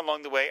said somewhere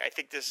along the way, I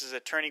think this is a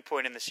turning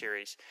point in the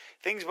series.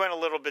 Things went a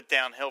little bit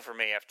downhill for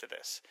me after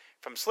this.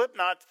 From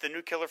Slipknot to the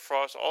new Killer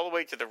Frost, all the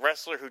way to the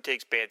wrestler who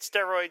takes bad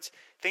steroids,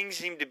 things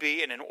seem to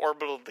be in an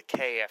orbital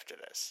decay after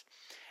this.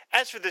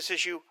 As for this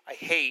issue, I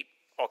hate,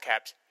 all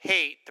caps,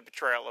 hate the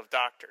portrayal of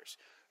doctors.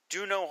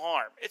 Do no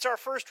harm. It's our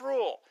first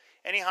rule.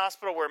 Any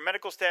hospital where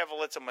medical staff will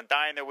let someone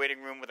die in their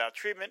waiting room without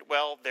treatment,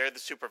 well, they're the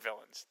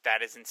supervillains.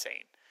 That is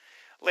insane.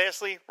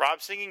 Lastly,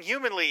 Rob singing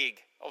Human League.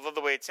 Although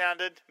the way it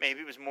sounded, maybe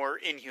it was more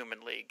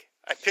Inhuman League.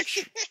 I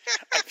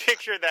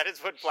picture that is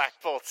what Black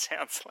Bolt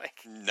sounds like.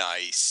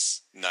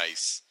 Nice.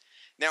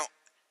 Now,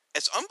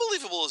 as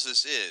unbelievable as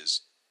this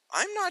is,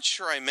 I'm not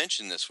sure I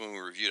mentioned this when we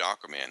reviewed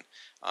Aquaman.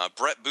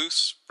 Brett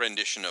Booth's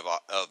rendition of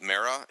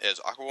Mera as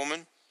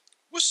Aquawoman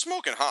was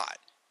smoking hot.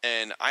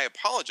 And I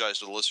apologize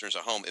to the listeners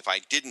at home if I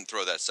didn't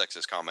throw that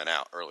sexist comment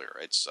out earlier.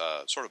 It's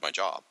sort of my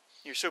job.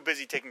 You're so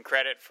busy taking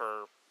credit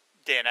for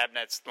Dan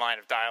Abnett's line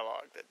of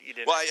dialogue that you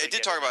didn't. Well, I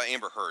did talk about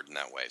Amber Heard in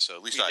that way, so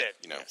at least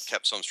yes.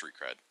 kept some street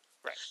cred.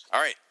 Right. All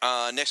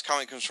right. Next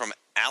comment comes from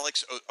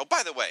Alex. Oh,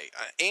 by the way,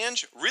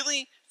 Ange,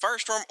 really?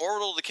 Firestorm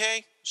Orbital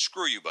Decay?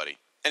 Screw you, buddy.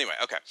 Anyway,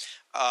 okay.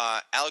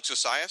 Alex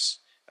Osias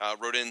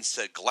wrote in and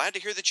said, glad to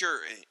hear that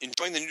you're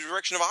enjoying the new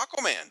direction of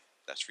Aquaman.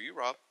 That's for you,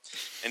 Rob.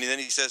 And then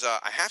he says,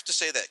 I have to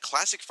say that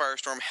classic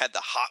Firestorm had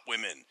the hot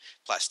women.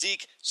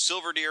 Plastique,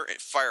 Silver Deer, and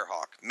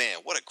Firehawk. Man,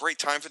 what a great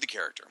time for the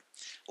character.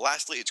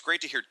 Lastly, it's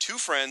great to hear two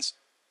friends.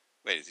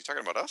 Wait, is he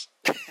talking about us?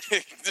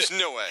 There's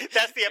no way.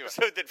 That's the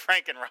episode that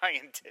Frank and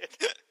Ryan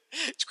did.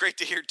 It's great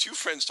to hear two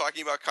friends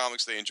talking about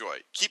comics they enjoy.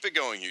 Keep it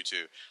going, you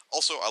two.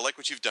 Also, I like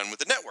what you've done with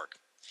the network.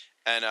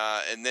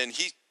 And then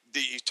he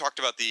talked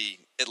about the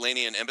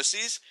Atlantean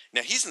embassies.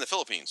 Now, he's in the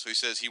Philippines, so he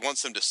says he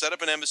wants them to set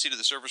up an embassy to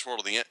the surface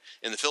world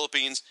in the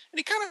Philippines, and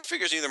he kind of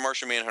figures either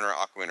Martian Manhunter or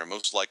Aquaman are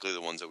most likely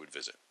the ones that would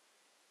visit.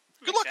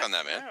 Good luck on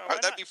that, man. Yeah,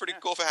 that'd be pretty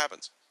cool if it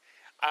happens.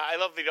 I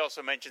love that he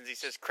also mentions, he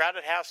says,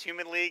 Crowded House,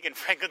 Human League, and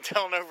Franklin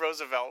Delano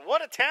Roosevelt.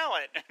 What a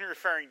talent!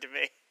 Referring to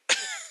me.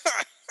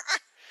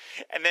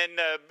 And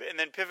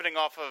then pivoting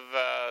off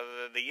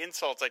of the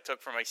insults I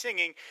took for my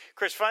singing,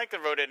 Chris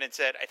Franklin wrote in and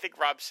said, I think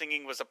Rob's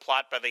singing was a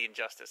plot by the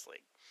Injustice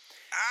League.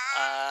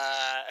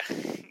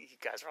 You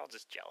guys are all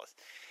just jealous.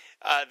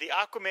 The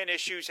Aquaman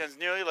issue sounds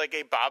nearly like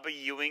a Bobby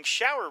Ewing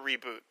shower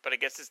reboot, but I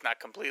guess it's not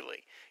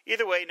completely.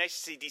 Either way, nice to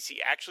see DC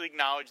actually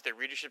acknowledge their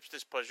readership's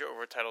displeasure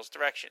over title's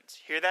directions.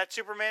 Hear that,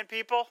 Superman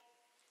people?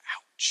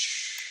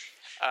 Ouch.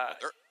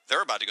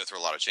 They're about to go through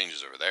a lot of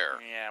changes over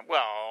there. Yeah,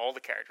 well, all the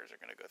characters are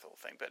going to go through the whole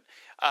thing. But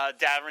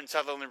Davin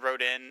Sutherland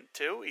wrote in,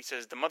 too. He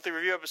says, the monthly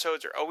review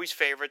episodes are always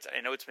favorites.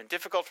 I know it's been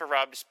difficult for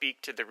Rob to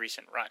speak to the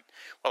recent run.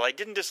 While I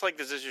didn't dislike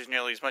the Zizers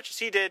nearly as much as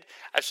he did,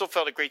 I still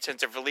felt a great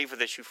sense of relief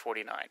with issue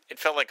 49. It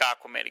felt like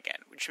Aquaman again,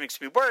 which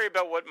makes me worry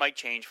about what might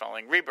change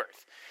following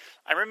Rebirth.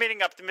 I'm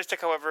remaining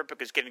optimistic, however,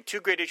 because getting 2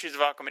 great issues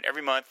of Aquaman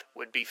every month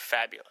would be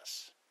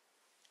fabulous.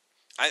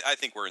 I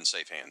think we're in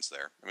safe hands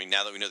there. I mean,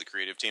 now that we know the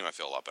creative team, I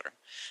feel a lot better.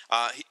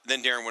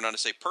 Then Darren went on to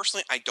say,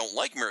 personally, I don't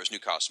like Mira's new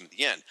costume at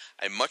the end.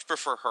 I much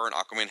prefer her and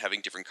Aquaman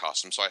having different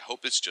costumes, so I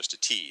hope it's just a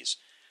tease.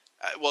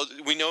 Well,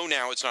 we know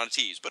now it's not a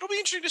tease, but it'll be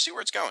interesting to see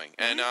where it's going,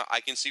 and I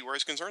can see where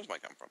his concerns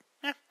might come from.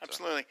 Yeah,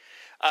 absolutely.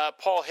 So.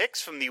 Paul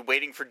Hicks from the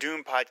Waiting for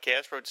Doom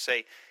podcast wrote to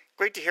say,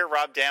 great to hear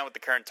Rob down with the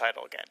current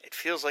title again. It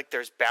feels like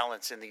there's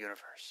balance in the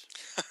universe.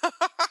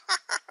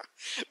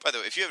 By the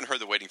way, if you haven't heard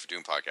the Waiting for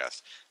Doom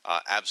podcast,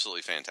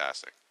 absolutely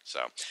fantastic. So,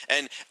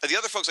 and the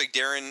other folks like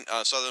Darren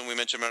Sutherland, we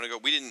mentioned a minute ago,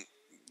 we didn't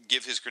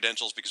give his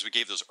credentials because we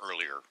gave those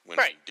earlier when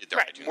we did their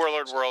iTunes.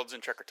 Warlord Worlds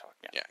and Tricker Talk.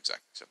 Yeah,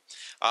 exactly. So,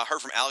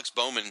 heard from Alex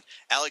Bowman.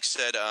 Alex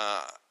said,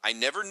 I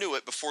never knew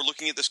it before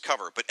looking at this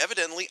cover, but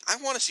evidently I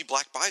want to see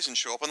Black Bison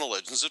show up on the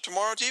Legends of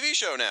Tomorrow TV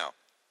show now.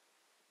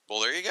 Well,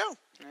 there you go.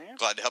 Yeah.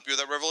 Glad to help you with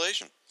that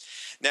revelation.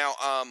 Now,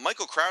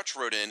 Michael Crouch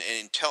wrote in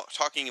and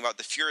talking about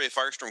the Fury of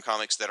Firestorm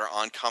comics that are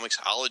on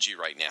Comixology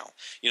right now.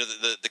 You know,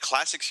 the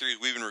classic series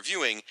we've been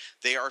reviewing,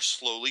 they are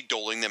slowly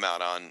doling them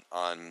out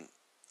on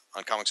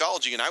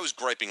Comixology, and I was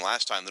griping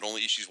last time that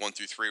only issues 1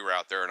 through 3 were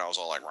out there, and I was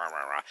all like, rah,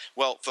 rah, rah.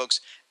 Well,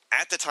 folks,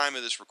 at the time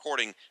of this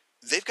recording,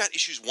 they've got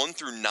issues 1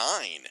 through 9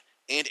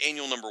 and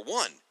annual number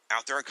 1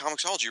 out there on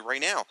Comixology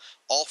right now,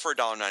 all for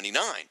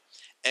 $1.99.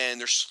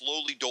 And they're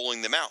slowly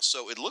doling them out.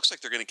 So it looks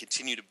like they're going to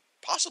continue to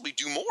possibly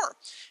do more.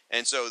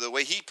 And so the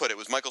way he put it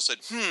was Michael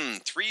said,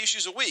 3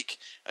 issues a week.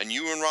 And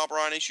you and Rob are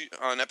on issue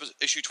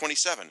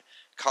 27.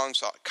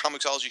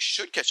 Comixology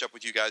should catch up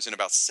with you guys in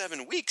about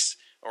 7 weeks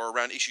or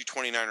around issue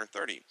 29 or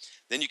 30.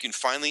 Then you can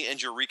finally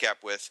end your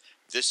recap with,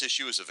 this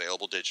issue is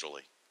available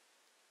digitally.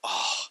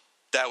 Oh,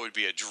 that would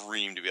be a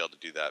dream to be able to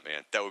do that,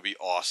 man. That would be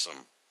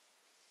awesome.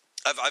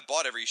 I've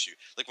bought every issue.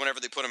 Like,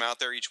 whenever they put them out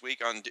there each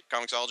week on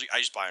Comixology, I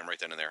just buy them right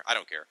then and there. I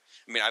don't care.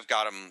 I mean, I've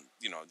got them,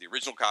 you know, the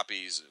original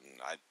copies,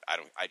 and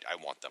I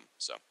want them.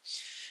 So,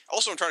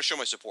 also, I'm trying to show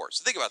my support.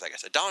 So think about that,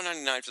 guys.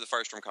 $1.99 for the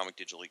Firestorm comic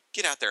digitally.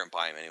 Get out there and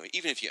buy them anyway.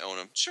 Even if you own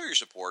them, show your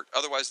support.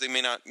 Otherwise, they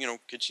may not,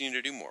 continue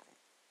to do more of them.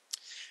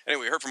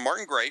 Anyway, we heard from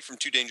Martin Gray from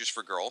Too Dangerous for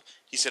a Girl.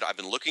 He said, I've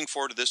been looking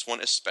forward to this one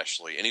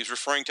especially. And he was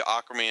referring to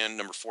Aquaman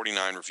number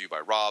 49 review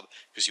by Rob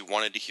because he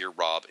wanted to hear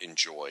Rob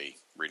enjoy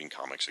reading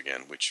comics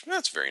again, which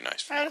that's very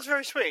nice. That is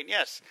very sweet,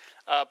 yes.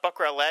 Buck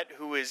Rowlett,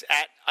 who is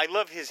I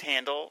love his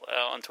handle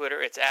on Twitter.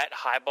 It's at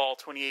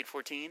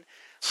Highball2814.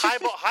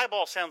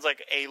 Highball sounds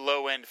like a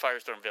low-end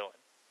Firestorm villain.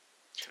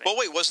 Well,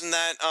 wait, wasn't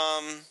that,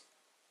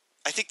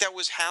 I think that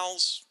was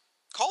Hal's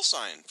call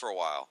sign for a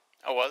while.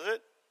 Oh, was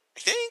it? I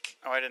think.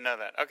 Oh, I didn't know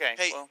that. Okay.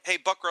 Hey,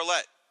 Buck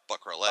Rowlett.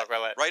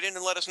 Write in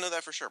and let us know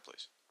that for sure,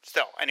 please.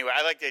 Still, anyway,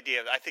 I like the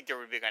idea. I think there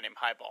would be a guy named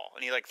Highball,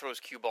 and he throws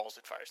cue balls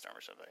at Firestorm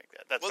or something like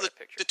that. That's what I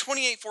picture. The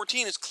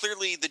 2814 is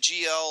clearly the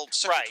GL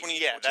second right,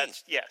 2814.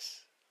 Yeah,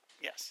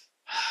 yes.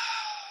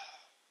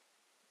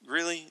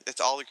 Really? That's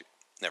all?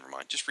 Never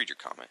mind. Just read your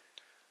comment.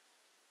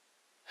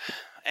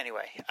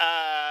 Anyway,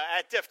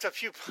 at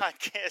DefTofu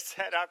Podcast,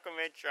 at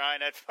Aquaman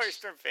Shrine, at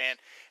Firestorm Fan,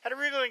 had a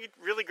really,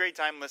 really great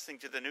time listening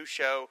to the new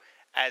show.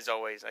 As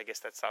always, I guess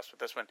that stops with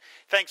this one.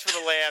 Thanks for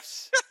the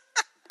laughs.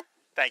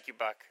 Thank you,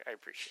 Buck. I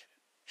appreciate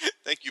it.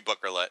 Thank you,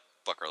 Buck Rowlett.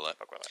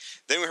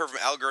 Then we heard from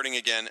Al Girding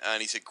again,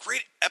 and he said,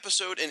 great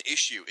episode and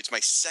issue. It's my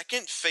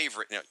second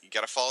favorite. Now, you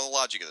got to follow the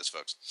logic of this,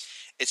 folks.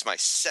 It's my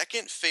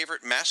second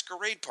favorite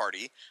masquerade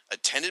party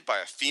attended by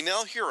a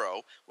female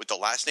hero with the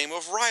last name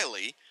of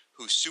Riley,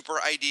 whose super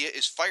idea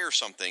is fire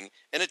something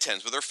and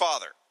attends with her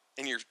father.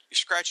 And you're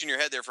scratching your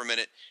head there for a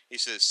minute. He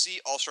says, see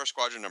All-Star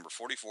Squadron number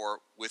 44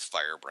 with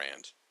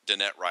Firebrand.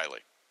 Danette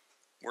Riley.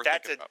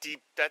 That's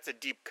a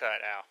deep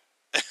cut, Al.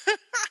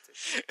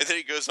 And then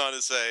he goes on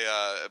to say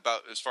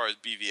about as far as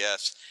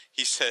BVS,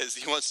 he says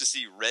he wants to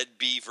see Red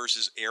Bee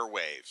versus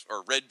Airwave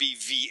or Red Bee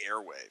v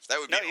Airwave. That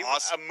would be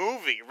awesome. A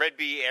movie, Red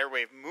Bee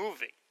Airwave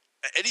movie.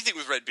 Anything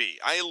with Red Bee.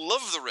 I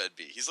love the Red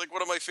Bee. He's like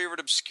one of my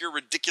favorite obscure,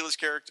 ridiculous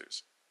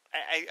characters.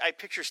 I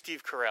picture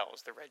Steve Carell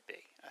as the Red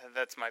Bee.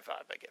 That's my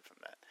vibe I get from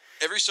that.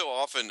 Every so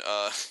often,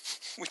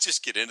 we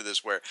just get into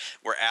this where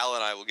Al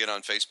and I will get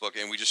on Facebook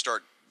and we just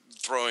start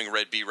throwing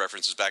Red Bee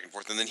references back and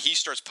forth, and then he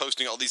starts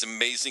posting all these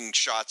amazing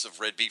shots of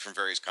Red Bee from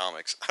various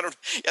comics. I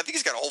think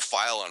he's got a whole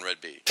file on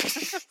Red Bee.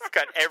 He's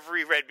got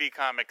every Red Bee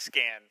comic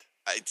scanned.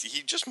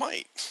 He just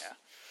might. Yeah.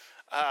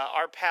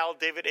 Our pal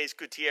David Ace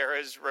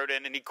Gutierrez wrote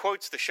in, and he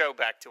quotes the show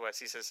back to us.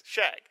 He says,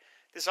 Shag,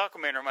 this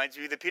Aquaman reminds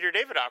me of the Peter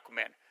David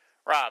Aquaman.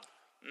 Rob,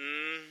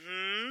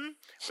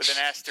 with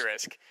an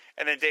asterisk.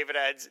 And then David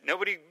adds,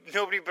 nobody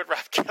but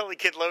Rob Kelly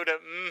could load up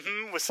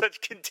with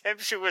such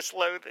contemptuous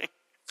loathing.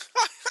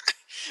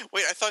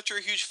 Wait, I thought you were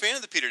a huge fan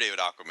of the Peter David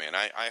Aquaman.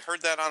 I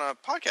heard that on a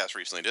podcast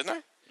recently, didn't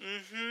I?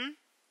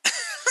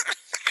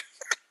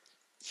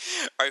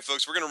 All right,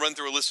 folks, we're going to run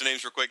through a list of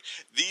names real quick.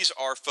 These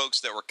are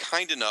folks that were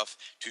kind enough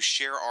to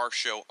share our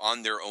show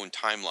on their own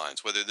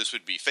timelines, whether this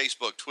would be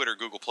Facebook, Twitter,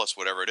 Google+,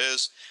 whatever it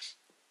is.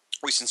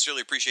 We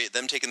sincerely appreciate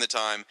them taking the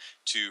time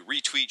to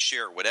retweet,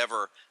 share,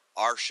 whatever,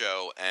 our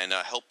show and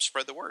help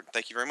spread the word.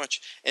 Thank you very much.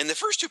 And the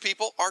first two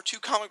people are two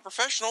comic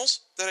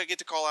professionals that I get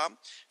to call out.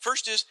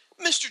 First is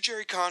Mr.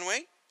 Jerry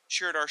Conway,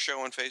 shared our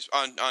show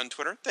on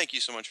Twitter. Thank you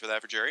so much for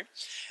that, for Jerry.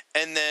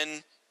 And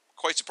then,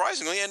 quite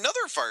surprisingly, another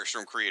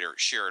Firestorm creator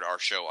shared our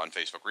show on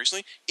Facebook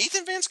recently,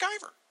 Ethan Van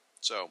Sciver.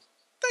 So,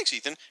 thanks,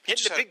 Ethan.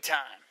 Hitting the big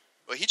time.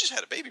 Well, he just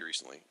had a baby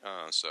recently,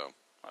 so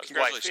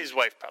congratulations. His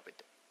wife probably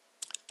did.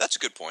 That's a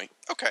good point.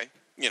 Okay,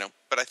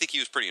 but I think he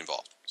was pretty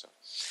involved. So,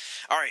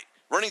 all right.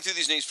 Running through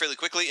these names fairly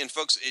quickly, and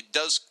folks, it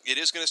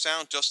is going to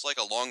sound just like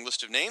a long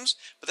list of names,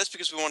 but that's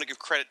because we want to give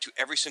credit to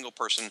every single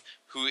person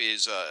who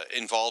is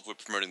involved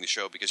with promoting the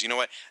show, because you know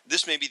what?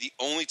 This may be the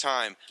only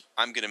time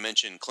I'm going to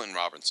mention Clinton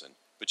Robinson.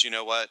 But you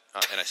know what?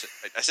 And I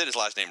said his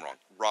last name wrong.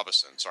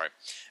 Robinson, sorry.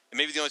 And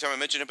maybe the only time I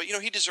mention it, but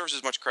he deserves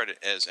as much credit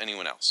as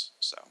anyone else.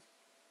 So,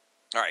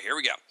 all right, here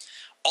we go.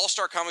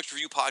 All-Star Comics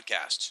Review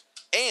Podcast.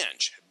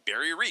 Ange,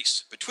 Barry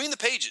Reese, Between the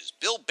Pages,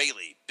 Bill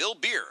Bailey, Bill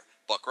Beer,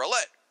 Buck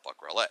Rowlett,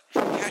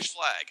 Cash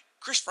Flag,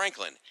 Chris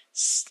Franklin,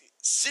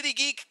 City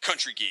Geek,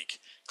 Country Geek,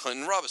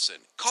 Clinton Robinson,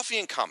 Coffee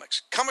and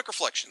Comics, Comic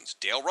Reflections,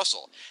 Dale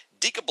Russell,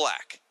 Dika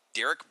Black,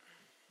 Derek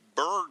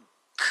Berg,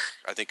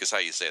 I think is how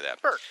you say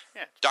that. Berg,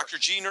 yeah. Dr.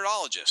 G,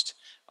 Nerdologist,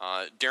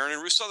 Darren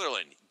and Ruth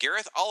Sutherland,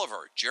 Gareth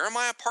Oliver,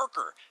 Jeremiah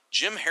Parker,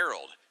 Jim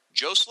Harold,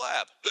 Joe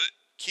Slab,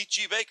 Keith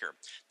G. Baker,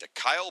 the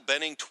Kyle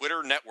Benning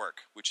Twitter Network,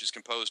 which is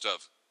composed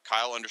of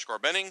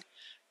Kyle_Benning,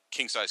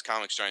 King Size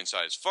Comics, Giant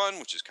Size Fun,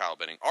 which is Kyle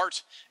Benning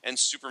Art, and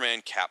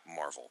Superman Cap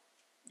Marvel.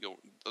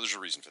 There's a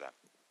reason for that.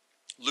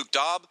 Luke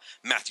Dobb,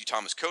 Matthew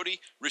Thomas Cody,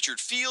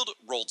 Richard Field,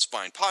 Rolled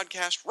Spine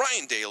Podcast,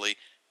 Ryan Daly,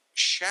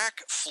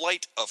 Shaq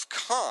Flight of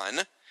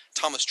Khan,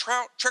 Thomas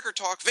Trout, Trekker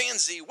Talk, Van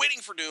Z,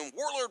 Waiting for Doom,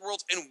 Warlord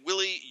Worlds, and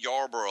Willie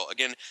Yarborough.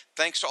 Again,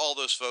 thanks to all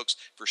those folks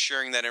for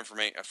sharing that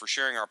information, for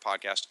sharing our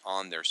podcast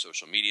on their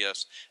social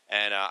medias.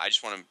 And I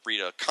just want to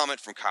read a comment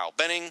from Kyle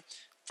Benning,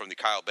 from the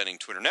Kyle Benning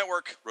Twitter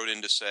Network, wrote in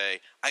to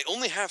say, I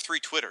only have 3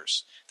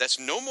 Twitters. That's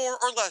no more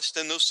or less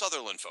than those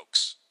Sutherland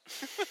folks.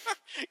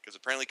 Because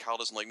apparently Kyle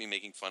doesn't like me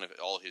making fun of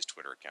all his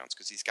Twitter accounts,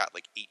 because he's got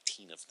like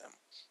 18 of them.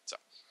 So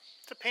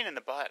it's a pain in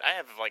the butt. I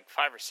have like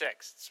 5 or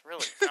 6. It's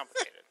really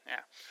complicated.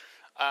 Yeah.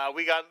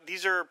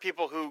 These are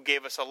people who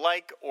gave us a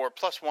like or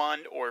 +1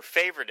 or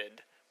favorited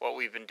what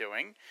we've been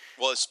doing.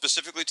 Well, it's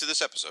specifically to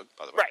this episode,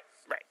 by the way.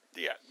 Right.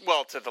 Yeah.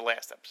 Well, to the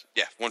last episode.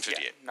 Yeah,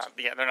 158.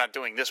 Yeah, they're not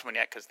doing this one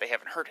yet because they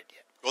haven't heard it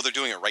yet. Well, they're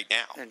doing it right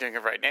now. They're doing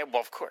it right now. Well,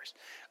 of course.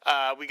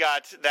 We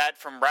got that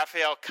from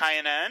Raphael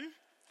Kayanan.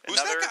 Who's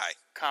that guy?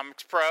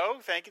 Comics Pro.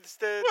 Thank you.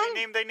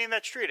 They named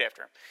that street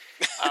after him.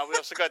 We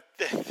also got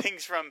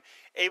things from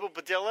Abel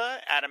Padilla,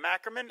 Adam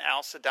Ackerman,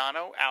 Al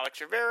Sedano,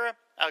 Alex Rivera,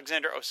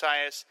 Alexander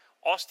Osias,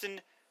 Austin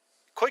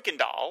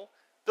Kuykendall,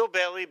 Bill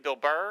Bailey, Bill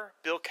Burr,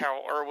 Bill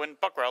Carroll Irwin,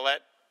 Buck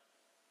Rowlett,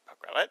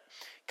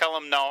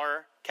 Callum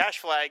Naur, Cash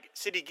Flag,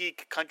 City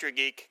Geek, Country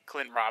Geek,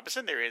 Clinton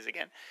Robinson, there he is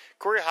again,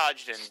 Corey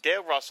Hodgson,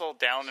 Dale Russell,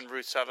 Down and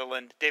Ruth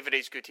Sutherland, David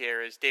Ace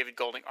Gutierrez, David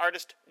Golding,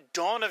 Artist,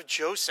 Dawn of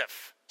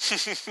Joseph,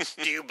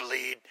 Do You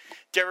Bleed,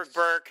 Derek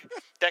Burke,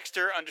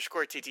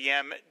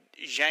 Dexter_TTM,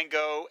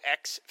 Django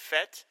X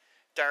Fett,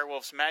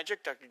 Direwolf's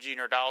Magic, Dr. G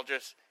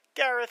Nerdologist,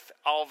 Gareth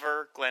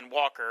Oliver, Glenn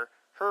Walker,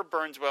 Herb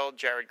Burnswell,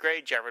 Jared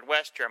Gray, Jared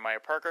West, Jeremiah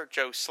Parker,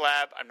 Joe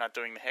Slab, I'm not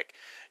doing the hick,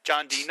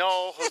 John D.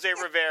 Knoll, Jose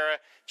Rivera,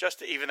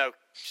 even though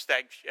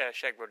Shag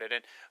wrote it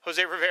in,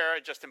 Jose Rivera,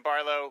 Justin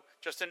Barlow,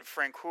 Justin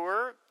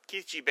Francoeur,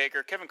 Keith G.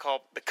 Baker, Kevin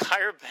Culp, the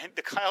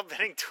Kyle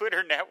Benning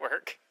Twitter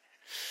Network,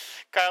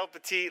 Kyle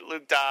Petit,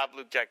 Luke Dobb,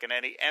 Luke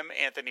Giaconetti, M.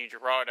 Anthony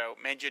Gerardo,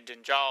 Manjid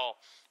Dinjal,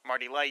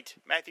 Marty Light,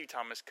 Matthew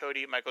Thomas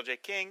Cody, Michael J.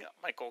 King,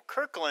 Michael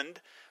Kirkland,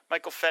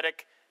 Michael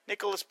Fedek,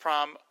 Nicholas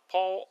Prom,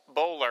 Paul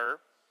Bowler,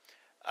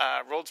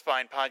 Rolled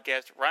Spine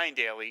Podcast, Ryan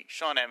Daly,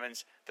 Sean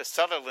Emmons, the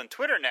Sutherland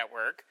Twitter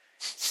Network,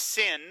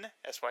 Sin,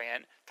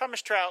 S-Y-N,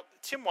 Thomas Trout,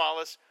 Tim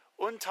Wallace,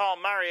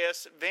 Untal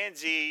Marius, Van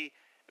Z,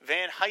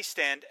 Van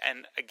Heistand,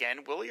 and again,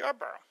 Willie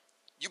Yarborough.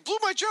 You blew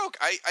my joke.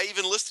 I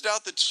even listed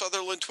out the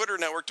Sutherland Twitter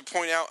Network to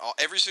point out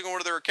every single one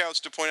of their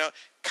accounts to point out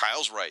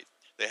Kyle's right.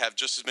 They have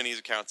just as many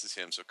accounts as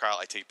him. So, Kyle,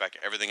 I take back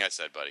everything I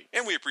said, buddy.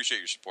 And we appreciate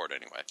your support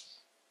anyway.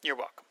 You're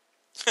welcome.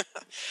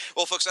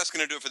 Well, folks, that's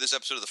going to do it for this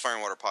episode of the Fire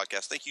and Water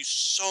Podcast. Thank you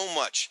so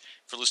much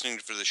for listening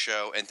to the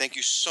show, and thank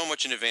you so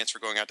much in advance for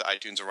going out to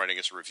iTunes and writing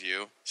us a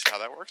review. See how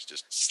that works?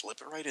 Just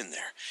slip it right in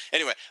there.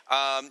 Anyway,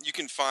 you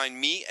can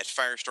find me at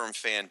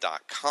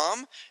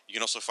firestormfan.com. You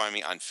can also find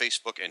me on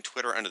Facebook and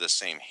Twitter under the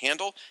same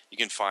handle. You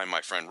can find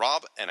my friend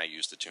Rob, and I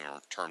use the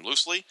term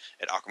loosely,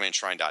 at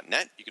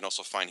AquamanShrine.net. You can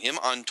also find him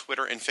on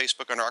Twitter and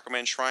Facebook under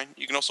Aquaman Shrine.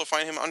 You can also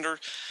find him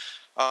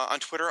on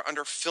Twitter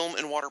under Film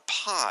and Water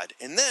Pod.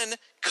 And then,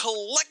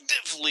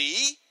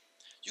 collectively,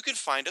 you can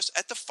find us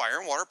at the Fire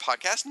and Water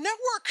Podcast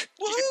Network.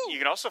 You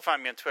can also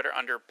find me on Twitter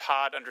under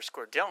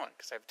pod_Dylan,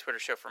 because I have a Twitter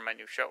show for my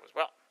new show as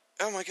well.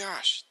 Oh my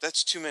gosh,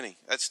 that's too many.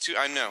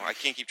 I know. I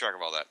can't keep track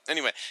of all that.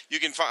 Anyway, you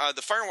can find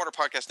the Fire and Water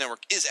Podcast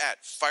Network is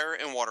at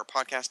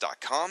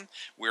fireandwaterpodcast.com.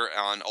 We're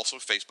on also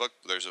Facebook.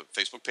 There's a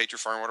Facebook page for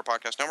Fire and Water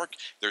Podcast Network.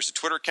 There's a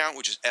Twitter account,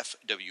 which is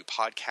FW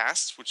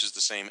Podcasts, which is the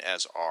same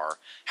as our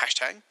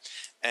hashtag.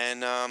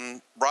 And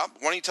Rob,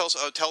 why don't you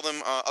tell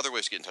them other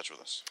ways to get in touch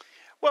with us?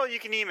 Well, you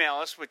can email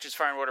us, which is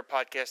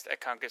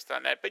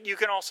fireandwaterpodcast@comcast.net. But you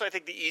can also, I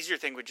think the easier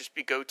thing would just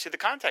be go to the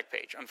contact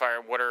page on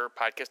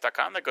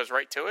fireandwaterpodcast.com. That goes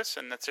right to us,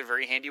 and that's a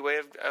very handy way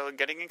of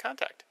getting in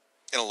contact.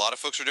 And a lot of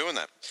folks are doing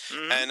that.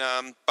 Mm-hmm.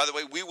 And by the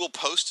way, we will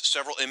post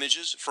several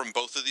images from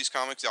both of these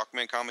comics, the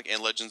Aquaman comic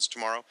and Legends,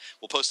 tomorrow.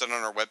 We'll post that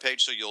on our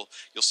webpage, so you'll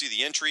see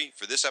the entry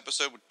for this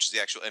episode, which is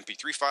the actual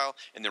MP3 file,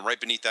 and then right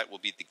beneath that will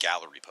be the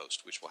gallery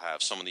post, which will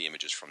have some of the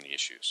images from the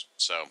issues.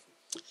 So,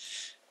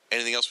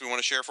 anything else we want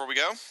to share before we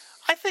go?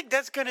 I think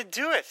that's going to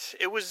do it.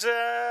 It was,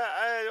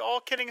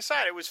 all kidding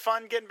aside, it was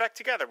fun getting back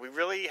together. We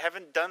really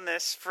haven't done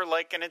this for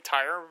like an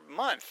entire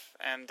month,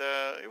 and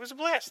it was a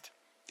blast.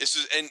 This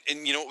is, and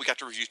you know what? We got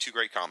to review 2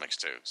 great comics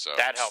too. So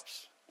that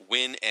helps.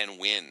 Win and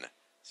win.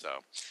 So,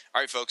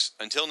 all right, folks.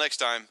 Until next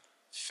time,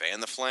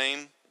 fan the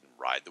flame and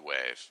ride the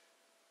wave.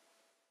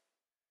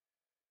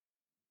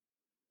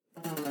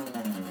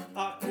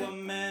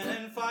 Aquaman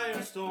and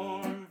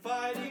Firestorm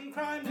fighting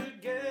crime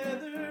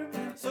together.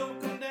 So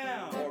come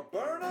down or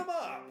burn them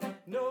up.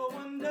 No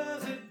one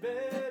does it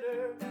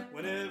better.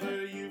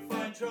 Whenever you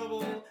find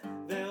trouble,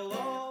 they'll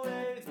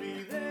always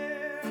be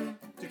there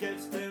to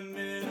catch them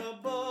in a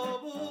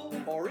bubble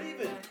or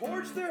even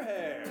torch their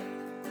hair.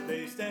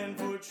 They stand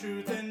for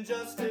truth and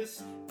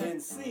justice in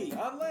sea,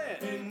 on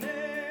land, in